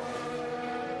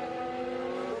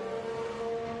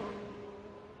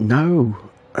 No,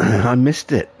 I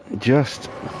missed it. Just.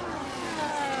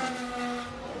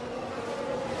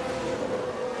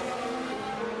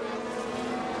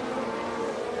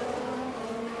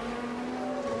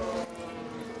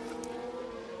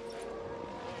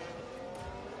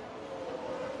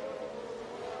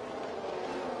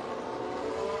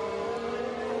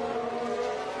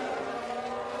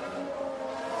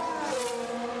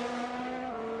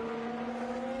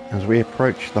 As we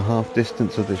approach the half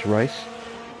distance of this race,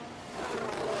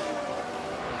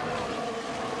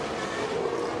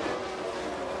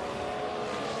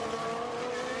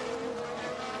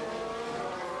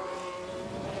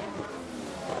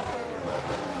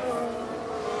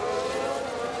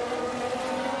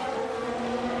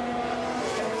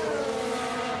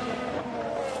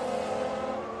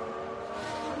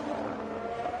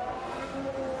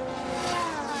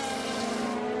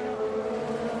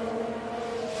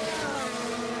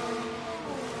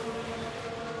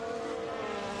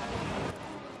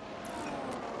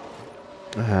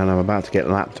 and I'm about to get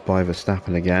lapped by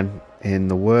Verstappen again in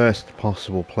the worst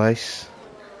possible place.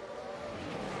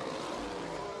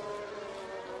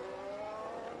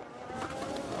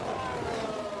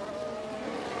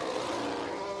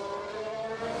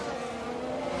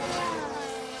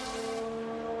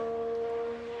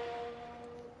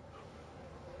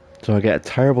 So I get a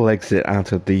terrible exit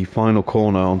out of the final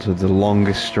corner onto the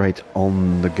longest straight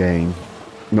on the game.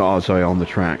 No, sorry, on the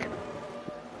track.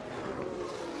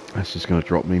 That's just going to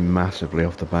drop me massively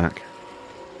off the back.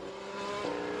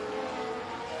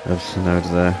 There's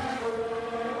Sonoda there.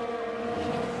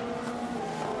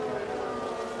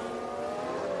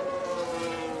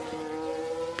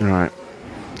 Alright,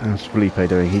 how's Felipe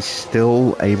doing? He's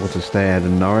still able to stay ahead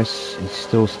of Norris. He's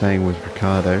still staying with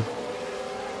Ricardo.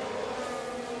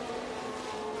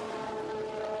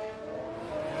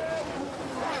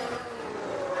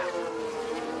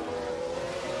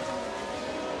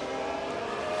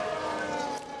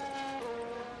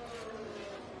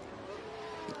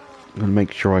 I'm going to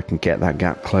make sure I can get that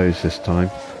gap closed this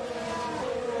time.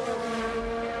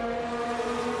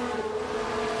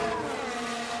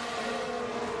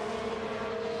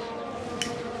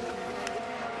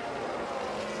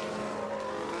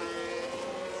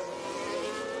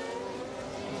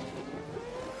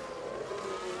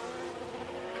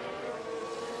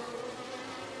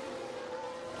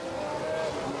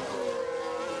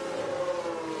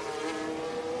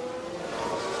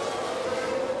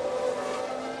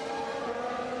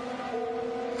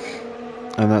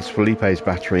 And that's Felipe's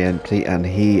battery empty, and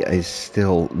he is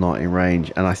still not in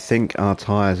range. And I think our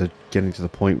tyres are getting to the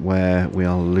point where we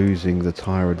are losing the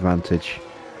tyre advantage.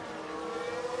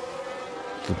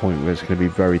 To the point where it's going to be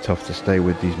very tough to stay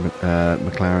with these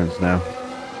McLarens now.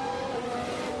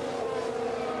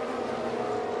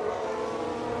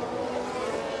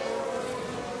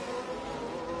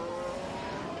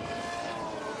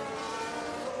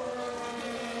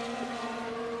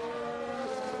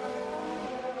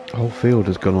 The whole field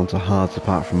has gone on to hards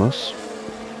apart from us.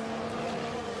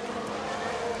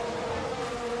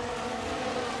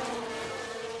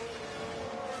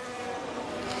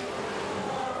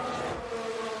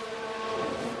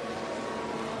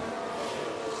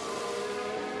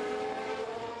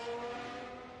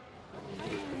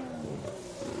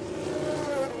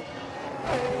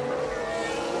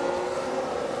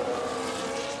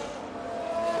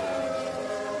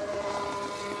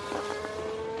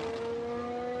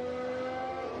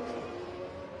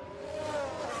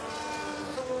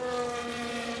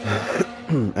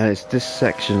 And it's this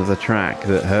section of the track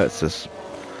that hurts us.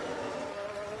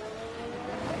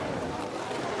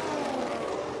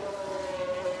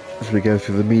 As we go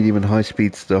through the medium and high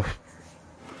speed stuff.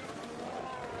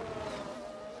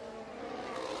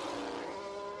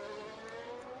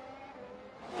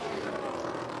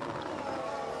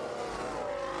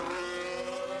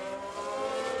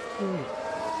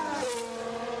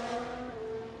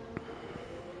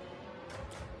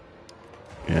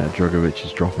 Yeah, Drogovic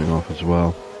is dropping off as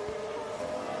well.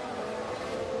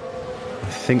 I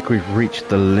think we've reached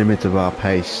the limit of our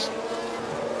pace.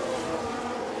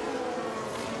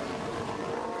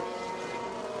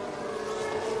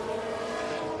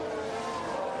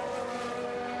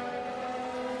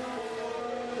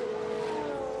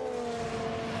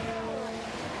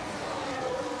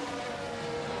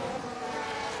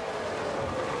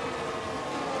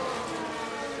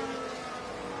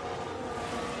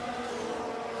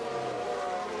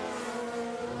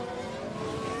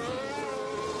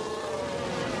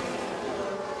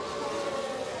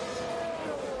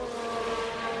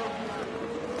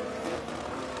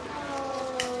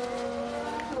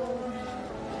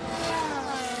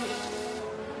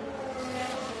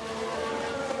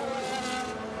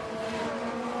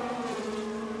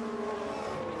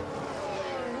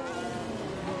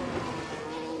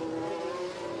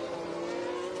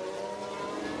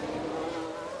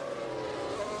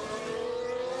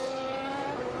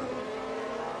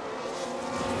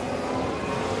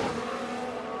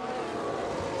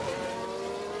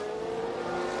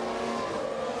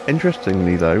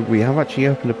 Interestingly though, we have actually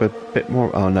opened up a bit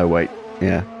more. Oh no, wait,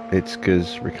 yeah, it's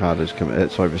because Ricardo's coming.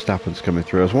 Sorry, Verstappen's coming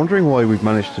through. I was wondering why we've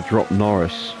managed to drop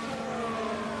Norris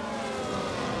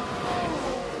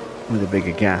with a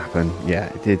bigger gap, and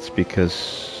yeah, it's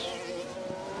because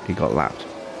he got lapped,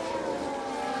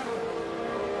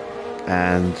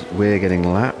 and we're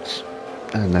getting lapped,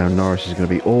 and now Norris is going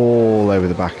to be all over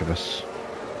the back of us,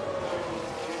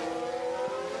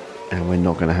 and we're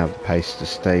not going to have the pace to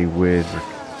stay with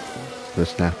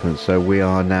Verstappen, so we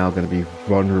are now going to be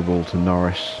vulnerable to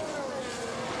Norris.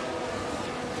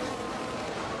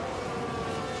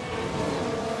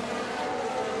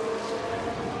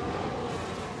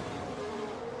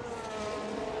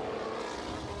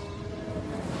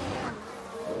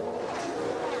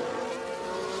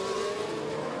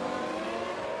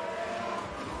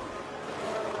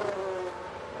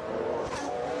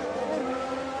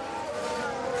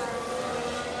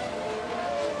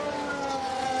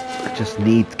 just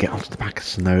need to get onto the back of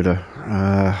Sonoda.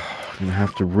 I'm going to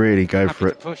have to really go Happy for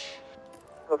to it. push.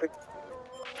 Copy.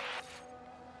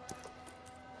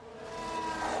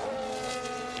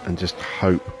 And just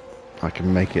hope I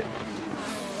can make it.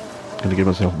 I'm going to give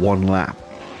myself one lap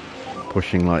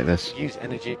pushing like this. Use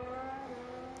energy.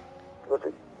 Copy.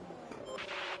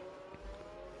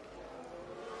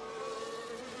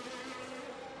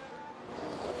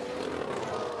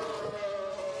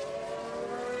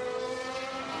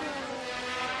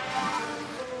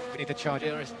 We need to charge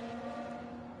it.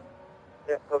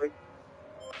 Yeah, copy.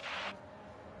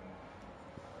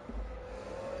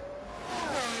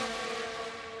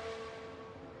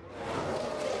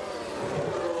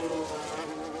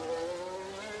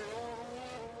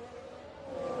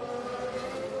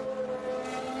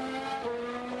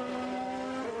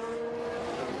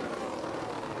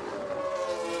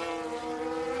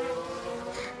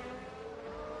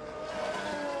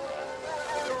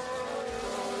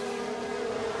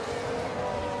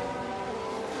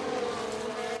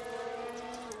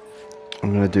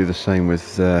 I'm going to do the same with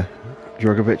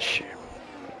Drogovic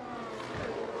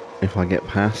if I get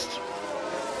past,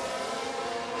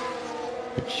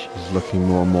 which is looking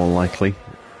more and more likely.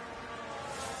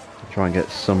 Try and get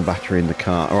some battery in the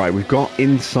car. Alright, we've got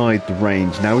inside the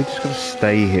range. Now we've just got to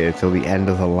stay here till the end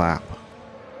of the lap.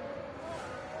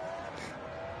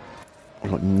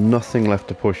 I've got nothing left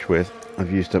to push with.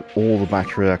 I've used up all the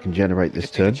battery I can generate this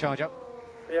Just need turn. to charge up.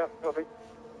 Yeah, copy.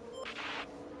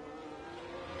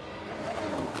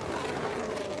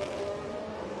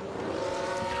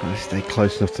 Trying to stay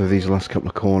close enough to these last couple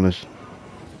of corners.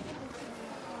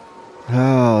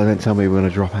 Oh, don't tell me we're going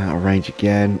to drop out of range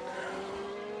again.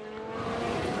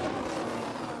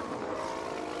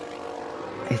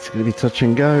 It's going to be touch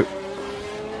and go.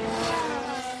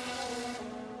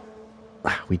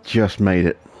 Ah, we just made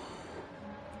it.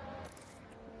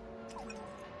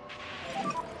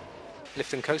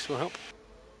 Lift and coast will help.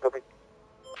 Copy.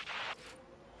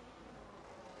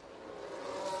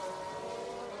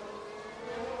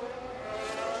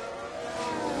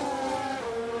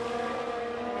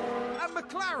 And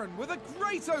McLaren with a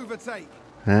great overtake.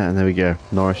 Ah, and there we go.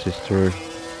 Norris is through.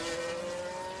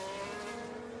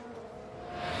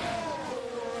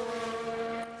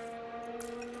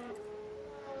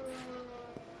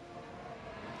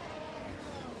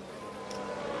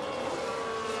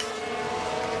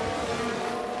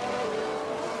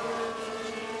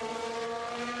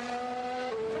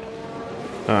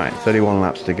 Alright, 31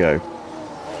 laps to go.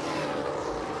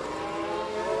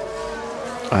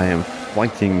 I am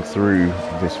fighting through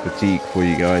this fatigue for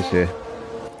you guys here.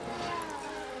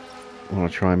 I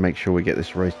want to try and make sure we get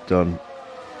this race done.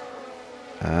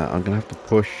 I'm going to have to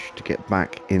push to get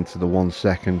back into the 1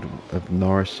 second of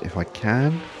Norris if I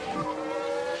can.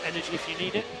 Energy if you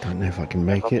need it. Don't know if I can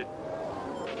make it.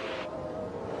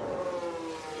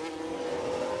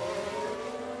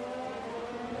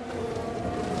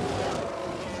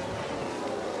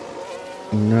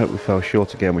 No, we fell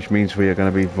short again, which means we are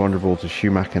going to be vulnerable to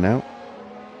Schumacher now.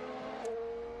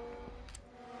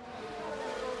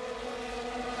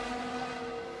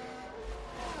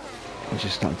 I'm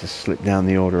just starting to slip down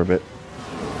the order a bit.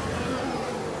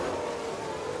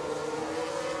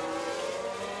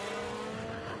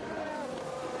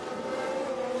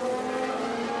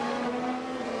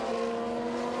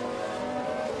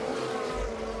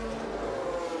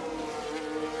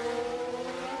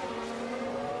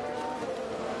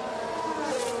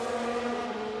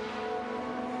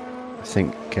 I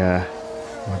think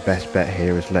my best bet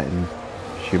here is letting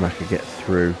Schumacher get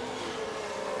through.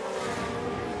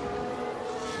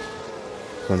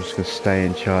 So I'm just going to stay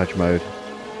in charge mode.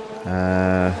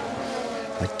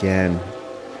 Again,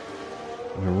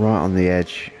 we're right on the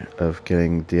edge of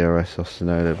getting DRS off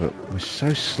Sonoda, but we're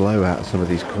so slow out of some of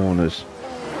these corners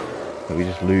that we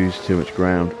just lose too much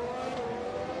ground.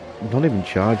 I'm not even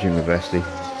charging with Vesti.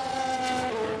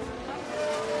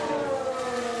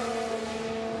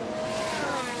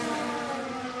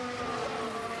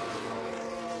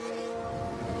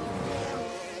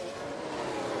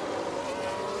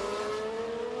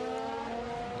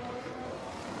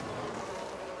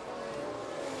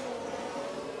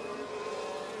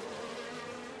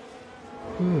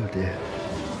 Oh dear.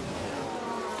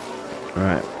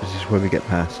 Alright, this is where we get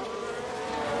past.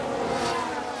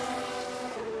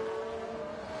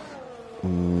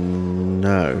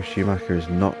 No, Schumacher is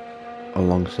not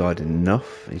alongside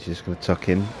enough. He's just going to tuck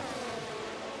in.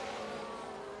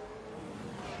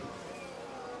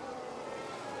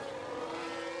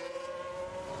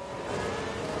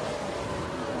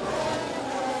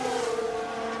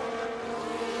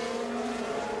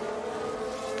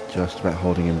 Just about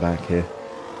holding him back here.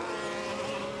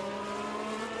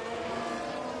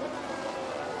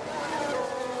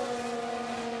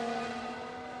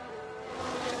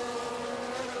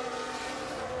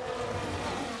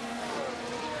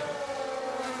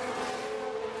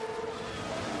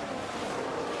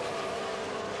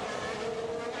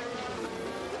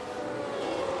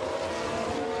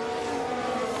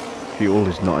 fuel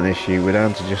is not an issue. We're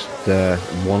down to just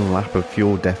one lap of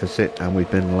fuel deficit, and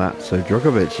we've been lapped. So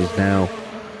Drogovic is now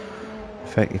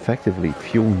effectively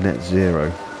fuel net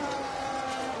zero.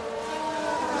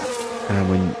 And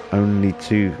we're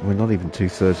not even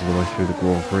 2/3 of the way through the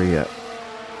Grand Prix yet.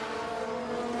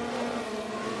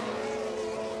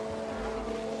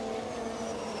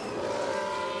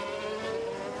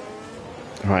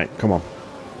 Right, come on.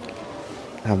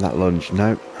 Have that lunge.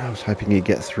 No, I was hoping he'd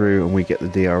get through and we get the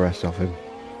DRS off him.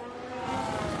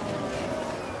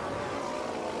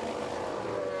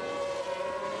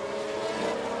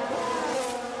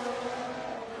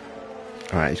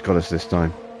 Alright, he's got us this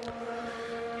time.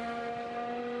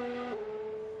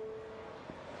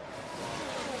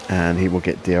 And he will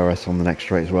get DRS on the next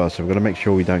straight as well, so we've got to make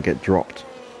sure we don't get dropped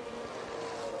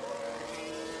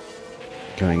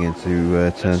going into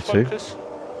turn 2.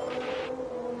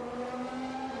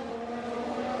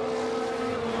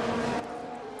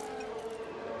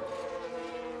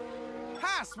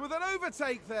 Haas with an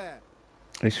overtake there.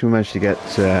 At least we managed to get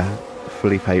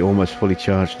Felipe almost fully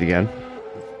charged again.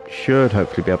 Should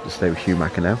hopefully be able to stay with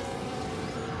Schumacher now.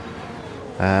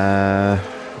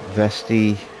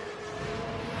 Vesti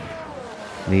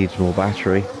needs more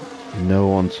battery. No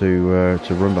one to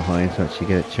run behind to actually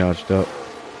get it charged up.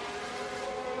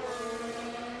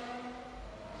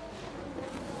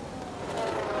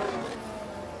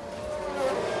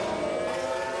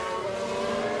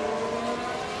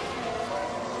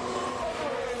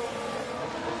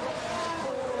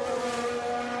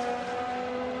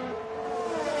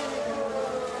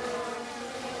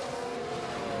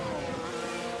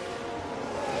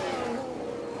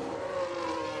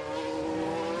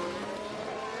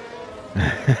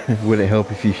 Will it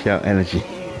help if you shout energy?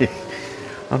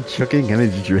 I'm chugging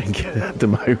energy drink at the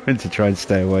moment to try and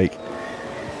stay awake.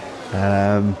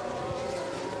 Yeah,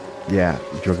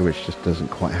 Drogovic just doesn't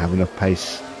quite have enough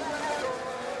pace.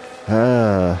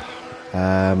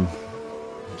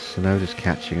 Sonoda's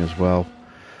catching as well.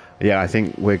 Yeah, I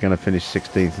think we're going to finish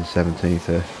 16th and 17th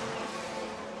here.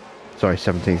 Sorry,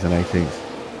 17th and 18th.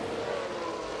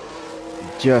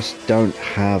 Just don't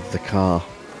have the car.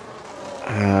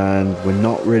 And we're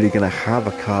not really going to have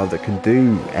a car that can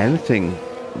do anything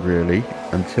really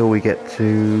until we get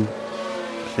to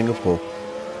Singapore.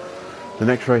 The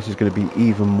next race is going to be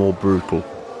even more brutal.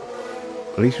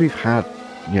 At least we've had,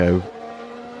 you know,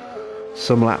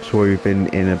 some laps where we've been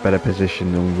in a better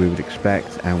position than we would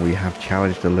expect, and we have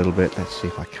challenged a little bit. Let's see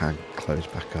if I can close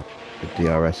back up the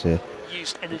DRS here.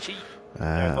 Used energy.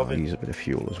 I'll use a bit of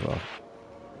fuel as well.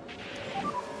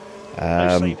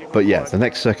 But yeah, the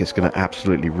next circuit's going to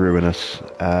absolutely ruin us.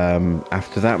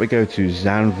 After that we go to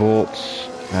Zandvoort.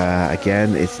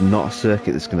 Again, it's not a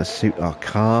circuit that's going to suit our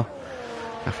car.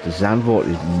 After Zandvoort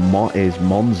is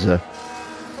Monza.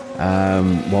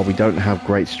 While we don't have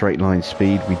great straight line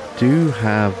speed, we do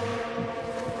have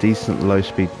decent low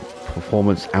speed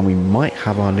performance, and we might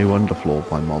have our new underfloor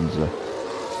by Monza.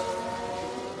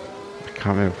 I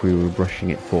can't remember if we were rushing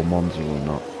it for Monza or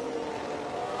not.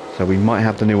 So we might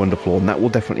have the new underfloor, and that will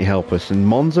definitely help us. In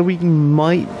Monza we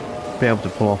might be able to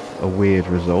pull off a weird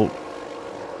result.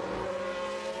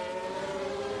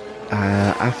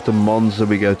 After Monza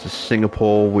we go to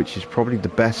Singapore, which is probably the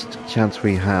best chance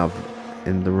we have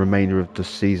in the remainder of the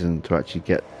season to actually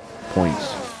get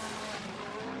points.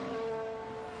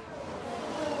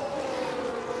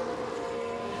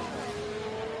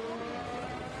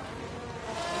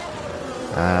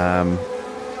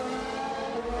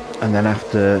 And then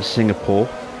after Singapore,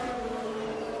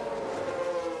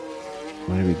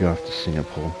 where do we go after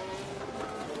Singapore?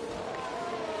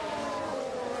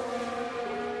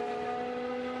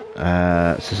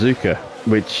 Suzuka,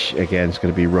 which again is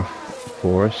going to be rough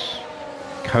for us.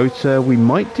 Kota, we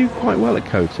might do quite well at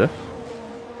Kota.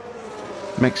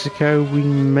 Mexico, we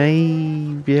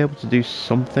may be able to do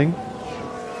something.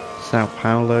 Sao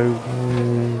Paulo,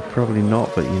 probably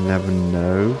not, but you never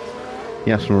know.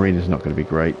 Yas Marina's not going to be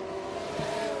great.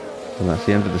 And that's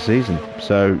the end of the season.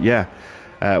 So yeah,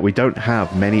 we don't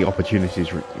have many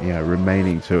opportunities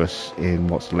remaining to us in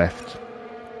what's left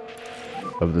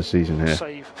of the season here.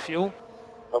 Save fuel.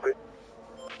 Copy.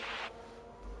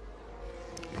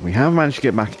 We have managed to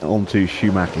get back onto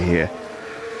Schumacher here.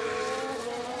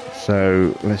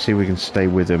 So let's see if we can stay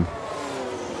with him.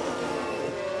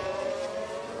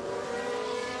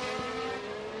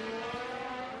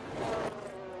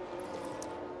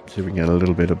 See if we can get a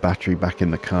little bit of battery back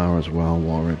in the car as well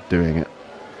while we're doing it.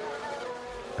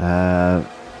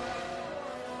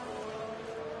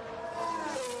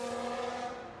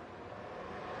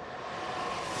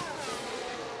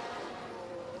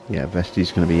 Yeah,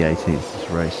 Vesti's going to be 18th this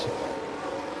race.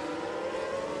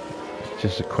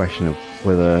 just a question of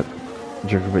whether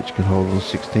Djokovic can hold on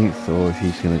 16th or if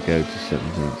he's going to go to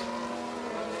 17th.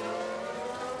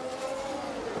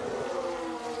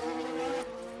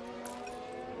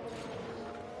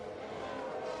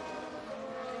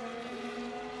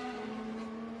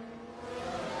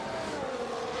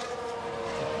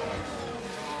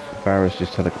 Barra's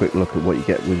just had a quick look at what you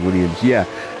get with Williams. Yeah,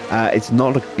 it's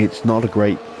not a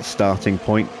great starting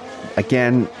point.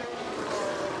 Again,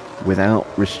 without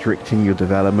restricting your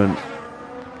development,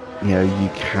 you know, you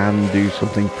can do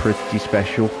something pretty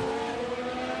special.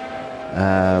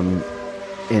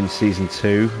 In season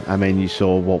 2, I mean, you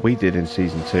saw what we did in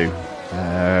season 2,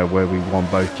 where we won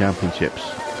both championships.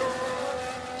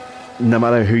 No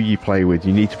matter who you play with,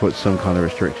 you need to put some kind of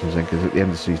restrictions in, because at the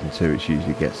end of season 2, it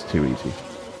usually gets too easy,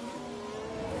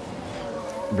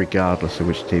 regardless of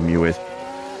which team you're with.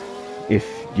 If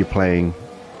you're playing,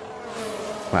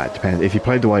 well, it depends. If you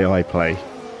play the way I play,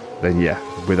 then yeah,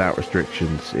 without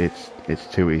restrictions, it's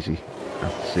too easy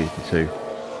after season 2.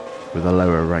 With a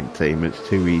lower ranked team, it's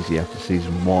too easy after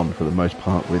season 1 for the most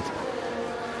part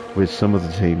with some of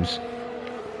the teams.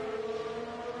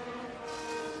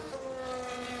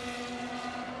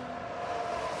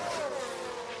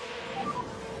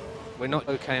 We're not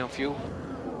okay on fuel.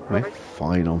 We're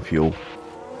fine on fuel.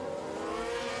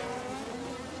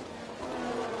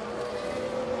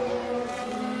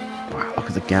 Wow, look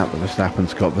at the gap that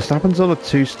Verstappen's got. Verstappen's on a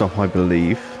 2-stop, I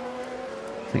believe.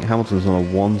 I think Hamilton's on a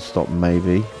 1-stop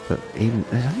maybe, but even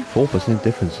there's only 4%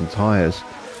 difference in tyres.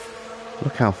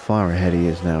 Look how far ahead he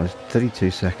is now. He's 32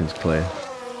 seconds clear.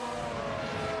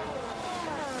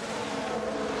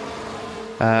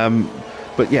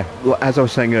 But yeah, as I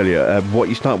was saying earlier, what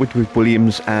you start with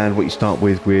Williams and what you start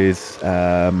with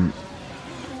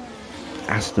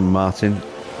Aston Martin,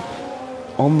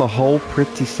 on the whole,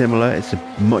 pretty similar. It's a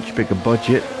much bigger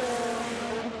budget,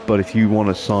 but if you want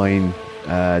to sign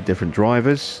different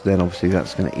drivers, then obviously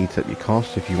that's going to eat up your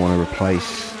cost. If you want to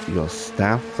replace your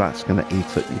staff, that's going to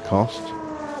eat up your cost.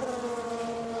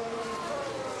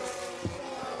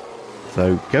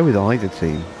 So go with either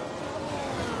team.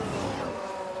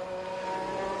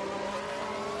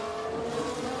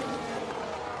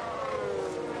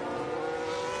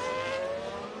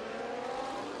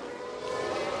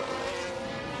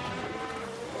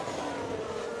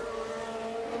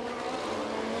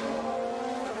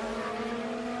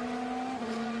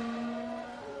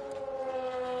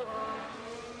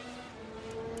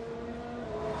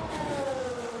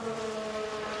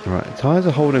 Right, the tyres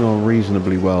are holding on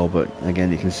reasonably well, but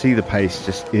again, you can see the pace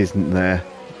just isn't there.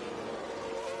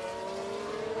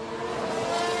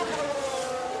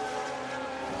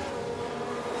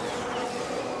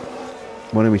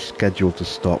 When are we scheduled to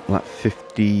stop? Lap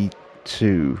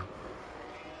 52.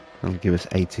 That'll give us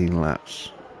 18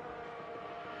 laps.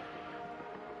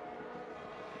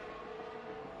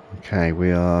 Okay,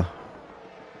 we are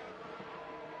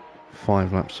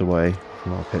 5 laps away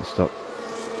from our pit stop.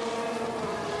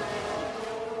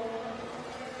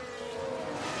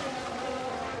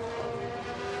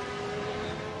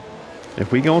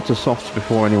 If we go on to softs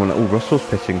before anyone... Oh, Russell's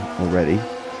pitting already.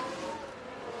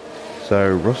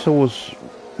 So Russell was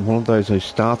one of those who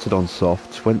started on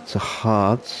softs, went to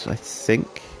hards, I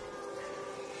think.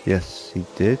 Yes, he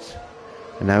did.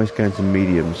 And now he's going to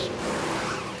mediums.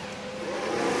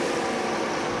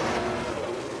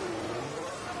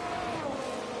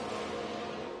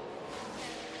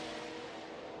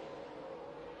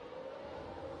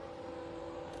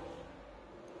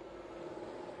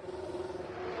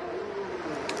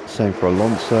 Same for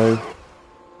Alonso,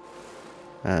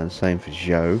 and same for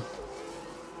Zhou.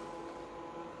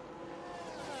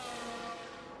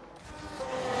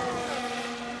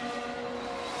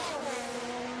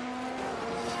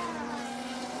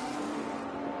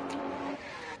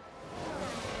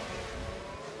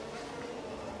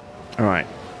 Alright,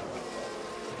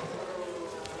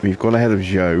 we've got ahead of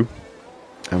Zhou,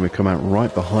 and we've come out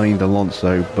right behind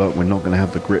Alonso, but we're not going to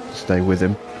have the grip to stay with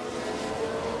him.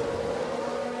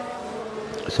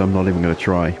 So I'm not even going to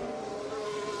try.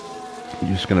 I'm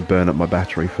just going to burn up my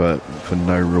battery for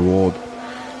no reward.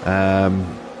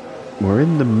 We're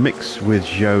in the mix with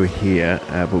Zhou here,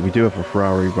 but we do have a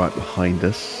Ferrari right behind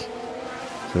us. So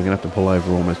we're going to have to pull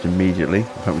over almost immediately. In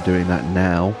fact, we're doing that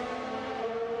now.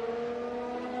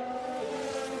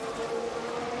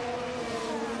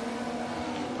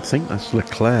 I think that's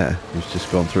Leclerc who's just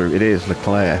gone through. It is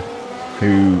Leclerc,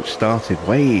 who started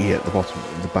way at the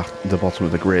bottom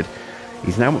of the grid.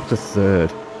 He's now up to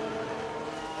third.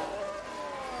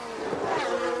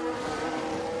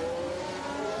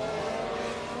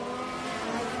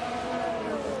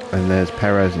 And there's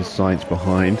Perez and Sainz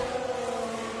behind.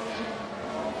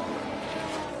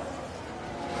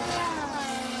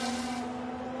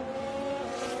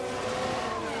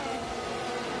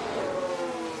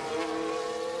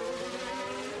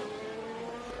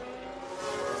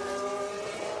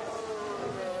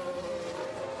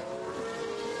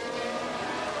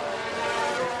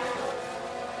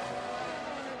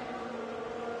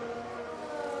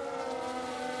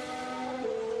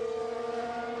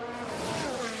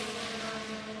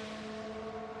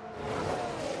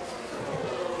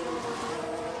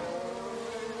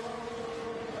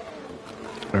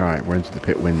 Alright, we're into the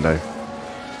pit window.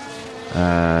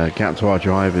 Gap to our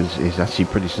drivers is actually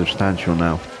pretty substantial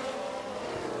now.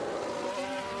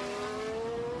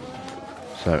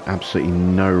 So absolutely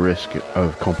no risk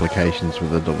of complications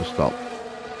with a double stop.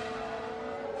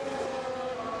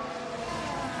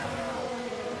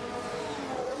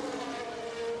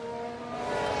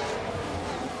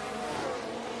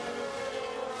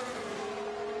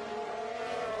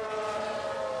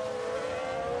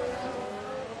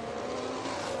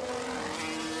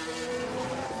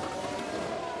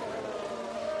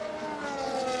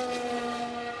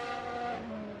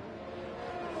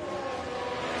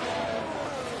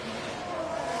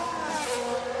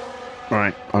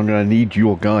 Right, I'm going to need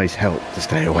your guys' help to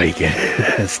stay awake.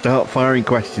 Start firing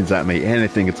questions at me,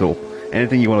 anything at all.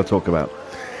 Anything you want to talk about.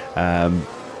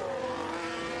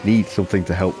 Need something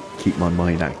to help keep my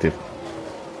mind active.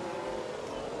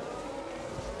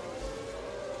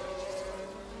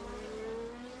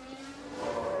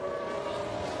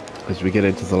 As we get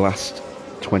into the last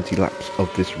 20 laps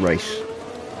of this race.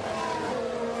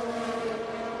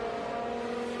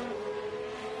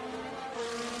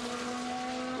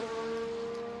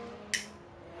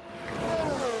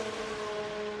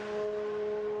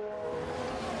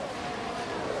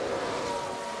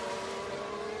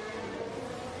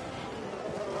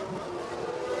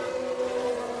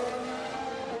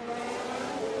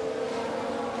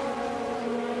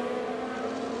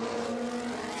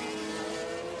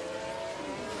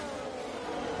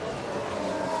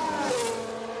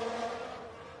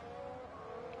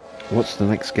 What's the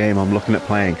next game I'm looking at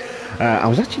playing? I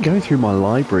was actually going through my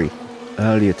library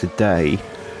earlier today.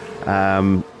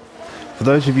 For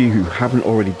those of you who haven't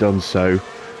already done so,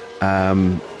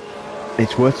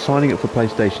 it's worth signing up for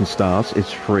PlayStation Stars.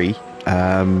 It's free,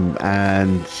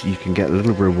 and you can get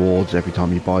little rewards every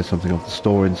time you buy something off the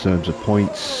store in terms of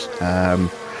points.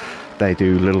 They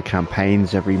do little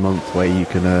campaigns every month where you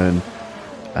can earn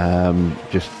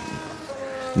just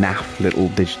naff little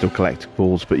digital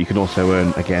collectibles, but you can also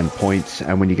earn, again, points,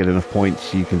 and when you get enough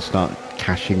points you can start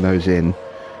cashing those in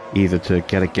either to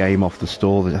get a game off the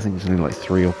store. I think there's only like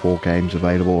 3 or 4 games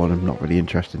available, and I'm not really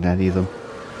interested in any of them,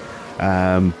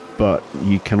 but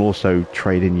you can also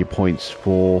trade in your points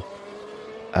for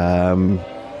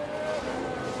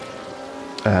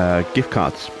gift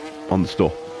cards on the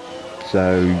store.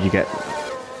 So you get,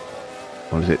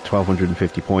 what is it,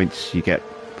 1250 points, you get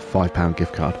 £5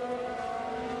 gift card.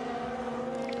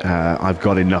 I've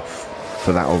got enough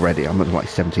for that already. I'm at like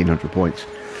 1700 points.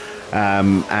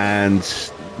 And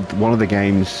one of the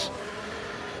games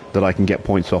that I can get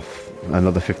points off,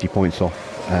 another 50 points off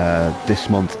this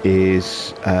month,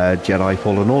 is Jedi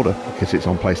Fallen Order, because it's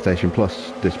on PlayStation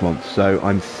Plus this month. So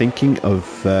I'm thinking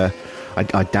of, I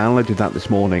downloaded that this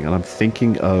morning, and I'm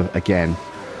thinking of, again,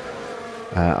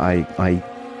 I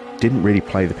didn't really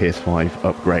play the PS5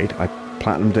 upgrade. I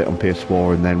platinumed it on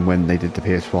PS4, and then when they did the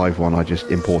PS5 one, I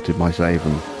just imported my save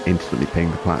and instantly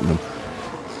pinged the platinum.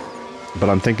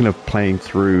 But I'm thinking of playing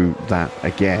through that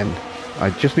again. I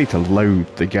just need to load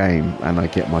the game and I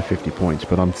get my 50 points,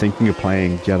 but I'm thinking of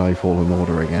playing Jedi Fallen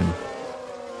Order again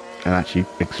and actually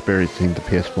experiencing the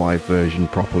PS5 version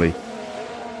properly.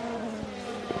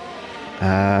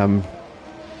 I've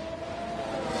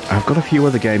got a few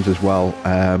other games as well.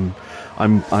 I'm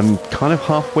kind of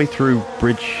halfway through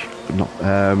Trek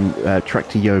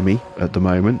to Yomi at the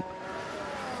moment.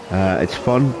 It's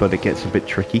fun, but it gets a bit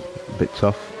tricky, a bit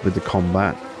tough with the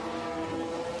combat.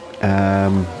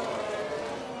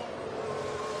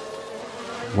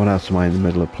 What else am I in the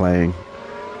middle of playing?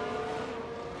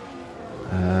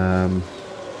 I'm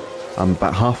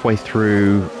about halfway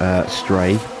through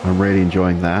Stray. I'm really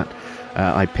enjoying that.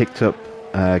 I picked up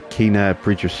Kena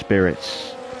Bridge of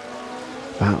Spirits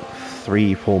about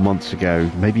 3-4 months ago,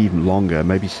 maybe even longer,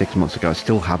 maybe 6 months ago. I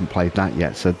still haven't played that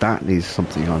yet, so that is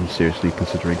something I'm seriously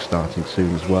considering starting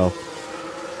soon as well.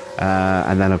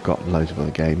 And then I've got loads of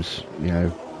other games, you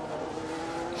know,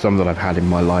 some that I've had in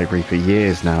my library for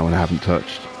years now and I haven't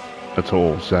touched at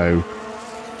all. So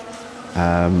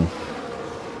yeah,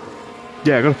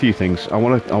 I've got a few things. I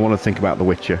want to think about The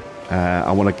Witcher.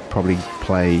 I want to probably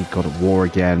play God of War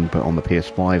again, but on the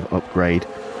PS5 upgrade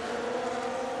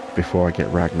before I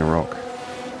get Ragnarok.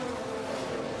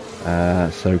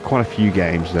 So quite a few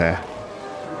games there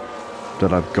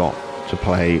that I've got to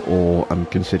play or I'm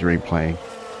considering playing.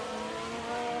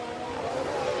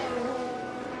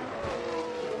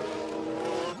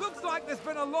 Looks like there's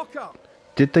been a lockup.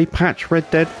 Did they patch Red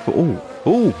Dead for...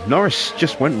 Oh, Norris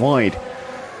just went wide.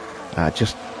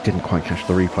 Just didn't quite catch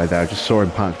the replay there. I just saw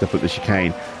him parked up at the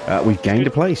chicane. We've gained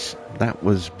a place. That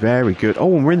was very good.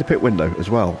 Oh, and we're in the pit window as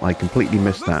well. I completely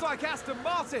missed that. Looks like Aston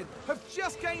Martin have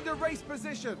just gained a race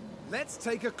position. Let's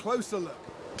take a closer look.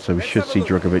 So we Let's should have a see look.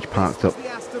 Drugovich This parked was up. the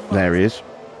Aston There he Martin.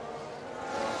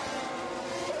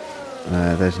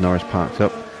 is. There's Norris parked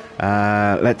up.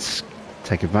 Let's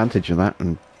take advantage of that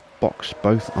and box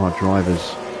both our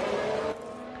drivers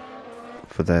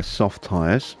for their soft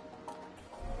tyres.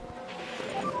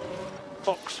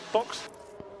 Box.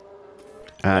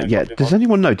 Yeah, does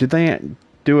anyone know, did they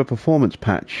do a performance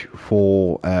patch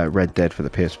for Red Dead for the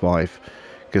PS5?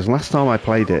 Because last time I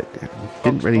played it,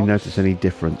 didn't really notice any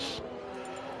difference.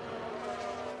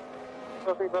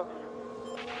 Copy, box.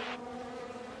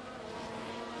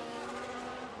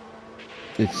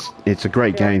 It's a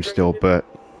great game still, but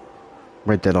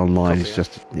Red Dead Online is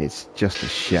Copy. it's just a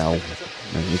shell.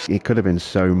 And it could have been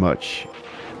so much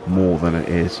more than it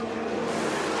is.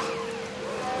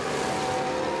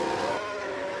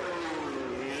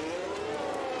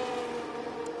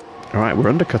 Alright, we're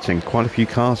undercutting quite a few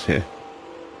cars here,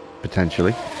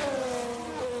 potentially.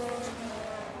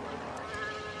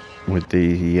 With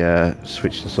the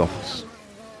switch to softs.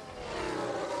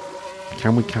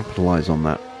 Can we capitalise on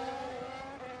that?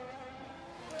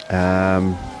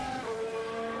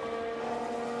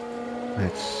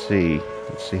 Let's see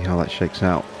how that shakes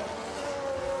out.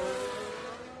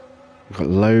 We've got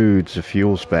loads of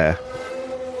fuel spare.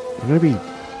 We're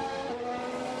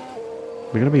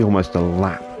gonna be almost a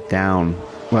lap down.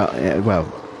 Well,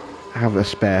 have a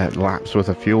spare lap's worth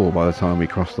of fuel by the time we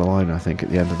cross the line, I think, at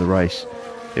the end of the race,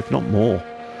 if not more.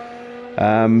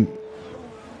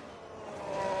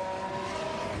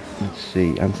 Let's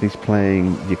see, Anthony's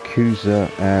playing Yakuza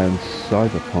and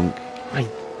Cyberpunk. I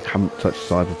haven't touched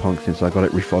Cyberpunk since I got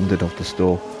it refunded off the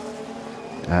store.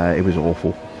 It was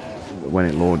awful when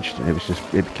it launched.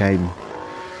 It became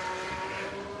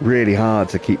really hard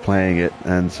to keep playing it,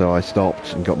 and so I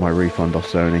stopped and got my refund off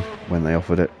Sony when they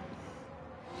offered it.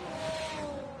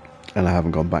 And I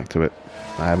haven't gone back to it.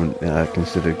 I haven't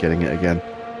considered getting it again.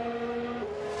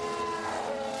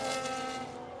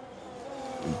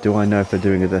 Do I know if they're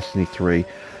doing a Destiny 3?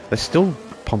 They're still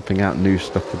pumping out new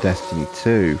stuff for Destiny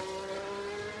 2.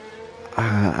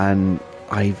 And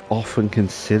I've often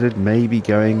considered maybe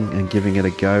going and giving it a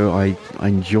go. I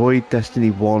enjoyed Destiny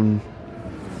 1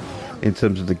 in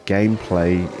terms of the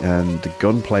gameplay, and the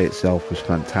gunplay itself was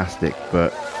fantastic,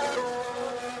 but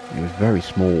it was very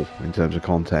small in terms of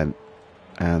content,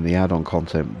 and the add-on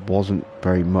content wasn't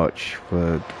very much for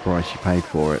the price you paid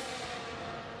for it.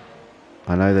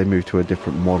 I know they moved to a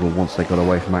different model once they got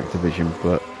away from Activision,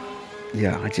 but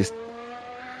yeah,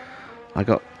 I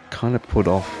got kind of put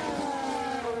off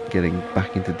getting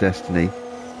back into Destiny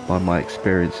by my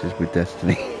experiences with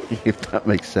Destiny, if that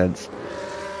makes sense.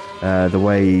 The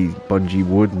way Bungie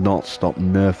would not stop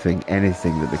nerfing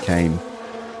anything that became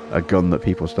a gun that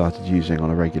people started using on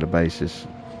a regular basis.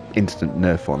 Instant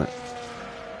nerf on it.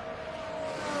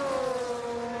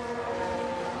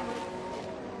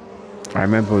 I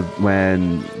remember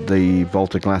when the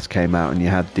Volta Glass came out and you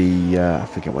had the, I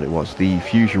forget what it was, the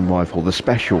fusion rifle, the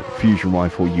special fusion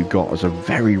rifle you got as a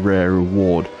very rare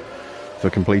reward for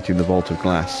completing the Vault of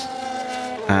Glass.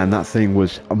 And that thing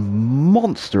was a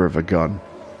monster of a gun.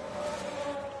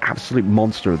 Absolute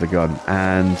monster of the gun.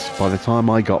 And by the time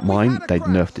I got mine, they'd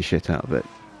nerfed the shit out of it.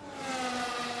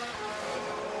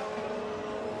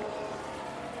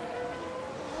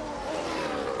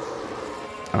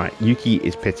 Alright, Yuki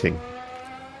is pitting.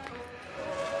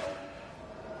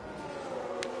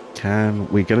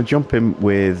 We're going to jump in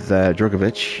with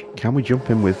Drugovich. Can we jump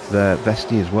in with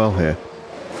Vesti as well here?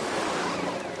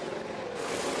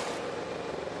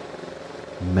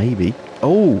 Maybe.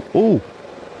 Oh!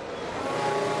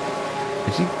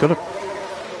 Has he got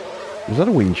a... Was that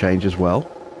a wing change as well?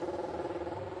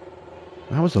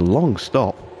 That was a long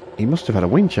stop. He must have had a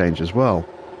wing change as well.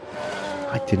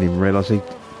 I didn't even realise he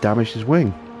damaged his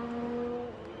wing.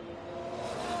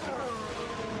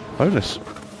 Bonus.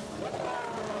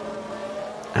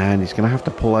 And he's going to have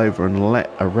to pull over and let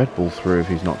a Red Bull through if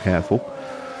he's not careful.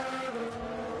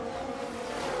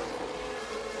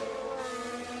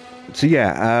 So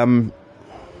yeah,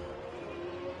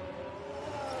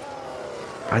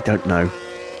 I don't know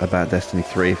about Destiny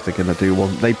 3 if they're going to do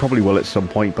one. They probably will at some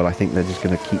point, but I think they're just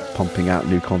going to keep pumping out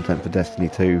new content for Destiny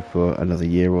 2 for another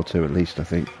year or two at least, I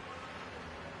think.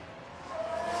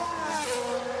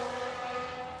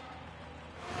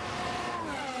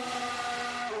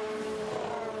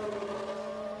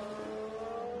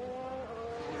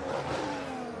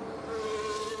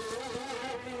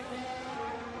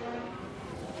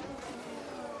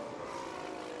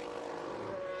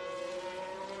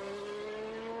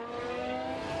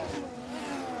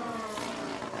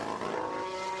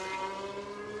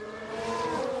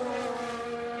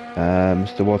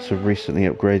 Mr. Watson recently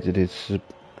upgraded his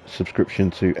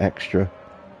subscription to Extra.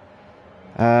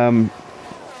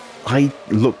 I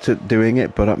looked at doing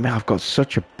it, but I've got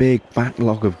such a big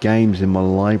backlog of games in my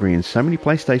library and so many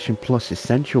PlayStation Plus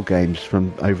Essential games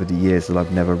from over the years that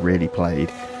I've never really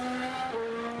played,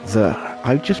 that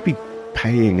I'd just be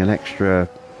paying an extra,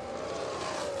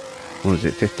 what is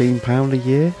it, £15 a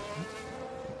year?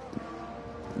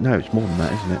 No, it's more than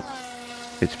that, isn't it?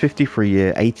 It's 50 for a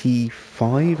year,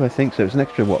 85 I think, so it's an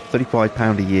extra, what,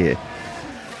 £35 a year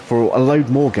for a load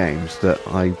more games that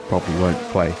I probably won't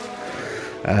play.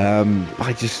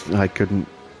 I couldn't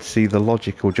see the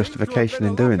logic or justification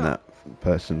in doing that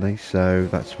personally, so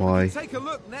that's why Take a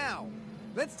look now.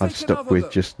 Let's I've take stuck another with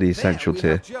look. just the essential There we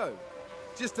have tier. Joe.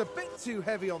 Just a bit too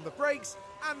heavy on the brakes,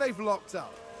 and they've locked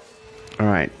up.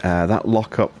 Alright, that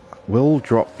lockup will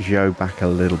drop Joe back a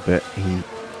little bit. He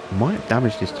might have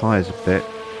damaged his tyres a bit,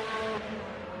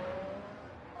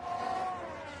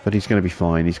 but he's going to be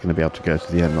fine. He's going to be able to go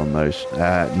to the end on those.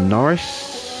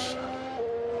 Norris...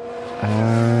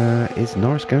 is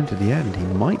Norris going to the end? He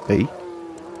might be.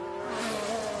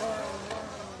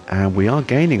 And we are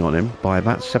gaining on him by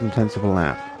about 7/10 of a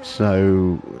lap.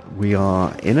 So we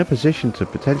are in a position to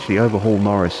potentially overhaul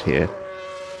Norris here.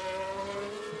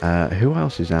 Who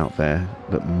else is out there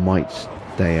that might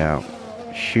stay out?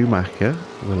 Schumacher.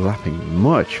 We're lapping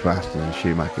much faster than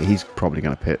Schumacher. He's probably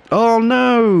going to pit. Oh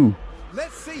no!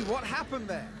 Let's see what happened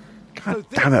there. God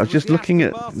damn it, I was just looking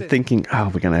at, thinking,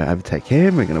 oh, we're going to overtake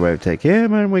him, and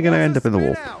we're going to end up in the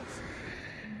wall.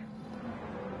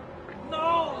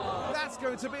 No! That's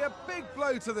going to be a big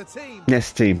blow to the team.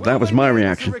 Yes, team, that was my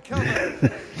reaction.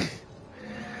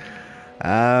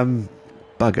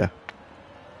 Bugger.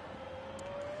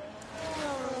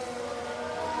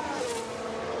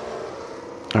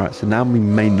 Alright, so now we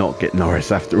may not get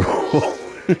Norris after all.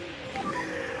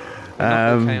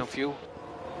 Okay on fuel.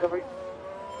 Copy.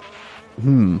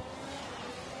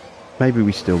 Maybe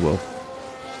we still will.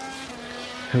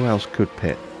 Who else could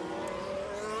pit?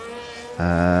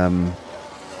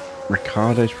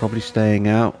 Ricardo's probably staying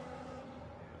out.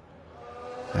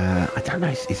 I don't know,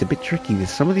 it's a bit tricky. There's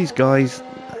some of these guys,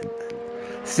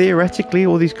 theoretically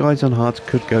all these guys on hards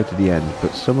could go to the end,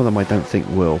 but some of them I don't think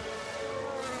will.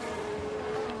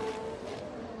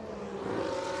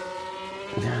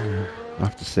 I'll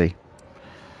have to see.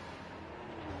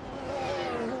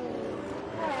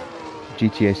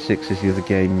 GTA 6 is the other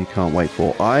game you can't wait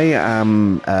for. I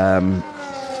am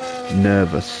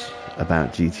nervous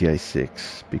about GTA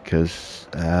 6 because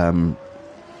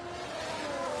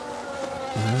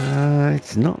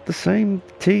it's not the same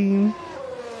team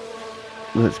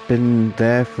that's been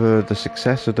there for the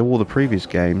success of all the previous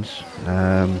games.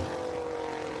 Dan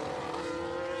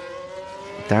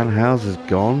Houser's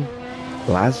gone.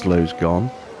 Laszlo's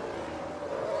gone.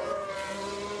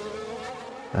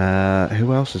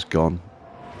 Who else has gone?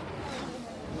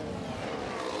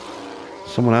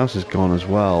 Someone else has gone as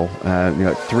well.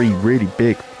 Three really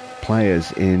big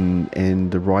players in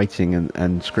the writing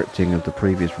and scripting of the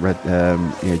previous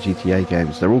GTA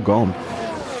games. They're all gone.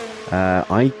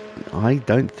 I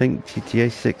don't think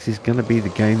GTA 6 is going to be the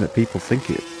game that people think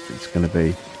it's going to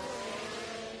be,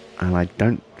 and I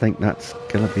don't think that's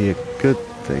going to be a good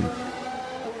thing.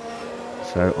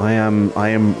 So I am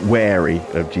wary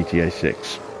of GTA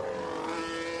 6.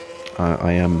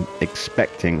 I am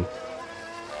expecting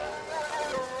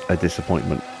a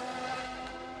disappointment.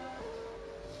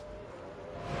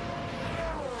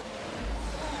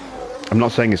 I'm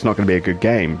not saying it's not going to be a good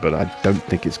game, but I don't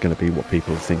think it's going to be what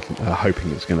people are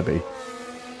hoping it's going to be.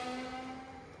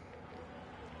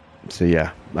 So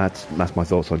yeah, that's my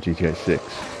thoughts on GTA 6.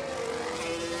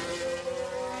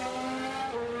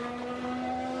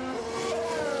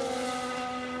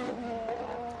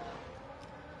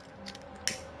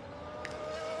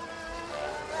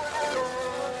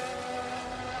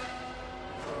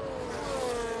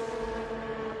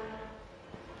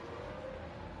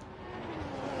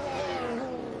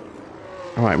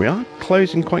 Alright, we are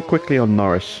closing quite quickly on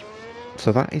Norris,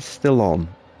 so that is still on.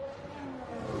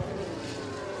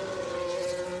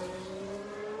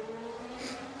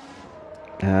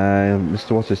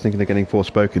 Mr. Waters thinking they're getting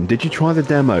Forspoken. Did you try the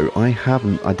demo? I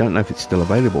haven't. I don't know if it's still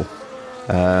available.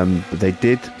 But they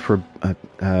did put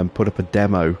up a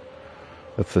demo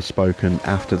of Forspoken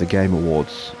after the Game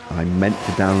Awards. I meant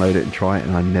to download it and try it,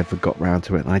 and I never got round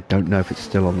to it, and I don't know if it's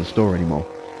still on the store anymore.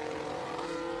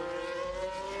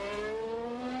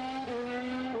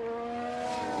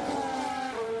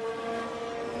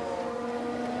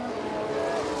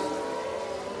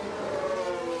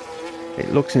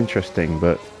 It looks interesting,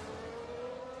 but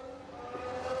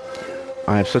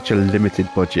I have such a limited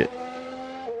budget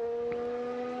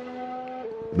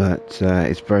but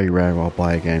it's very rare I'll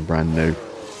buy a game brand new.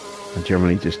 I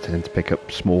generally just tend to pick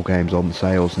up small games on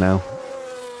sales now.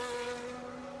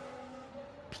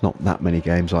 It's not that many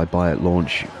games I buy at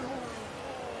launch.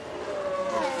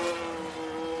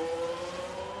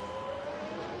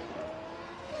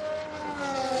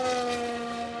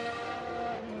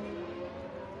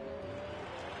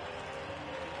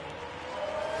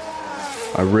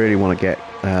 I really want to get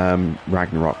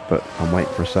Ragnarok, but I'm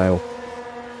waiting for a sale.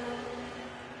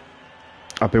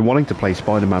 I've been wanting to play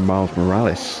Spider-Man Miles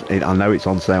Morales. I know it's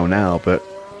on sale now, but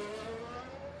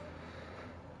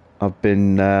I've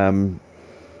been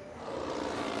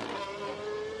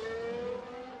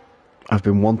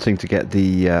wanting to get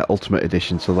the Ultimate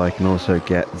Edition so that I can also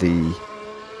get the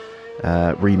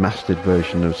remastered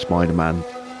version of Spider-Man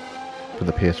for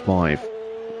the PS5.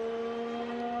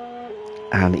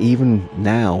 And even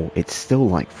now, it's still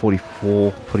like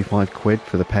 45 quid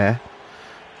for the pair.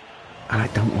 And I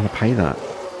don't want to pay that.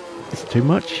 It's too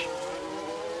much.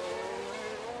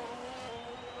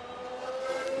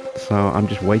 So I'm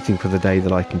just waiting for the day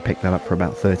that I can pick that up for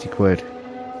about 30 quid.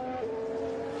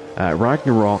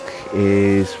 Ragnarok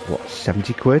is, what,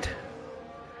 70 quid?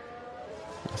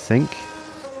 I think.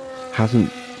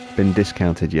 Hasn't been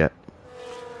discounted yet.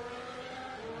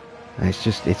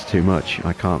 It's too much.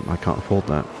 I can't afford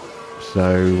that.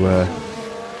 So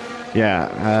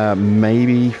yeah,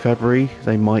 maybe February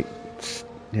they might,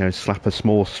 slap a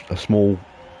small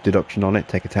deduction on it,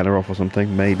 take a tenner off or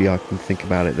something. Maybe I can think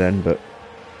about it then, but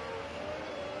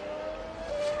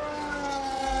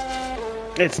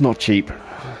it's not cheap.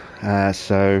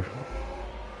 So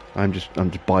I'm just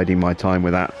biding my time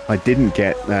with that. I didn't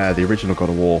get the original God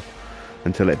of War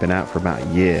until it had been out for about a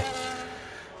year.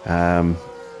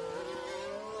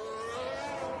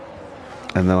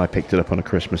 And then I picked it up on a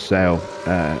Christmas sale.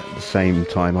 The same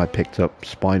time I picked up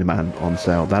Spider-Man on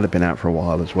sale. That had been out for a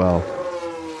while as well.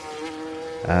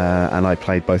 And I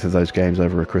played both of those games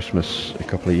over a Christmas a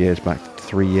couple of years back,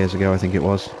 3 years ago I think it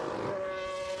was.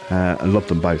 I loved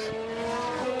them both.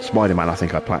 Spider-Man I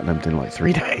think I platinumed in like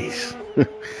 3 days.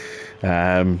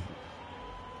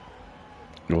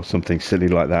 Or something silly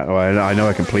like that. I know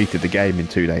I completed the game in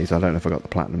 2 days. I don't know if I got the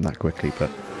platinum that quickly, but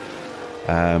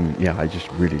yeah, I just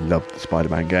really loved the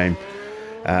Spider-Man game.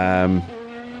 And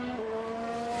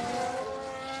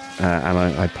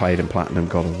I played in Platinum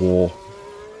God of War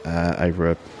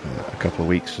over a couple of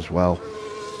weeks as well.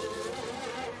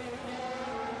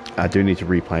 I do need to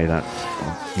replay that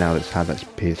now that it's had that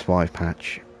PS5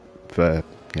 patch for,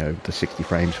 the 60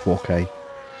 frames 4K.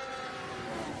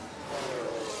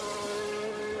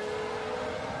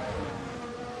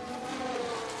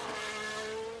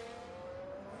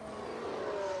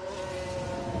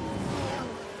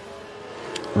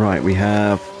 Right, we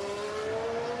have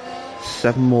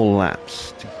 7 more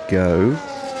laps to go.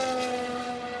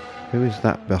 Who is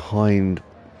that behind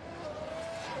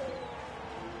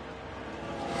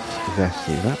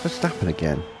Vesti? Is that Verstappen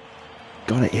again?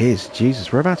 God, it is.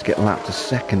 Jesus, we're about to get lapped a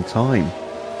second time.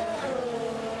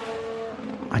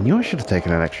 I knew I should have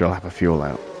taken an extra lap of fuel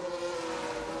out.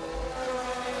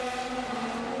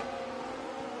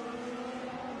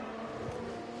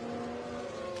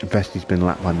 Vesti's been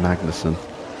lapped by Magnussen.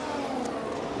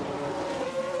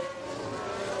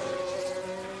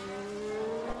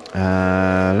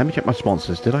 Let me check my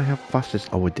sponsors. Did I have fastest?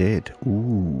 Oh, I did.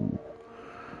 Ooh.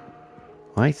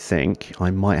 I think I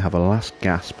might have a last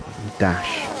gasp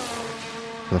dash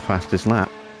for the fastest lap.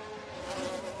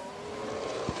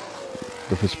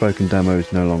 The Forspoken demo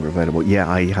is no longer available. Yeah,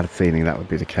 I had a feeling that would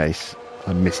be the case.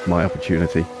 I missed my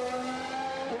opportunity.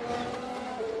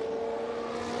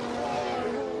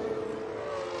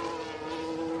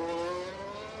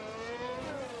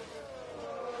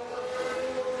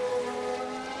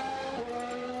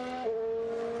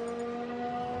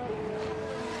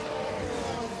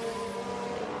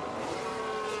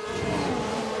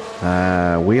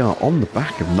 We are on the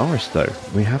back of Norris though.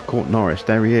 We have caught Norris.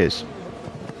 There he is.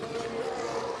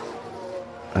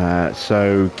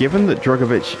 So given that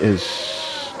Drugovich is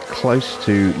close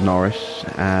to Norris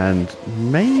and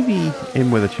maybe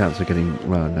in with a chance of getting...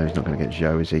 Well, no, he's not going to get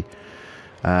Zhou, is he?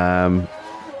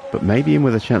 But maybe in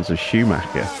with a chance of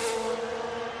Schumacher.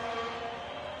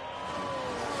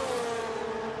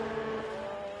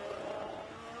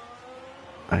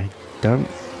 I don't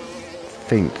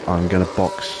think I'm going to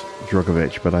box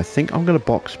Drugovich, but I think I'm going to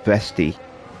box Vesti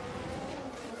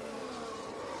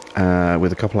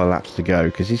with a couple of laps to go,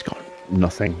 because he's got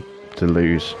nothing to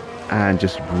lose, and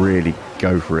just really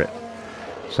go for it.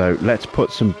 So let's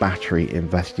put some battery in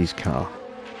Vesti's car.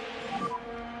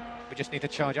 We just need to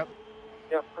charge up.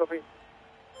 Yeah, copy.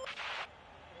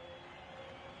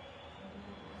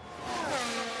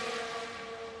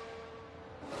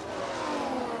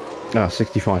 Oh,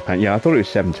 £65. Yeah, I thought it was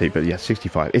 70, but yeah,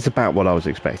 65. It's about what I was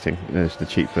expecting. It's the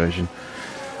cheap version.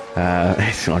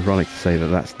 It's ironic to say that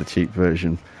that's the cheap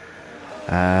version.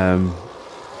 I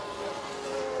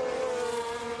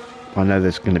know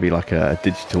there's going to be like a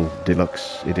digital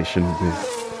deluxe edition with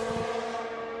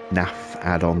NAF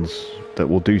add-ons that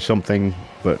will do something,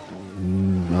 but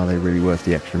are they really worth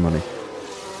the extra money?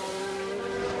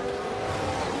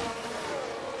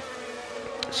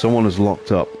 Someone has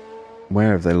locked up.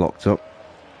 Where have they locked up?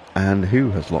 And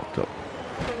who has locked up?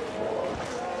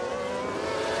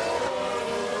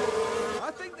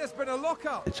 I think there's been a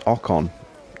lockup. It's Ocon.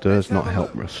 Does Let's not have a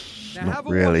help look. us. Now Not have a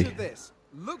really. watch of this.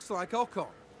 Looks like Ocon.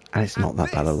 And it's not And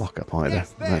that bad a this? lockup either.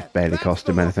 Yes, there. That's barely That's cost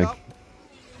the him anything. lockup.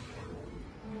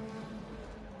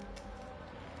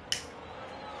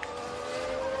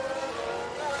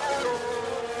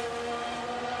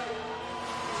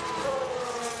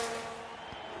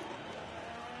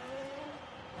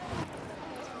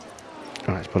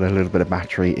 Right, let's put a little bit of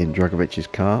battery in Dragovic's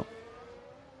car.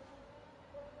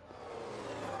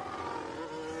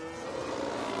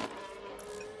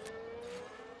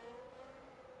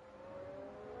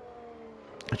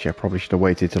 Actually, I probably should have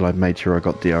waited till I'd made sure I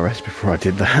got DRS before I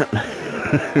did that.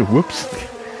 Whoops.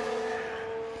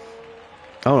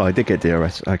 Oh, no, I did get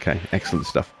DRS. Okay, excellent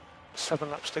stuff. 7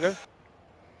 laps to go.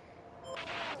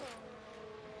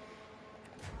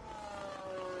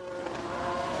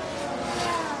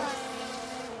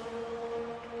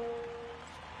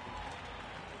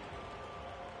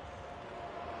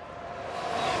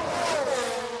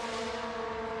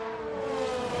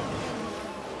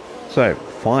 So,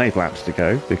 5 laps to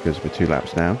go, because we're 2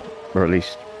 laps down. Or at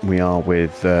least we are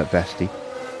with Vesti.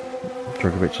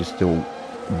 Dragovic is still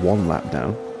 1 lap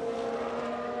down.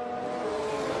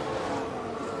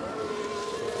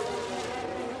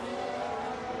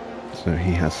 So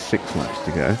he has 6 laps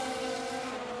to go.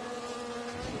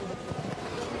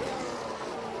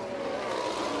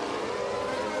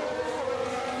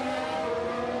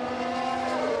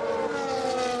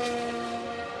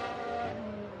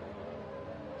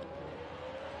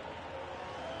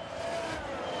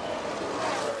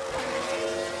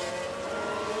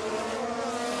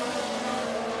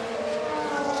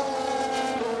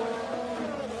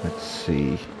 Let's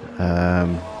see.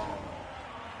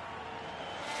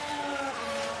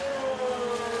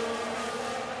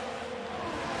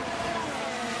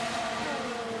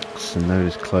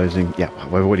 Sonoda's closing. Yeah,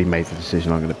 we've already made the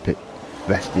decision. I'm going to pit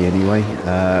Vesti anyway.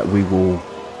 We will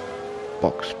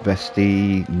box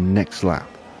Vesti next lap.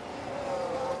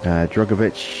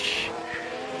 Dragovic,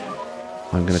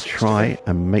 I'm going to try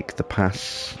and make the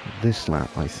pass this lap,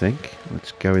 I think.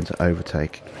 Let's go into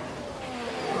overtake.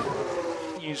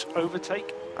 Use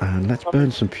overtake. And let's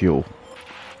burn some fuel.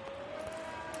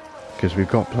 Because we've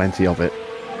got plenty of it.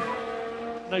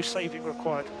 No saving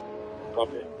required.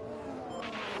 Copy.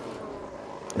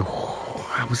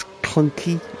 Oh, that was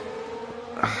clunky.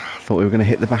 I thought we were going to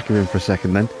hit the back of him for a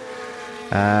second then.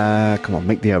 Come on,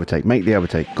 make the overtake. Make the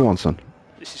overtake. Go on, son.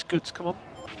 This is good. Come on.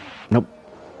 Nope.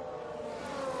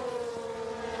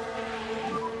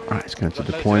 Alright, let's go into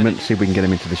deployment. See if we can get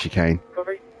him into the chicane.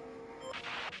 Copy.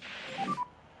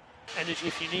 Energy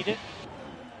if you need it.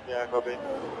 Yeah, copy.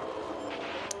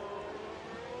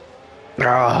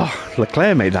 Oh,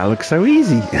 Leclerc made that look so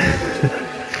easy.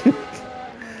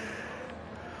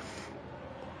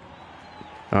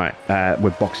 Alright, we're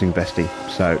boxing Vesti,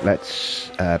 so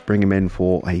let's bring him in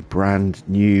for a brand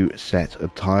new set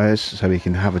of tyres so he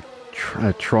can have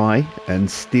a try and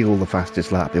steal the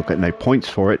fastest lap. He'll get no points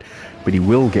for it, but he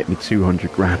will get me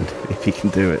 200 grand if he can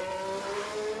do it.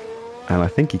 And I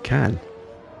think he can.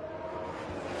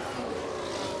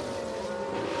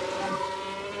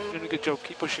 Doing a good job.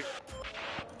 Keep pushing.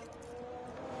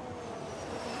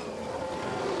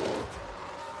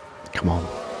 Come on,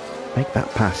 make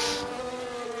that pass.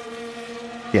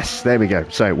 Yes, there we go.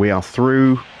 So we are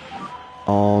through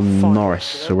on Fine. Norris.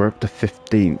 So we're up to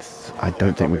 15th. I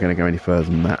don't think we're going to go any further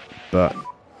than that, but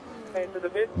Into the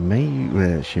pit.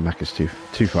 maybe Schumacher's too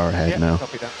far ahead Yeah, now.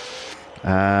 copy that.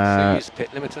 So use pit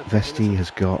limiter. Vesti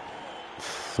has got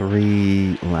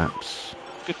 3 laps.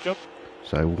 Good job.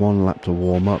 So 1 lap to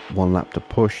warm up, 1 lap to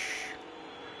push.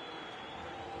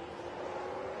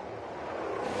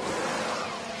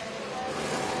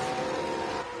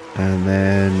 And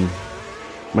then,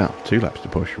 well, 2 laps to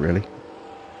push, really.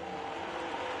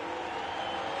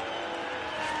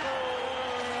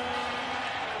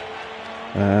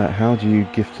 How do you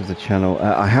gift to the channel?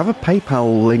 I have a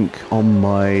PayPal link on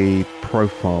my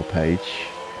profile page.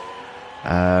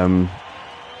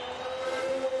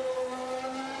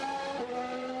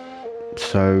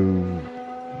 So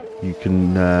you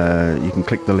can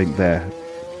click the link there.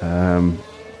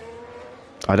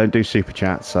 I don't do super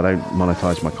chats. I don't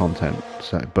monetize my content,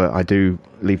 but I do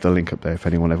leave the link up there if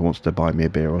anyone ever wants to buy me a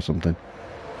beer or something.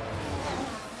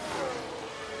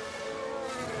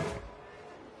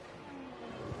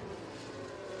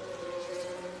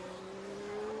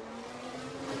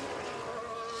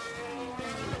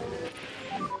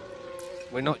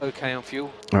 We're not okay on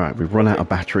fuel. All right, we've run out of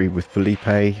battery with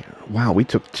Felipe. Wow, we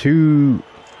took 3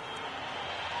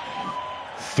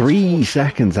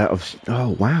 seconds out of...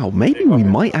 Oh, wow. Maybe we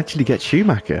might actually get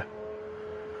Schumacher.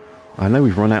 I know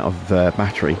we've run out of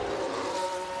battery,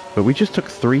 but we just took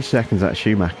 3 seconds out of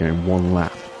Schumacher in one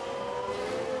lap.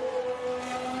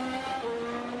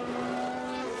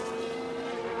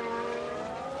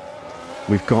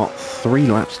 We've got 3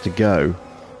 laps to go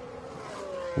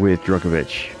with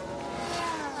Drugovich.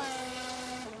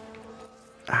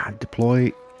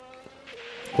 Deploy,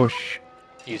 push,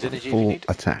 Use energy if you full need.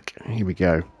 attack. Here we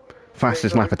go.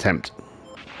 Fastest lap attempt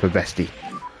for Vesti.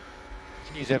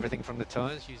 Use everything from the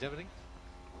tyres. Use everything.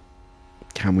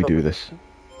 Can we do this?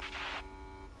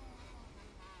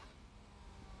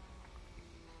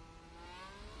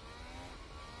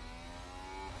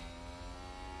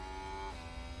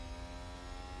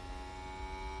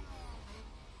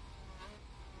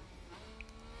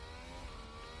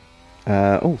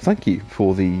 Oh, thank you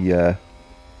for the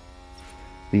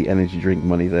energy drink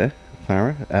money there,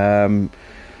 Farah.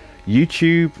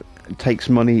 YouTube takes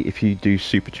money if you do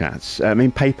super chats. I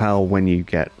mean, PayPal, when you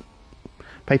get...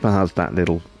 PayPal has that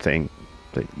little thing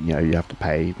that, you know, you have to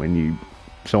pay when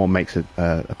someone makes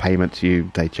a payment to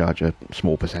you. They charge a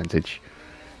small percentage.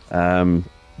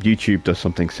 YouTube does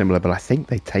something similar, but I think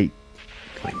they take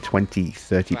like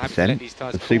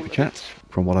 20-30% of super chats,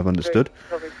 from what I've understood,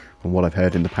 from what I've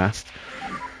heard in the past.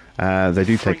 They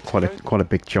do take quite a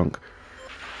big chunk.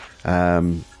 I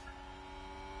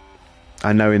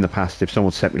know in the past, if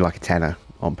someone sent me like a tenner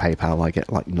on PayPal, I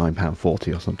get like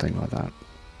 £9.40 or something like that.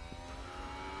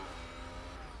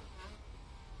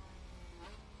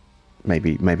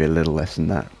 Maybe a little less than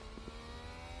that,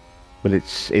 but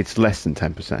it's less than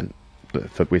 10%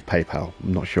 with PayPal.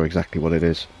 I'm not sure exactly what it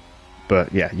is,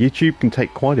 but yeah, YouTube can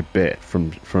take quite a bit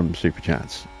from super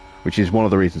chats, which is one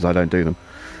of the reasons I don't do them.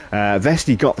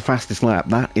 Vesti got the fastest lap.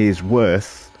 That is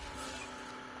worth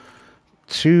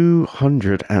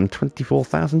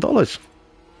 $224,000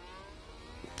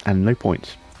 and no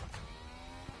points.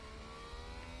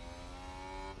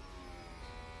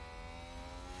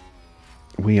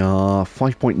 We are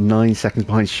 5.9 seconds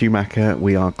behind Schumacher.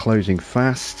 We are closing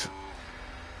fast.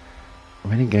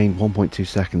 We only gained 1.2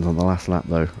 seconds on the last lap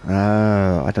though.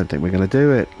 I don't think we're going to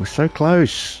do it. We're so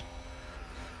close.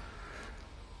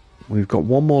 We've got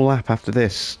one more lap after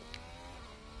this.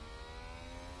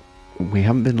 We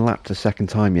haven't been lapped a second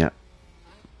time yet.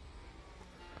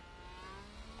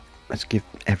 Let's give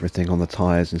everything on the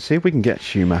tyres and see if we can get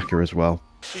Schumacher as well.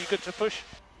 So you good to push?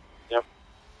 Yep.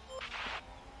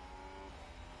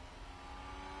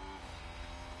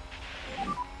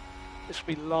 This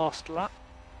will be last lap.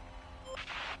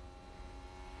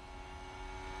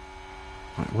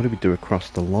 Right, what do we do across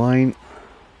the line?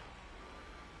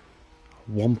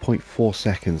 1.4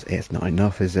 seconds. It's not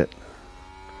enough, is it?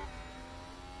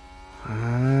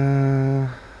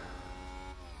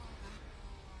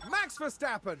 Max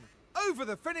Verstappen over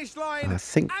the finish line. I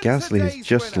think and Gasly has today's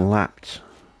just winner. lapped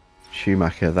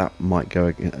Schumacher. That might go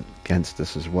against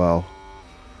us as well.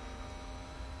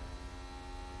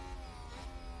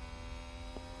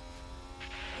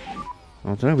 I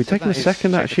don't know. We're taking a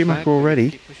second out of Schumacher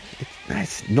already.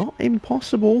 It's not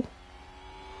impossible.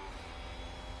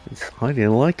 It's highly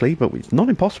unlikely, but it's not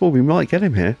impossible. We might get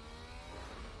him here.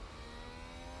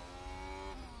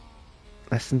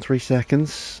 Less than 3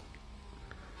 seconds.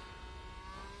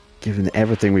 Given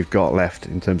everything we've got left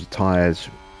in terms of tyres,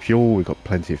 fuel, we've got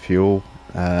plenty of fuel.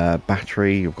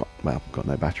 Battery, we've got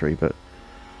no battery, but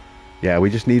yeah, we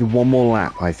just need one more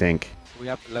lap, I think. We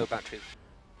have low batteries.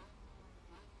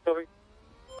 Sorry.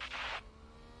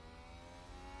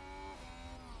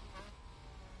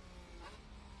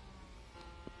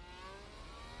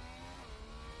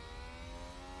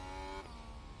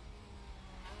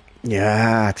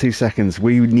 Yeah, 2 seconds.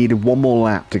 We needed one more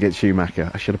lap to get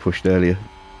Schumacher. I should have pushed earlier.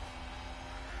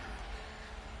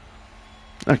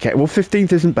 Okay, well,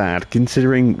 15th isn't bad,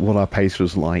 considering what our pace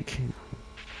was like.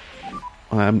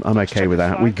 I'm okay with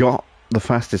that. We got the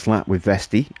fastest lap with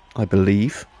Vesti, I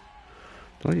believe.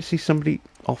 Did I just see somebody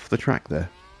off the track there?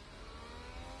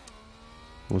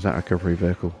 Or was that a recovery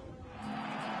vehicle?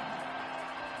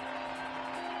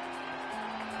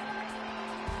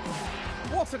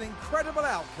 What an incredible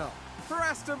outcome. for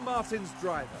Aston Martin's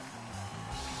driver.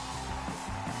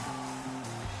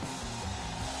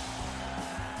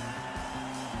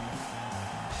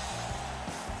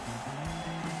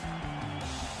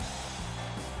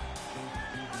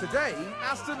 Today,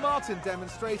 Aston Martin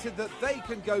demonstrated that they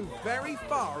can go very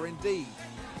far indeed.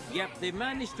 Yep, they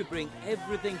managed to bring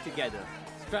everything together.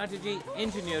 Strategy,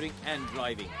 engineering and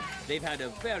driving. They've had a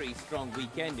very strong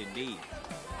weekend indeed.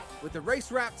 With the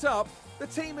race wrapped up, the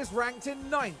team is ranked in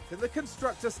 9th in the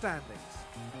constructor standings.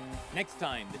 Next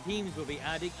time, the teams will be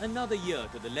adding another year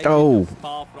to the legend Oh. of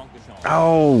Spa-Francorchamps.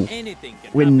 Oh, Anything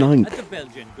can we're happen 9th at the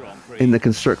Belgian Grand Prix. in the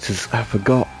constructors. I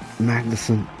forgot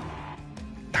Magnussen.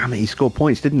 Damn it, he scored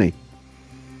points, didn't he?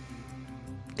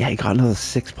 Yeah, he got another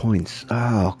 6 points.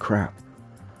 Oh, crap.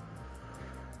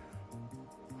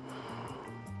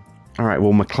 Alright,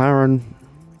 well, McLaren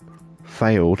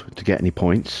failed to get any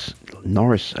points.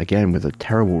 Norris, again, with a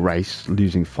terrible race,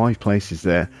 losing 5 places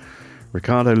there.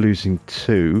 Ricciardo losing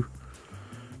 2.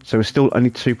 So we're still only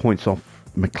 2 points off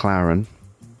McLaren,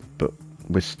 but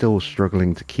we're still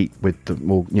struggling to keep with the,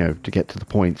 well, you know, to get to the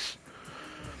points.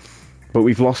 But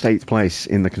we've lost 8th place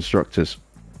in the constructors.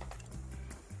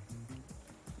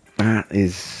 That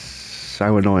is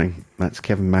so annoying. That's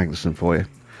Kevin Magnussen for you.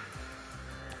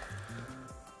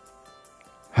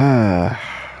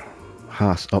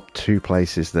 Haas up 2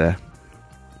 places there.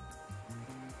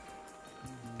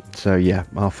 So yeah,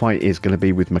 our fight is going to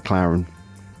be with McLaren.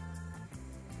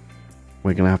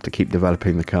 We're going to have to keep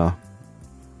developing the car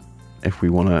if we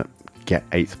want to get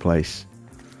 8th place.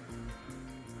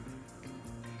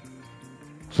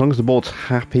 As long as the board's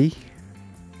happy,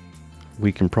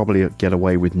 we can probably get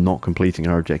away with not completing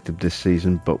our objective this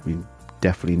season, but we'll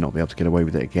definitely not be able to get away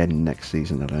with it again next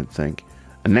season, I don't think.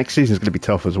 And next season is going to be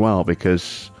tough as well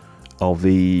because of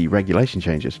the regulation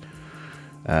changes.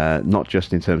 Not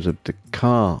just in terms of the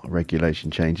car regulation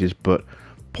changes, but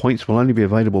points will only be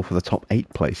available for the top 8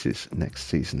 places next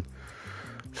season.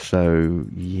 So,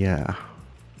 yeah.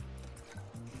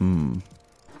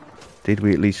 Did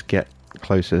we at least get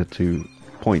closer to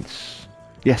points?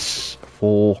 Yes,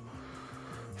 for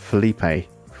Felipe.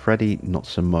 Freddie, not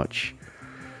so much.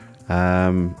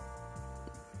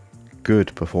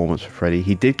 Good performance for Freddie.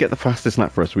 He did get the fastest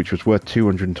lap for us, which was worth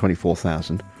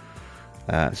 224,000.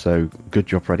 So good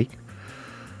job, Freddie.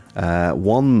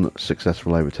 1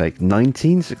 successful overtake,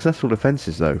 19 successful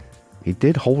defences though. He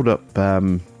did hold up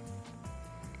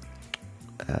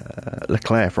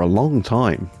Leclerc for a long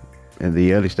time in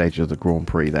the early stages of the Grand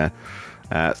Prix there.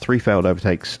 3 failed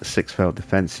overtakes, 6 failed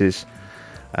defences.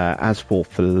 As for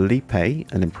Felipe,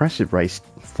 an impressive race,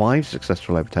 5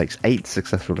 successful overtakes, 8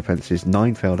 successful defences,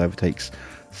 9 failed overtakes,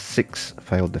 6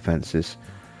 failed defences.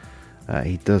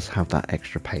 He does have that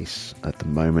extra pace at the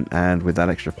moment, and with that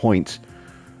extra point,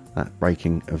 that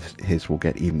braking of his will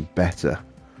get even better.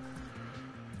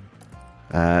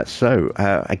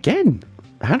 Again,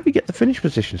 how do we get the finish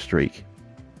position streak?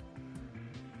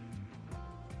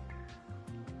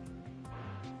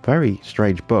 Very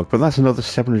strange bug, but that's another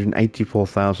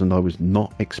 784,000 I was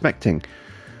not expecting.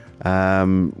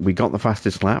 We got the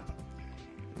fastest lap,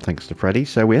 thanks to Freddie,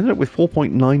 so we ended up with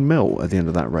 4.9 mil at the end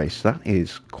of that race. That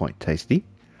is quite tasty.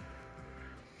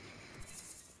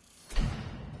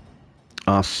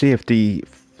 Our CFD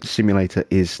simulator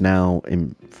is now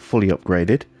fully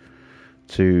upgraded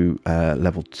to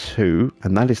level 2,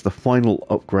 and that is the final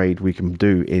upgrade we can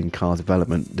do in car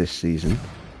development this season.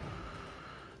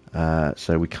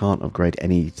 So we can't upgrade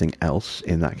anything else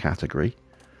in that category.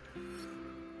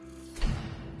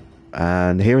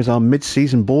 And here is our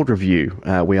mid-season board review.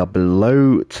 We are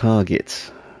below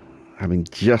target, having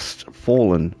just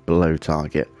fallen below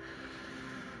target.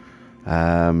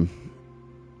 But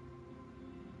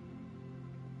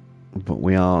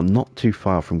we are not too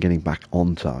far from getting back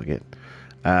on target.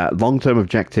 Long-term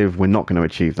objective, we're not going to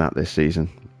achieve that this season.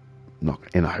 Not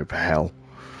in a hope of hell.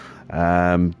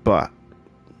 But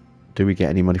do we get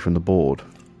any money from the board?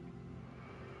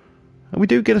 And we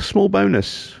do get a small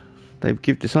bonus. They've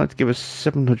decided to give us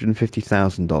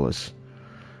 $750,000.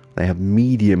 They have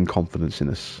medium confidence in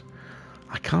us.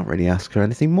 I can't really ask for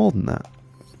anything more than that.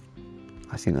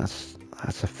 I think that's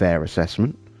a fair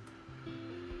assessment.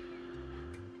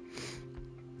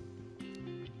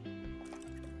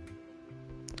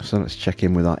 So let's check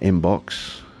in with our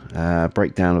inbox.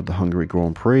 Breakdown of the Hungary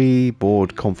Grand Prix.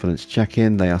 Board confidence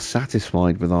check-in. They are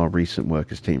satisfied with our recent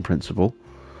work as team principal.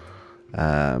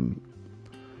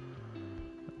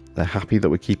 They're happy that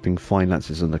we're keeping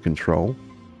finances under control.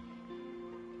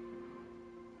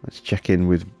 Let's check in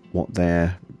with what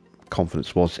their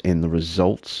confidence was in the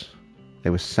results. They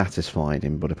were satisfied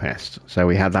in Budapest. So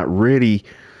we had that really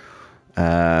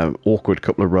Awkward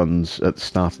couple of runs at the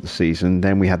start of the season.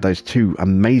 Then we had those 2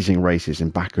 amazing races in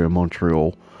Baku and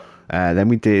Montreal. Then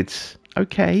we did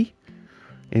okay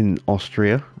in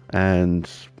Austria and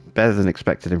better than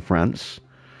expected in France.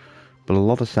 But a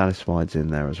lot of satisfieds in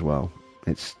there as well.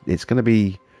 It's going to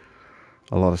be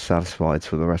a lot of satisfieds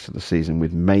for the rest of the season,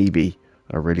 with maybe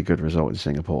a really good result in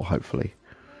Singapore, hopefully.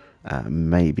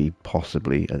 Maybe,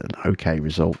 possibly, an okay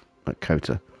result at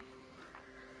Kota.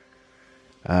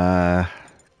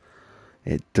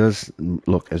 It does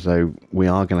look as though we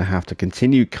are going to have to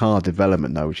continue car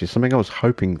development, though, which is something I was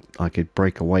hoping I could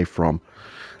break away from.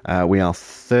 We are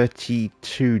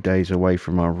 32 days away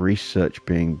from our research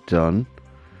being done.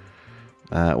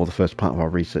 Or the first part of our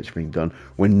research being done.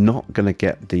 We're not going to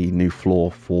get the new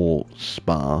floor for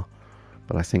Spa,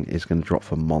 but I think it's going to drop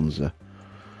for Monza,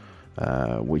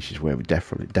 which is where we're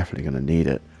definitely going to need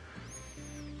it.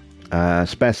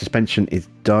 Spare suspension is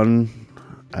done.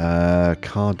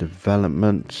 Car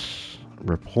development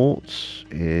reports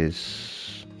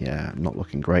is, not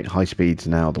looking great. High speed's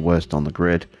now the worst on the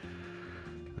grid.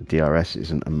 DRS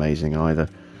isn't amazing either.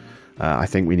 I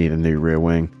think we need a new rear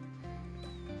wing.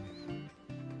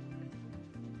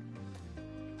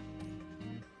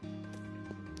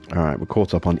 Alright, we're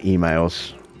caught up on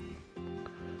emails.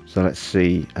 So let's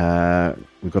see.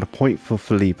 We've got a point for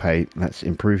Felipe. Let's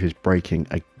improve his braking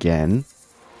again.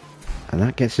 And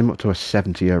that gets him up to a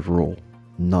 70 overall.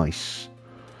 Nice.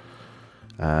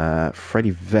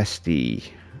 Freddie Vesti.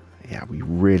 Yeah, we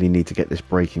really need to get this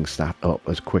braking stat up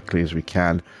as quickly as we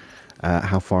can.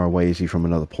 How far away is he from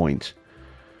another point?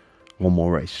 One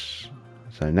more race.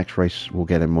 So next race we'll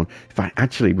get him on. In fact,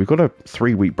 actually, we've got a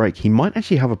 3-week break. He might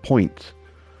actually have a point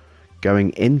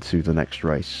going into the next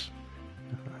race.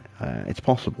 It's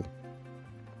possible.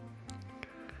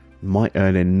 Might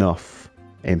earn enough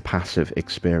in passive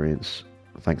experience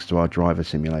thanks to our driver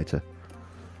simulator.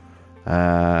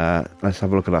 Let's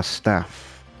have a look at our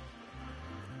staff.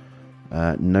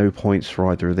 No points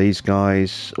for either of these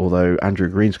guys, although Andrew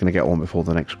Green's going to get one before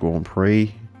the next Grand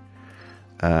Prix.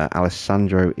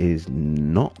 Alessandro is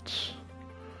not.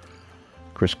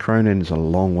 Chris Cronin's a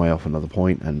long way off another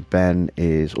point, and Ben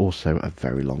is also a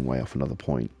very long way off another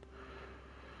point.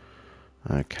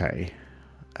 Okay.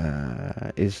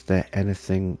 Is there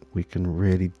anything we can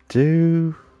really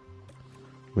do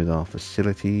with our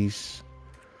facilities?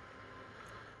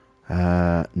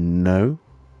 No.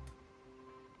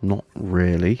 Not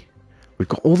really. We've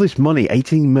got all this money,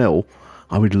 18 mil.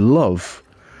 I would love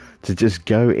to just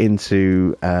go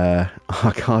into our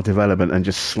car development and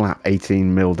just slap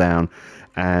 18 mil down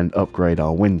and upgrade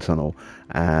our wind tunnel,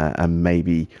 and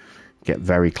maybe get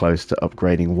very close to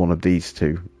upgrading one of these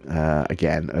 2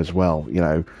 again as well, you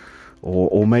know,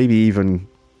 or maybe even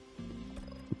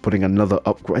putting another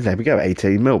upgrade. There we go,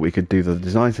 18 mil. We could do the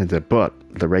design center, but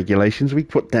the regulations we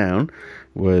put down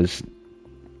was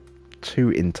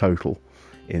 2 in total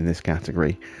in this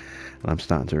category, and I'm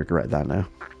starting to regret that now.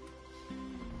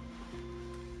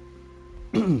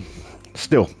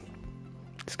 Still,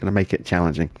 it's going to make it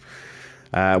challenging.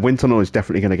 Wind tunnel is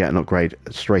definitely going to get an upgrade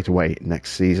straight away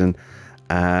next season,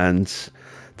 and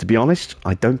to be honest,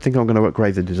 I don't think I'm going to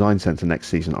upgrade the design center next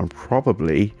season. I'm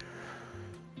probably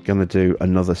going to do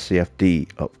another CFD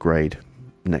upgrade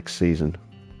next season.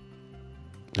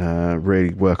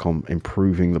 Really work on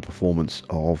improving the performance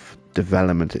of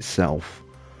development itself.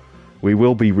 We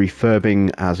will be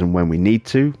refurbing as and when we need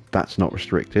to. That's not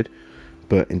restricted.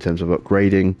 But in terms of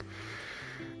upgrading,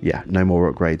 yeah, no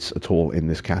more upgrades at all in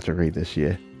this category this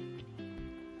year.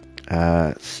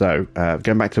 So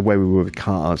going back to where we were with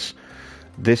cars,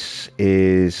 this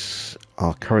is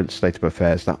our current state of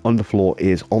affairs. That underfloor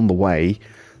is on the way.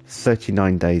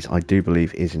 39 days, I do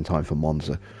believe, is in time for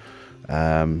Monza.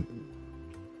 Because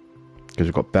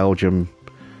we've got Belgium,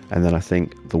 and then I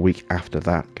think the week after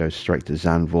that goes straight to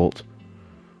Zandvoort.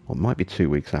 Or it might be 2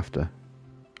 weeks after.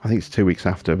 I think it's 2 weeks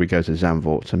after we go to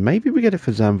Zandvoort. So maybe we get it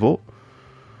for Zandvoort.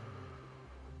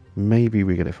 Maybe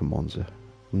we get it for Monza.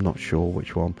 I'm not sure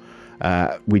which one.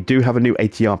 We do have a new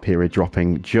ATR period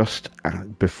dropping just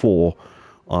before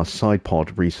our side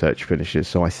pod research finishes.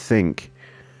 So I think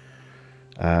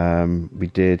we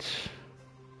did...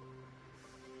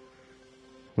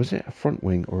 Was it a front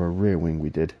wing or a rear wing we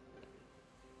did?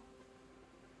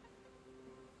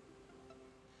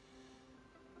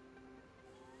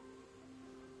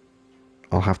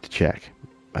 I'll have to check.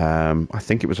 I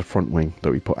think it was a front wing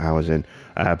that we put ours in.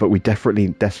 But we definitely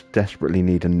desperately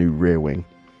need a new rear wing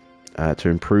to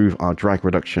improve our drag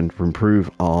reduction, to improve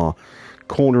our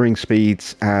cornering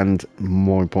speeds, and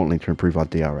more importantly, to improve our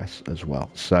DRS as well.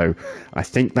 So I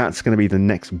think that's going to be the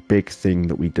next big thing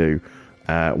that we do.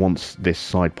 once this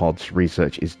side pods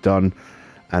research is done,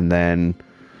 and then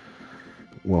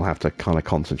we'll have to kind of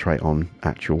concentrate on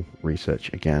actual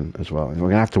research again as well. And we're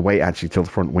going to have to wait actually till the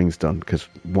front wing's done, because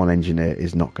one engineer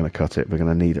is not going to cut it. We're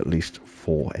going to need at least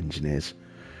 4 engineers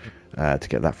to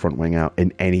get that front wing out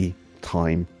in any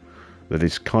time that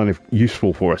is kind of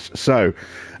useful for us. So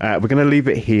we're going to leave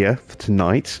it here for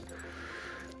tonight.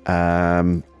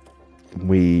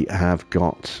 We have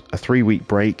got a 3-week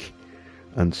break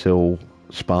until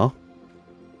Spa.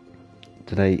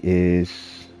 Today is...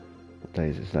 what day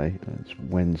is it today? It's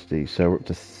Wednesday, so we're up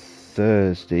to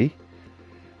Thursday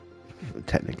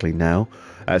technically now.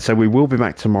 So we will be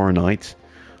back tomorrow night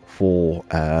for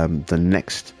the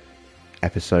next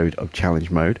episode of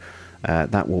Challenge Mode.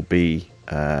 That will be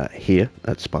here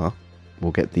at Spa.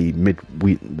 We'll get the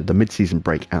mid-season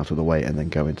break out of the way and then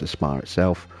go into Spa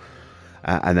itself.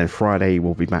 And then Friday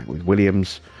we'll be back with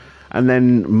Williams. And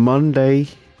then Monday,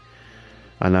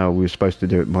 I know we were supposed to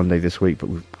do it Monday this week, but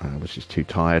I was just too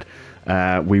tired.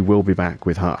 We will be back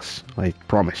with Haas. I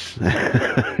promise.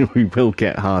 We will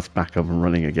get Haas back up and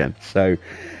running again. So,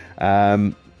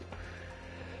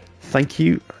 thank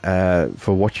you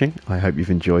for watching. I hope you've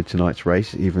enjoyed tonight's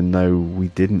race, even though we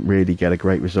didn't really get a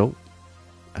great result.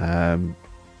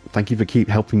 Thank you for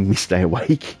helping me stay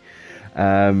awake.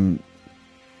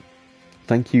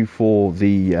 Thank you for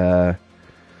the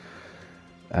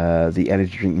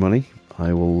energy drink money.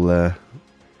 I will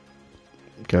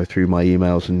go through my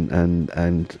emails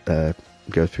and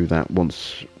go through that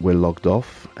once we're logged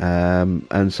off.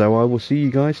 And so I will see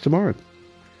you guys tomorrow.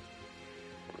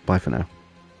 Bye for now.